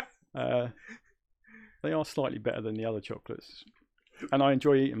that. they are slightly better than the other chocolates. And I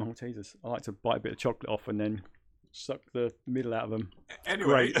enjoy eating Maltesers. I like to bite a bit of chocolate off and then suck the middle out of them.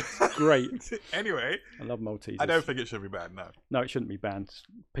 Anyway, great. Anyway, I love Maltesers. I don't think it should be banned. No, it shouldn't be banned.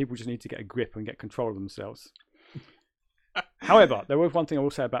 People just need to get a grip and get control of themselves. However, there was one thing I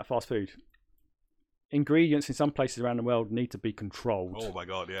will say about fast food. Ingredients in some places around the world need to be controlled. Oh my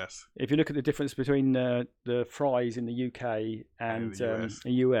God, yes. If you look at the difference between the fries in the UK and the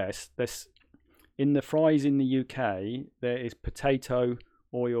US, there's in the fries in the UK there is potato,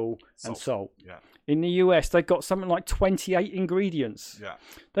 oil, and salt. Yeah. In the US, they've got something like 28 ingredients. Yeah.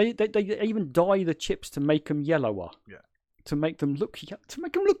 They even dye the chips to make them yellower. Yeah. To make them look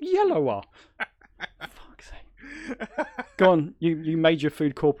yellower. Fuck's sake. Go on, you major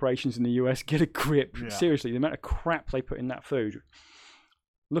food corporations in the US, get a grip. Yeah. Seriously, the amount of crap they put in that food.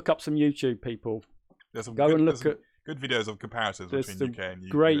 Look up some YouTube, people. There's some Go and look at good videos of comparisons between UK and US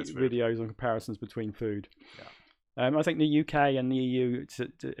great food. videos on comparisons between food. Yeah. I think the UK and the EU,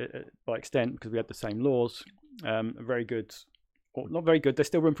 by extent, because we had the same laws, are very good. Or not very good. There's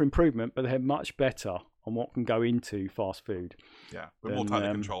still room for improvement, but they're much better on what can go into fast food. Yeah, we're more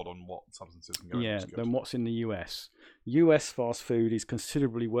tightly controlled on what substances can go in. Yeah, than what's in the US. US fast food is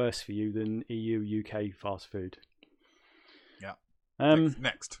considerably worse for you than EU, UK fast food. Yeah.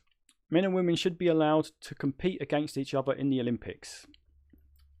 Next. Men and women should be allowed to compete against each other in the Olympics.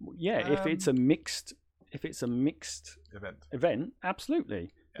 Yeah, if it's a mixed event,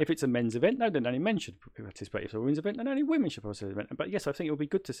 absolutely. Yeah. If it's a men's event, no, then only men should participate. If it's a women's event, then only women should participate. But yes, I think it would be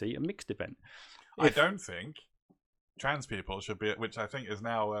good to see a mixed event. I don't think trans people should be, which I think is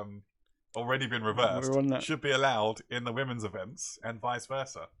now already been reversed, should be allowed in the women's events and vice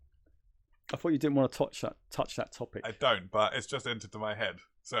versa. I thought you didn't want to touch that topic. I don't, but it's just entered to my head.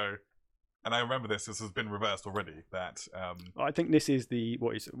 So, and I remember this has been reversed already. That I think this is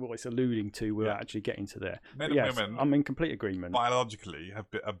what it's alluding to. We're actually getting to there. Men and women, I'm in complete agreement. Biologically,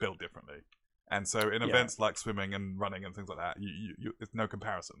 are built differently, And so in Yeah. events like swimming and running and things like that, you it's no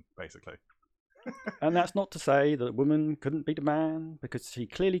comparison, basically. And that's not to say that a woman couldn't beat a man, because she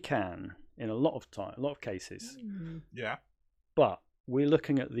clearly can in a lot of cases. Yeah. But we're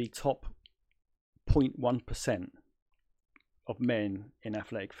looking at the top 0.1% of men in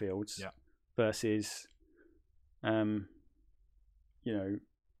athletic fields versus, you know,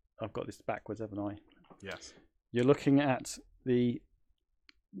 I've got this backwards, haven't I? Yes. You're looking at the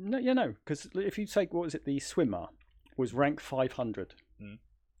no, because if you take, what was it, the swimmer was ranked 500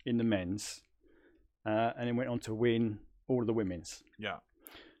 in the men's, and then went on to win all of the women's. Yeah.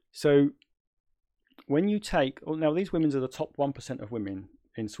 So when you take, now these women's are the top 1% of women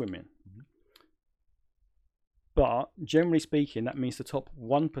in swimming, but generally speaking, that means the top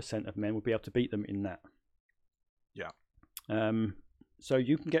 1% of men will be able to beat them in that. Yeah. So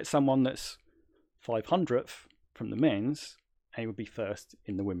you can get someone that's 500th from the men's, and he would be first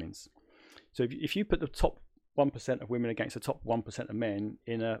in the women's. So if you put the top 1% of women against the top 1% of men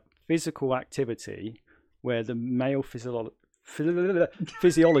in a physical activity where the male physiology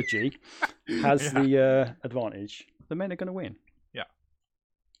has the advantage, the men are going to win. Yeah.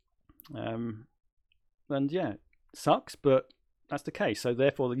 And yeah, it sucks, but that's the case. So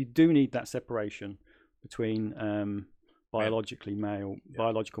therefore, you do need that separation between biologically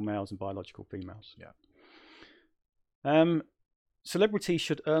biological males and biological females. Yeah. Celebrities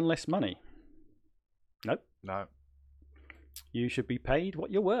should earn less money. Nope. No. You should be paid what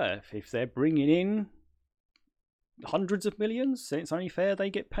you're worth. If they're bringing in hundreds of millions, then it's only fair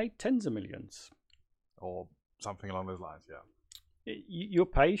they get paid tens of millions. Or something along those lines, yeah. Your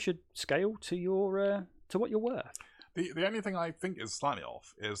pay should scale to your to what you're worth. The only thing I think is slightly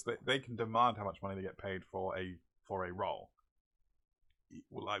off is that they can demand how much money they get paid for a role.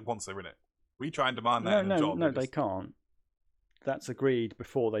 Like once they're in it. We try and demand that in a job. No, they can't. That's agreed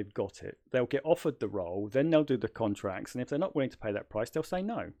before they've got it. They'll get offered the role, then they'll do the contracts, and if they're not willing to pay that price, they'll say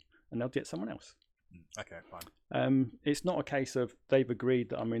no, and they'll get someone else. Okay, fine. It's not a case of they've agreed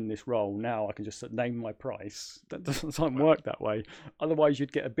that I'm in this role, now I can just name my price. That doesn't work that way. Otherwise,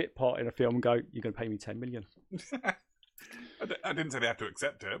 you'd get a bit part in a film and go, you're going to pay me 10 million. I didn't say they have to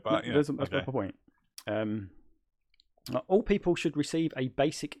accept it, but that's my point. All people should receive a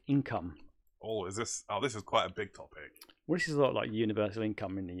basic income. This is quite a big topic. Well, this is a lot like universal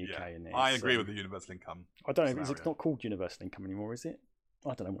income in the UK. Yeah, I agree with the universal income. I don't know. It's not called universal income anymore, is it?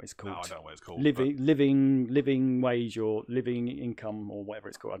 I don't know what it's called. No, I don't know what it's called. Living wage or living income or whatever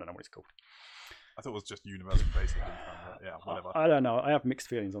it's called. I don't know what it's called. I thought it was just universal basic income. But yeah, whatever. I don't know. I have mixed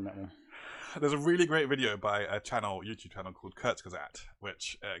feelings on that one. There's a really great video by a YouTube channel called Kurzgesagt,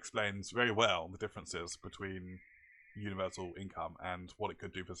 which explains very well the differences between universal income and what it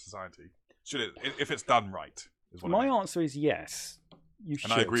could do for society. Should it, if it's done right? Is what My answer is yes. You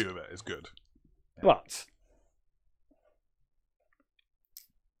should. And I agree with it. It's good. Yeah. But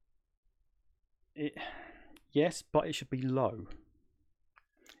but it should be low.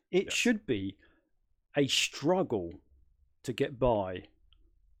 It should be a struggle to get by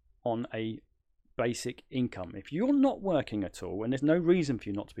on a basic income. If you're not working at all, and there's no reason for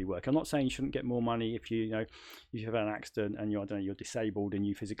you not to be working, I'm not saying you shouldn't get more money if you have an accident and you're disabled and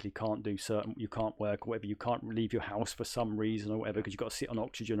you physically can't do you can't work or whatever, you can't leave your house for some reason or whatever because you've got to sit on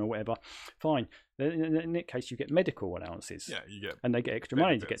oxygen or whatever. Fine. In that case, you get medical allowances. Yeah, you get, and they get extra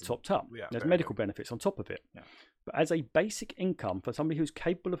money to get topped up. Yeah, there's medical benefits on top of it. Yeah. But as a basic income for somebody who's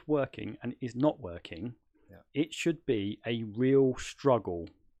capable of working and is not working, it should be a real struggle.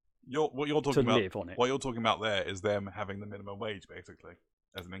 What you're talking about, live on it. What you're talking about there is them having the minimum wage basically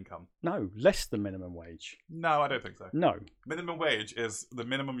as an income. No, less than minimum wage. No, I don't think so. No, minimum wage is the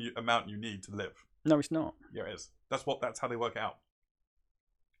minimum amount you need to live. No, it's not. Yeah, it is. That's how they work it out.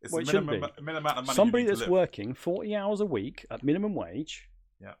 It's well, the minimum amount of money. Somebody you need that's to live. working 40 hours a week at minimum wage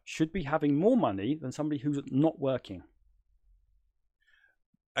should be having more money than somebody who's not working.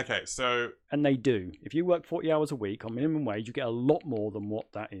 Okay, so... And they do. If you work 40 hours a week on minimum wage, you get a lot more than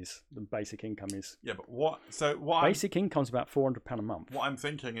what that is, than basic income is. Yeah, but what... Basic income's about £400 a month. What I'm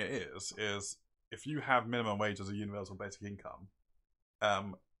thinking it is if you have minimum wage as a universal basic income...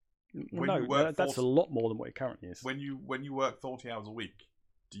 that's a lot more than what it currently is. When you work 40 hours a week,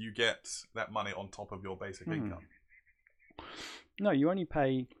 do you get that money on top of your basic income? No, you only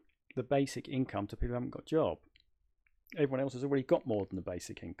pay the basic income to people who haven't got a job. Everyone else has already got more than the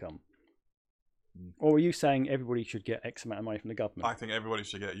basic income. Or are you saying everybody should get X amount of money from the government? I think everybody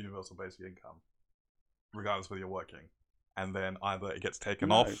should get universal basic income, regardless whether you're working. And then either it gets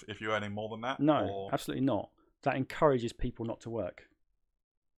taken off if you're earning more than that. No, absolutely not. That encourages people not to work.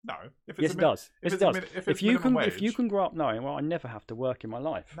 No. If Yes, it does. If Yes, it it's does. if you can, If you can grow up knowing, well, I never have to work in my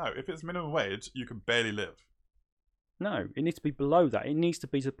life. No, if it's minimum wage, you can barely live. No, it needs to be below that. It needs to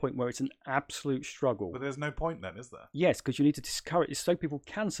be to the point where it's an absolute struggle. But there's no point then, is there? Yes, because you need to discourage it so people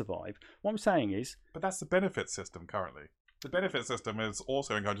can survive. What I'm saying is... But that's the benefit system currently. The benefit system is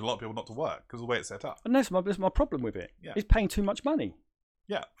also encouraging a lot of people not to work because of the way it's set up. And that's my problem with it. Yeah. It's paying too much money.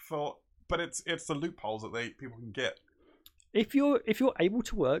 Yeah, but it's the loopholes that people can get. If you're able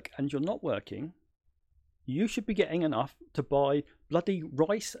to work and you're not working, you should be getting enough to buy bloody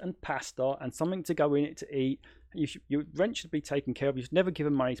rice and pasta and something to go in it to eat. Your rent should be taken care of. You should never give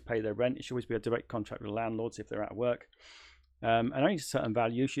them money to pay their rent. It should always be a direct contract with the landlords if they're out of work. And only to a certain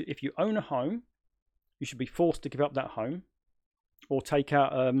value. If you own a home, you should be forced to give up that home or take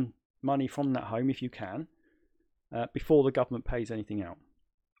out money from that home if you can before the government pays anything out.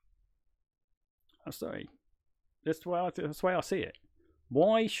 I'm sorry. That's the way I see it.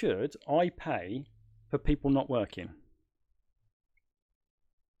 Why should I pay for people not working?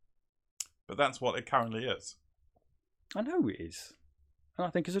 But that's what it currently is. I know it is. And I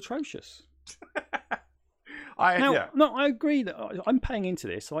think it's atrocious. Yeah. No, I agree that I'm paying into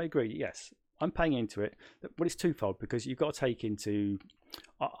this. I agree, yes. I'm paying into it. But it's twofold because you've got to take into...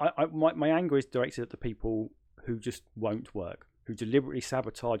 my anger is directed at the people who just won't work, who deliberately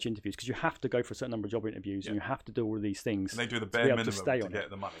sabotage interviews because you have to go for a certain number of job interviews and you have to do all of these things. And they do the bare minimum to get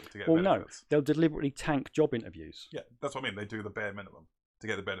the money, to get benefits. No, they'll deliberately tank job interviews. Yeah, that's what I mean. They do the bare minimum to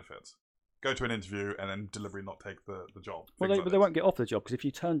get the benefits. Go to an interview and then deliberately not take the job. Well, they won't get offered the job because if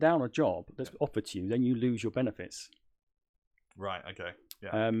you turn down a job that's offered to you, then you lose your benefits. Right, okay.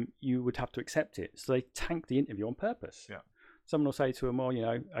 Yeah. You would have to accept it. So they tank the interview on purpose. Yeah. Someone will say to them, well,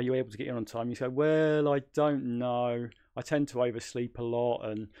 are you able to get in on time? You say, well, I don't know. I tend to oversleep a lot.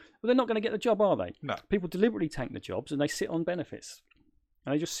 Well, they're not going to get the job, are they? No. People deliberately tank the jobs and they sit on benefits.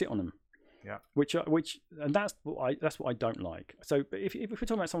 And they just sit on them. Yeah. And that's what I don't like. So if we're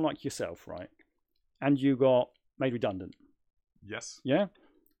talking about someone like yourself, right, and you got made redundant. Yes. Yeah?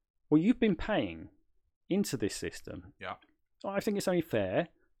 Well, you've been paying into this system. Yeah. So I think it's only fair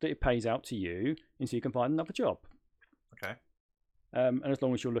that it pays out to you until you can find another job. Okay. And as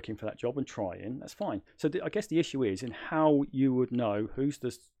long as you're looking for that job and trying, that's fine. So I guess the issue is in how you would know who's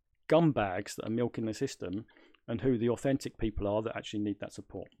the scumbags that are milking the system and who the authentic people are that actually need that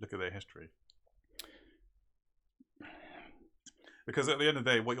support. Look at their history. Because at the end of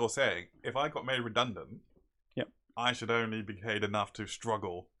the day, what you're saying, if I got made redundant, yep, I should only be paid enough to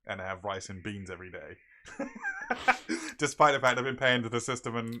struggle and have rice and beans every day. Despite the fact I've been paying to the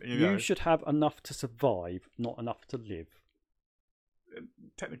system and you should have enough to survive, not enough to live.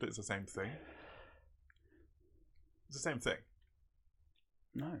 Technically, it's the same thing. It's the same thing.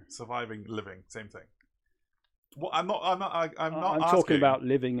 No. Surviving, living, same thing. Well, I'm talking about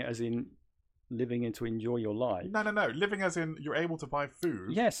living as in living and to enjoy your life. No. Living as in you're able to buy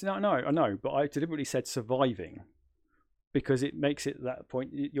food. Yes, I know. But I deliberately said surviving because it makes it that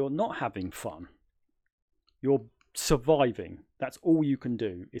point. You're not having fun. You're surviving. That's all you can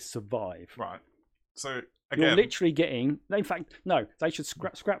do is survive. Right. So again, you're literally getting. In fact, no. They should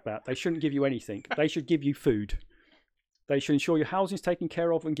scrap that. They shouldn't give you anything. They should give you food. They should ensure your housing's taken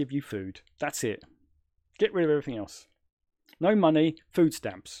care of and give you food. That's it. Get rid of everything else. No money, food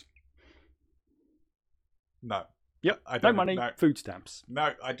stamps. No. Yep. No money, food stamps.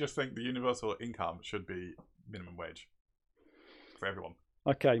 No, I just think the universal income should be minimum wage for everyone.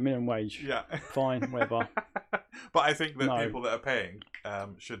 Okay, minimum wage. Yeah. Fine, whatever. But I think that people that are paying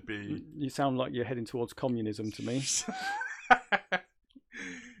should be... You sound like you're heading towards communism to me.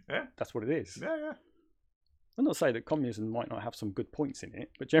 Yeah. That's what it is. Yeah. I'm not saying that communism might not have some good points in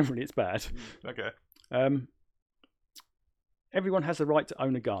it, but generally it's bad. Okay. Everyone has the right to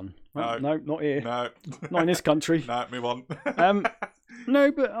own a gun. No, not here. No. Not in this country. No, move on.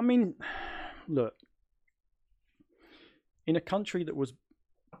 No, but I mean, look. In a country that was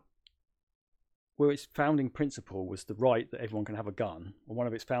where its founding principle was the right that everyone can have a gun, or one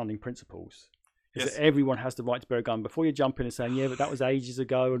of its founding principles, is that everyone has the right to bear a gun. Before you jump in and saying, yeah, but that was ages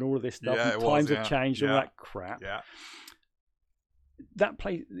ago and all of this stuff, and times have changed and all that crap. Yeah. That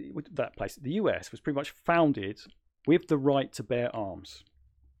place, the US was pretty much founded with the right to bear arms.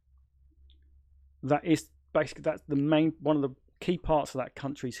 That is basically, that's the main, one of the key parts of that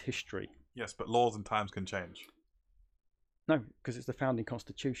country's history. Yes, but laws and times can change. No, because it's the founding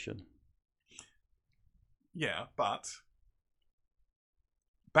constitution. Yeah, but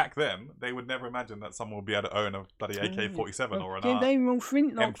back then, they would never imagine that someone would be able to own a bloody AK-47 or an they were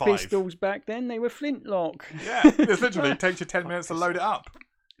flintlock M5. pistols back then. They were flintlock. Yeah, it literally takes you 10 minutes to load it up.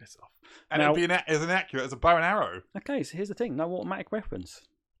 Piss off. And it'd be as inaccurate as a bow and arrow. Okay, so here's the thing. No automatic weapons.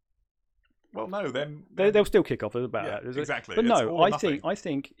 Well, no, then they'll still kick off about that. Exactly. But It's no, all or I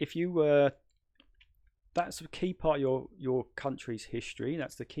think if you were, that's a key part of your country's history.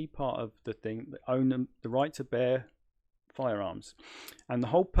 That's the key part of the thing that own the right to bear firearms, and the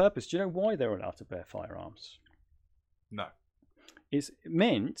whole purpose. Do you know why they're allowed to bear firearms? No. It's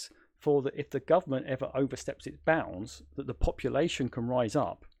meant for that if the government ever oversteps its bounds, that the population can rise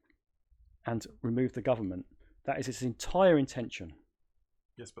up and remove the government. That is its entire intention.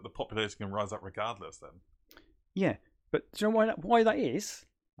 Yes, but the population can rise up regardless then. Yeah, but do you know why that is?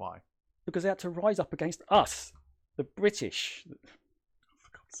 Why? Because they had to rise up against us, the British. For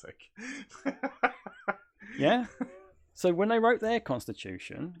God's sake. Yeah? So when they wrote their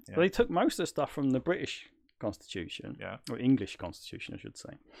constitution, they took most of the stuff from the British constitution, or English constitution, I should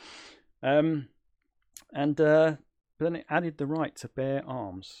say. But then it added the right to bear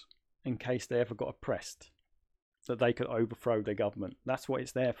arms in case they ever got oppressed, that they could overthrow their government. That's what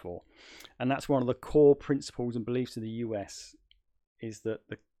it's there for. And that's one of the core principles and beliefs of the US, is that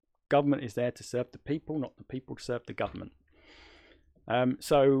the government is there to serve the people, not the people to serve the government.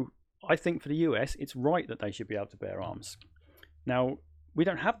 So I think for the US, it's right that they should be able to bear arms. Now, we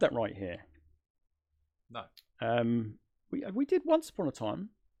don't have that right here. No. We did once upon a time.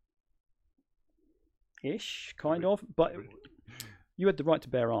 Ish, kind of. But you had the right to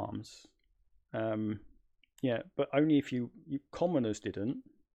bear arms. But only if you commoners didn't.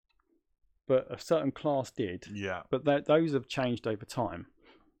 But a certain class did. Yeah. But those have changed over time.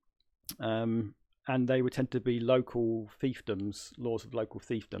 And they would tend to be local fiefdoms, laws of local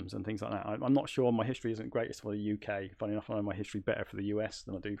fiefdoms and things like that. I'm not sure. My history isn't greatest for the UK. Funny enough, I know my history better for the US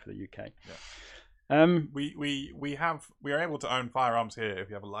than I do for the UK. Yeah. We are able to own firearms here if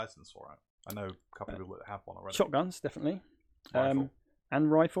you have a license for it. I know a couple of people that have one already. Shotguns, definitely. Rifle.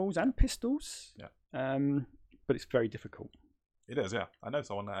 And rifles and pistols. Yeah. But it's very difficult. It is, yeah. I know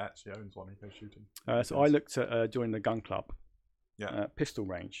someone that actually owns one. He goes shooting. So I looked at joining the gun club. Yeah. Pistol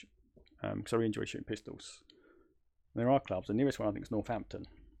range. Because I really enjoy shooting pistols. There are clubs. The nearest one I think is Northampton.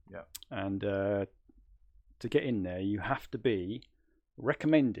 Yeah. And to get in there, you have to be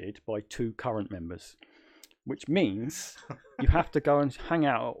recommended by 2 current members, which means you have to go and hang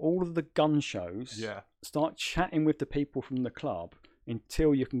out at all of the gun shows. Yeah. Start chatting with the people from the club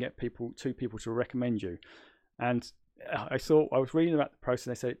until you can get 2 people to recommend you. And I was reading about the process.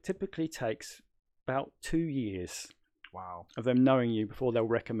 They said it typically takes about 2 years. Wow. Of them knowing you before they'll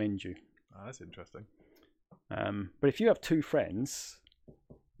recommend you. Oh, that's interesting. But if you have 2 friends,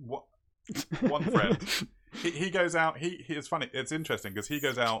 what? One friend, he goes out. It's funny. It's interesting because he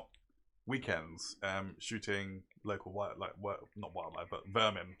goes out weekends, shooting local not wildlife, but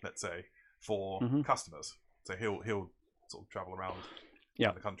vermin, let's say, for customers. So he'll sort of travel around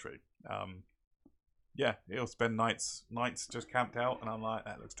the country. He'll spend nights just camped out, and I'm like,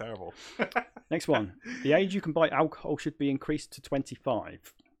 that looks terrible. Next one. The age you can buy alcohol should be increased to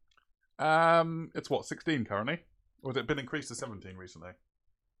 25. It's what, 16 currently? Or has it been increased to 17 recently?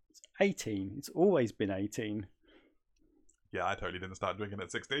 It's 18. It's always been 18. Yeah, I totally didn't start drinking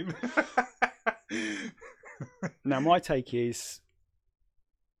at 16. Now, my take is...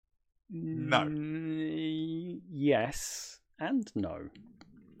 No. Yes and no.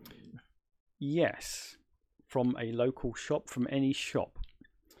 Yes, from a local shop, from any shop.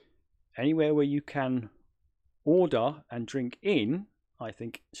 Anywhere where you can order and drink in, I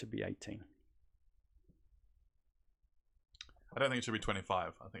think it should be 18. I don't think it should be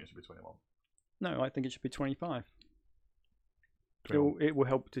 25. I think it should be 21. No, I think it should be 25. 21. It will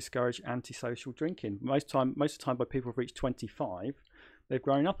help discourage antisocial drinking. Most of the time, by people who've reached 25, they've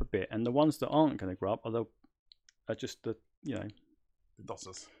grown up a bit, and the ones that aren't going to grow up are just the The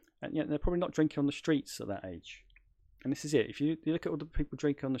dossers. And they're probably not drinking on the streets at that age. And this is it. If you look at all the people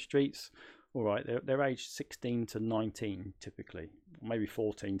drinking on the streets, all right, they're aged 16 to 19 typically, maybe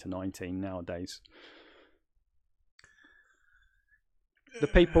 14 to 19 nowadays. The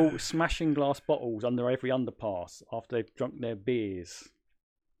people smashing glass bottles under every underpass after they've drunk their beers.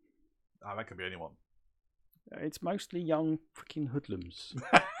 Oh, that could be anyone. It's mostly young freaking hoodlums.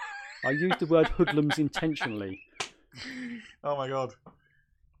 I use the word hoodlums intentionally. Oh my god.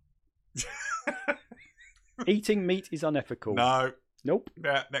 Eating meat is unethical. No. Nope.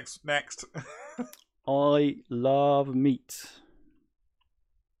 Yeah, next. I love meat.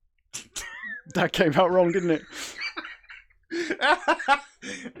 That came out wrong, didn't it?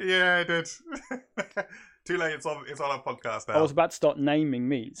 Yeah, it did. Too late. It's on our podcast now. I was about to start naming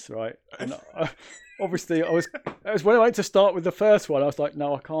meats, right? And obviously, it was when I went to start with the first one. I was like,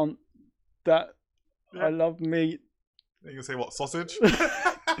 no, I can't. I love meat. You can say what, sausage?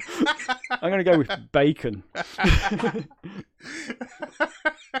 I'm going to go with bacon.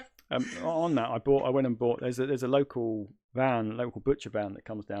 On that, I went and bought. There's a local butcher van that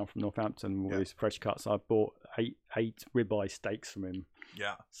comes down from Northampton with his fresh cuts. I bought eight ribeye steaks from him.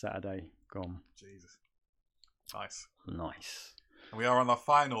 Yeah. Saturday gone. Jesus. Nice. And we are on the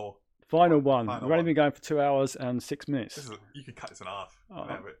final one. We've only been going for 2 hours and 6 minutes. You can cut this in half.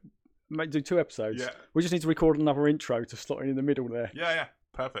 Might do 2 episodes. Yeah. We just need to record another intro to slot in the middle there. Yeah.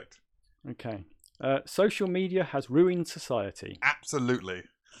 Perfect. Okay. Social media has ruined society. Absolutely.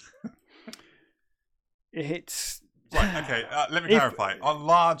 It's right. Okay. Let me clarify. On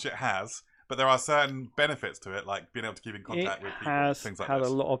large, it has, but there are certain benefits to it, like being able to keep in contact with people. Things like it has had this.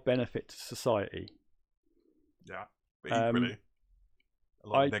 a lot of benefit to society. Yeah, but equally, a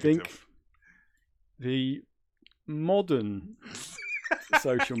lot of I negative. think the modern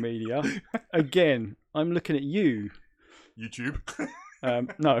social media. Again, I'm looking at you. YouTube.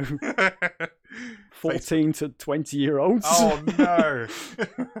 No. 14 to 20-year-olds. Oh no.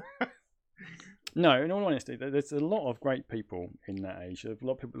 No, in all honesty, there's a lot of great people in that age. A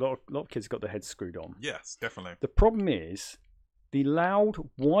lot of kids got their heads screwed on. Yes, definitely. The problem is the loud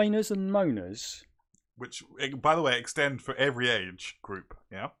whiners and moaners, which, by the way, extend for every age group.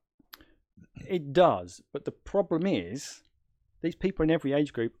 Yeah. It does, but the problem is these people in every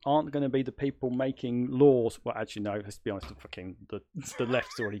age group aren't going to be the people making laws. Well, actually, no. Let's be honest. The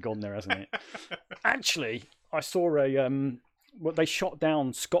left's already gone there, hasn't it? Actually, I saw they shot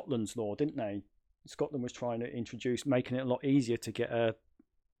down Scotland's law, didn't they? Scotland was trying to introduce, making it a lot easier to get to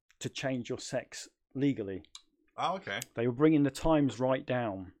change your sex legally. Oh, okay. They were bringing the times right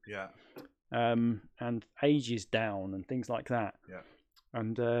down. Yeah. And ages down and things like that. Yeah.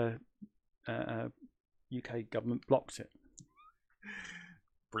 And UK government blocked it.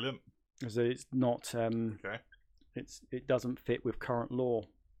 Brilliant. Because it's not. Okay. It doesn't fit with current law.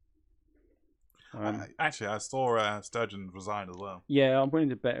 Actually, I saw Sturgeon resign as well. Yeah, I'm willing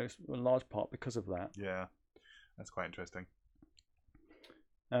to bet it's a large part because of that. Yeah, that's quite interesting.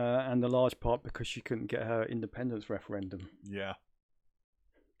 And the large part because she couldn't get her independence referendum. Yeah.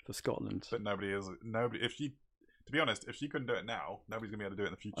 For Scotland. But nobody. To be honest, if she couldn't do it now, nobody's gonna be able to do it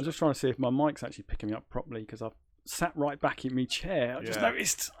in the future. I'm just trying to see if my mic's actually picking me up properly because I've sat right back in my chair. I just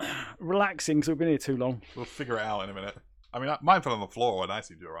noticed relaxing because we've been here too long. We'll figure it out in a minute. I mean, mine fell on the floor when I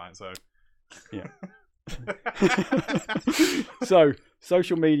seemed to do it right, so. Yeah. So,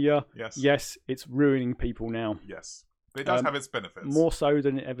 social media, yes, it's ruining people now. Yes. But it does have its benefits. More so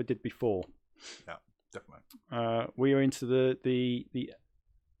than it ever did before. Yeah, definitely. We are into the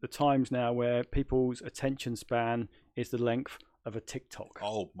times now where people's attention span is the length of a TikTok.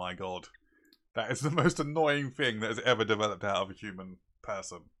 Oh my god. That is the most annoying thing that has ever developed out of a human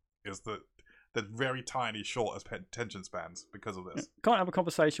person, is the very tiny, short attention spans because of this. Can't have a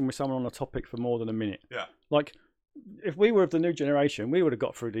conversation with someone on a topic for more than a minute. Yeah. Like, if we were of the new generation, we would have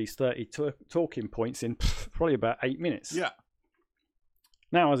got through these 30 talking points in probably about 8 minutes. Yeah.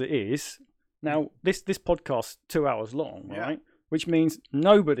 Now, as it is, this podcast's 2 hours long, right? Yeah. Which means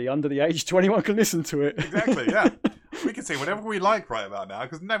nobody under the age of 21 can listen to it. Exactly, yeah. We can say whatever we like right about now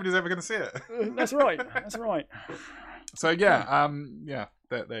because nobody's ever going to see it. That's right. That's right. So, yeah,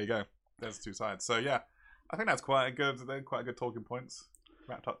 there you go. There's two sides. So yeah, I think that's quite a good talking points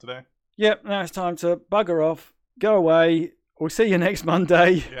wrapped up today. Yep, now it's time to bugger off, go away. We'll see you next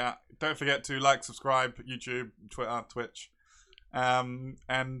Monday. Yeah, don't forget to like, subscribe, YouTube, Twitter, Twitch, and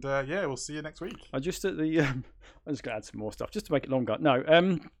we'll see you next week. I'm just at the. I'm just gonna add some more stuff just to make it longer. No,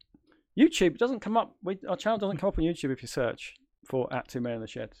 YouTube doesn't come up. Our channel doesn't come up on YouTube if you search for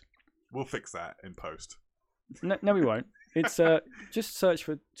 @2men-in-the-shed. We'll fix that in post. No, we won't. It's just search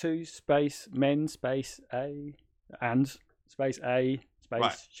for 2 space men space A and space A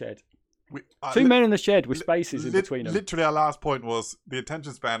space shed. 2 men in the shed with spaces in between them. Literally, our last point was the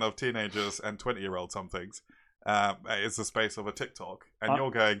attention span of teenagers and 20-year-old somethings is the space of a TikTok, and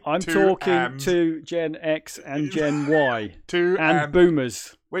you're going. I'm talking to Gen X and Gen Y and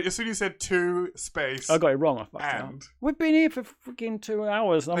Boomers. Wait, as soon as you said 2 space, I got it wrong. We've been here for freaking 2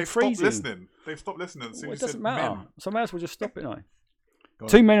 hours. And I'm freezing. They've stopped listening. As soon it as doesn't you said matter. men. So may as well just stop it now.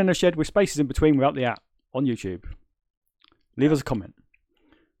 2 men in a shed with spaces in between without the app on YouTube. Leave us a comment.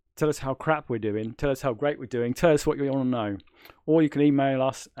 Tell us how crap we're doing. Tell us how great we're doing. Tell us what you want to know. Or you can email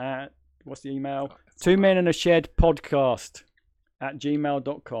us at, what's the email?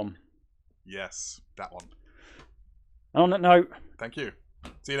 2menandashedpodcast@gmail.com. Yes, that one. And on that note, thank you.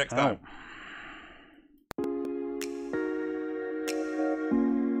 See you next time.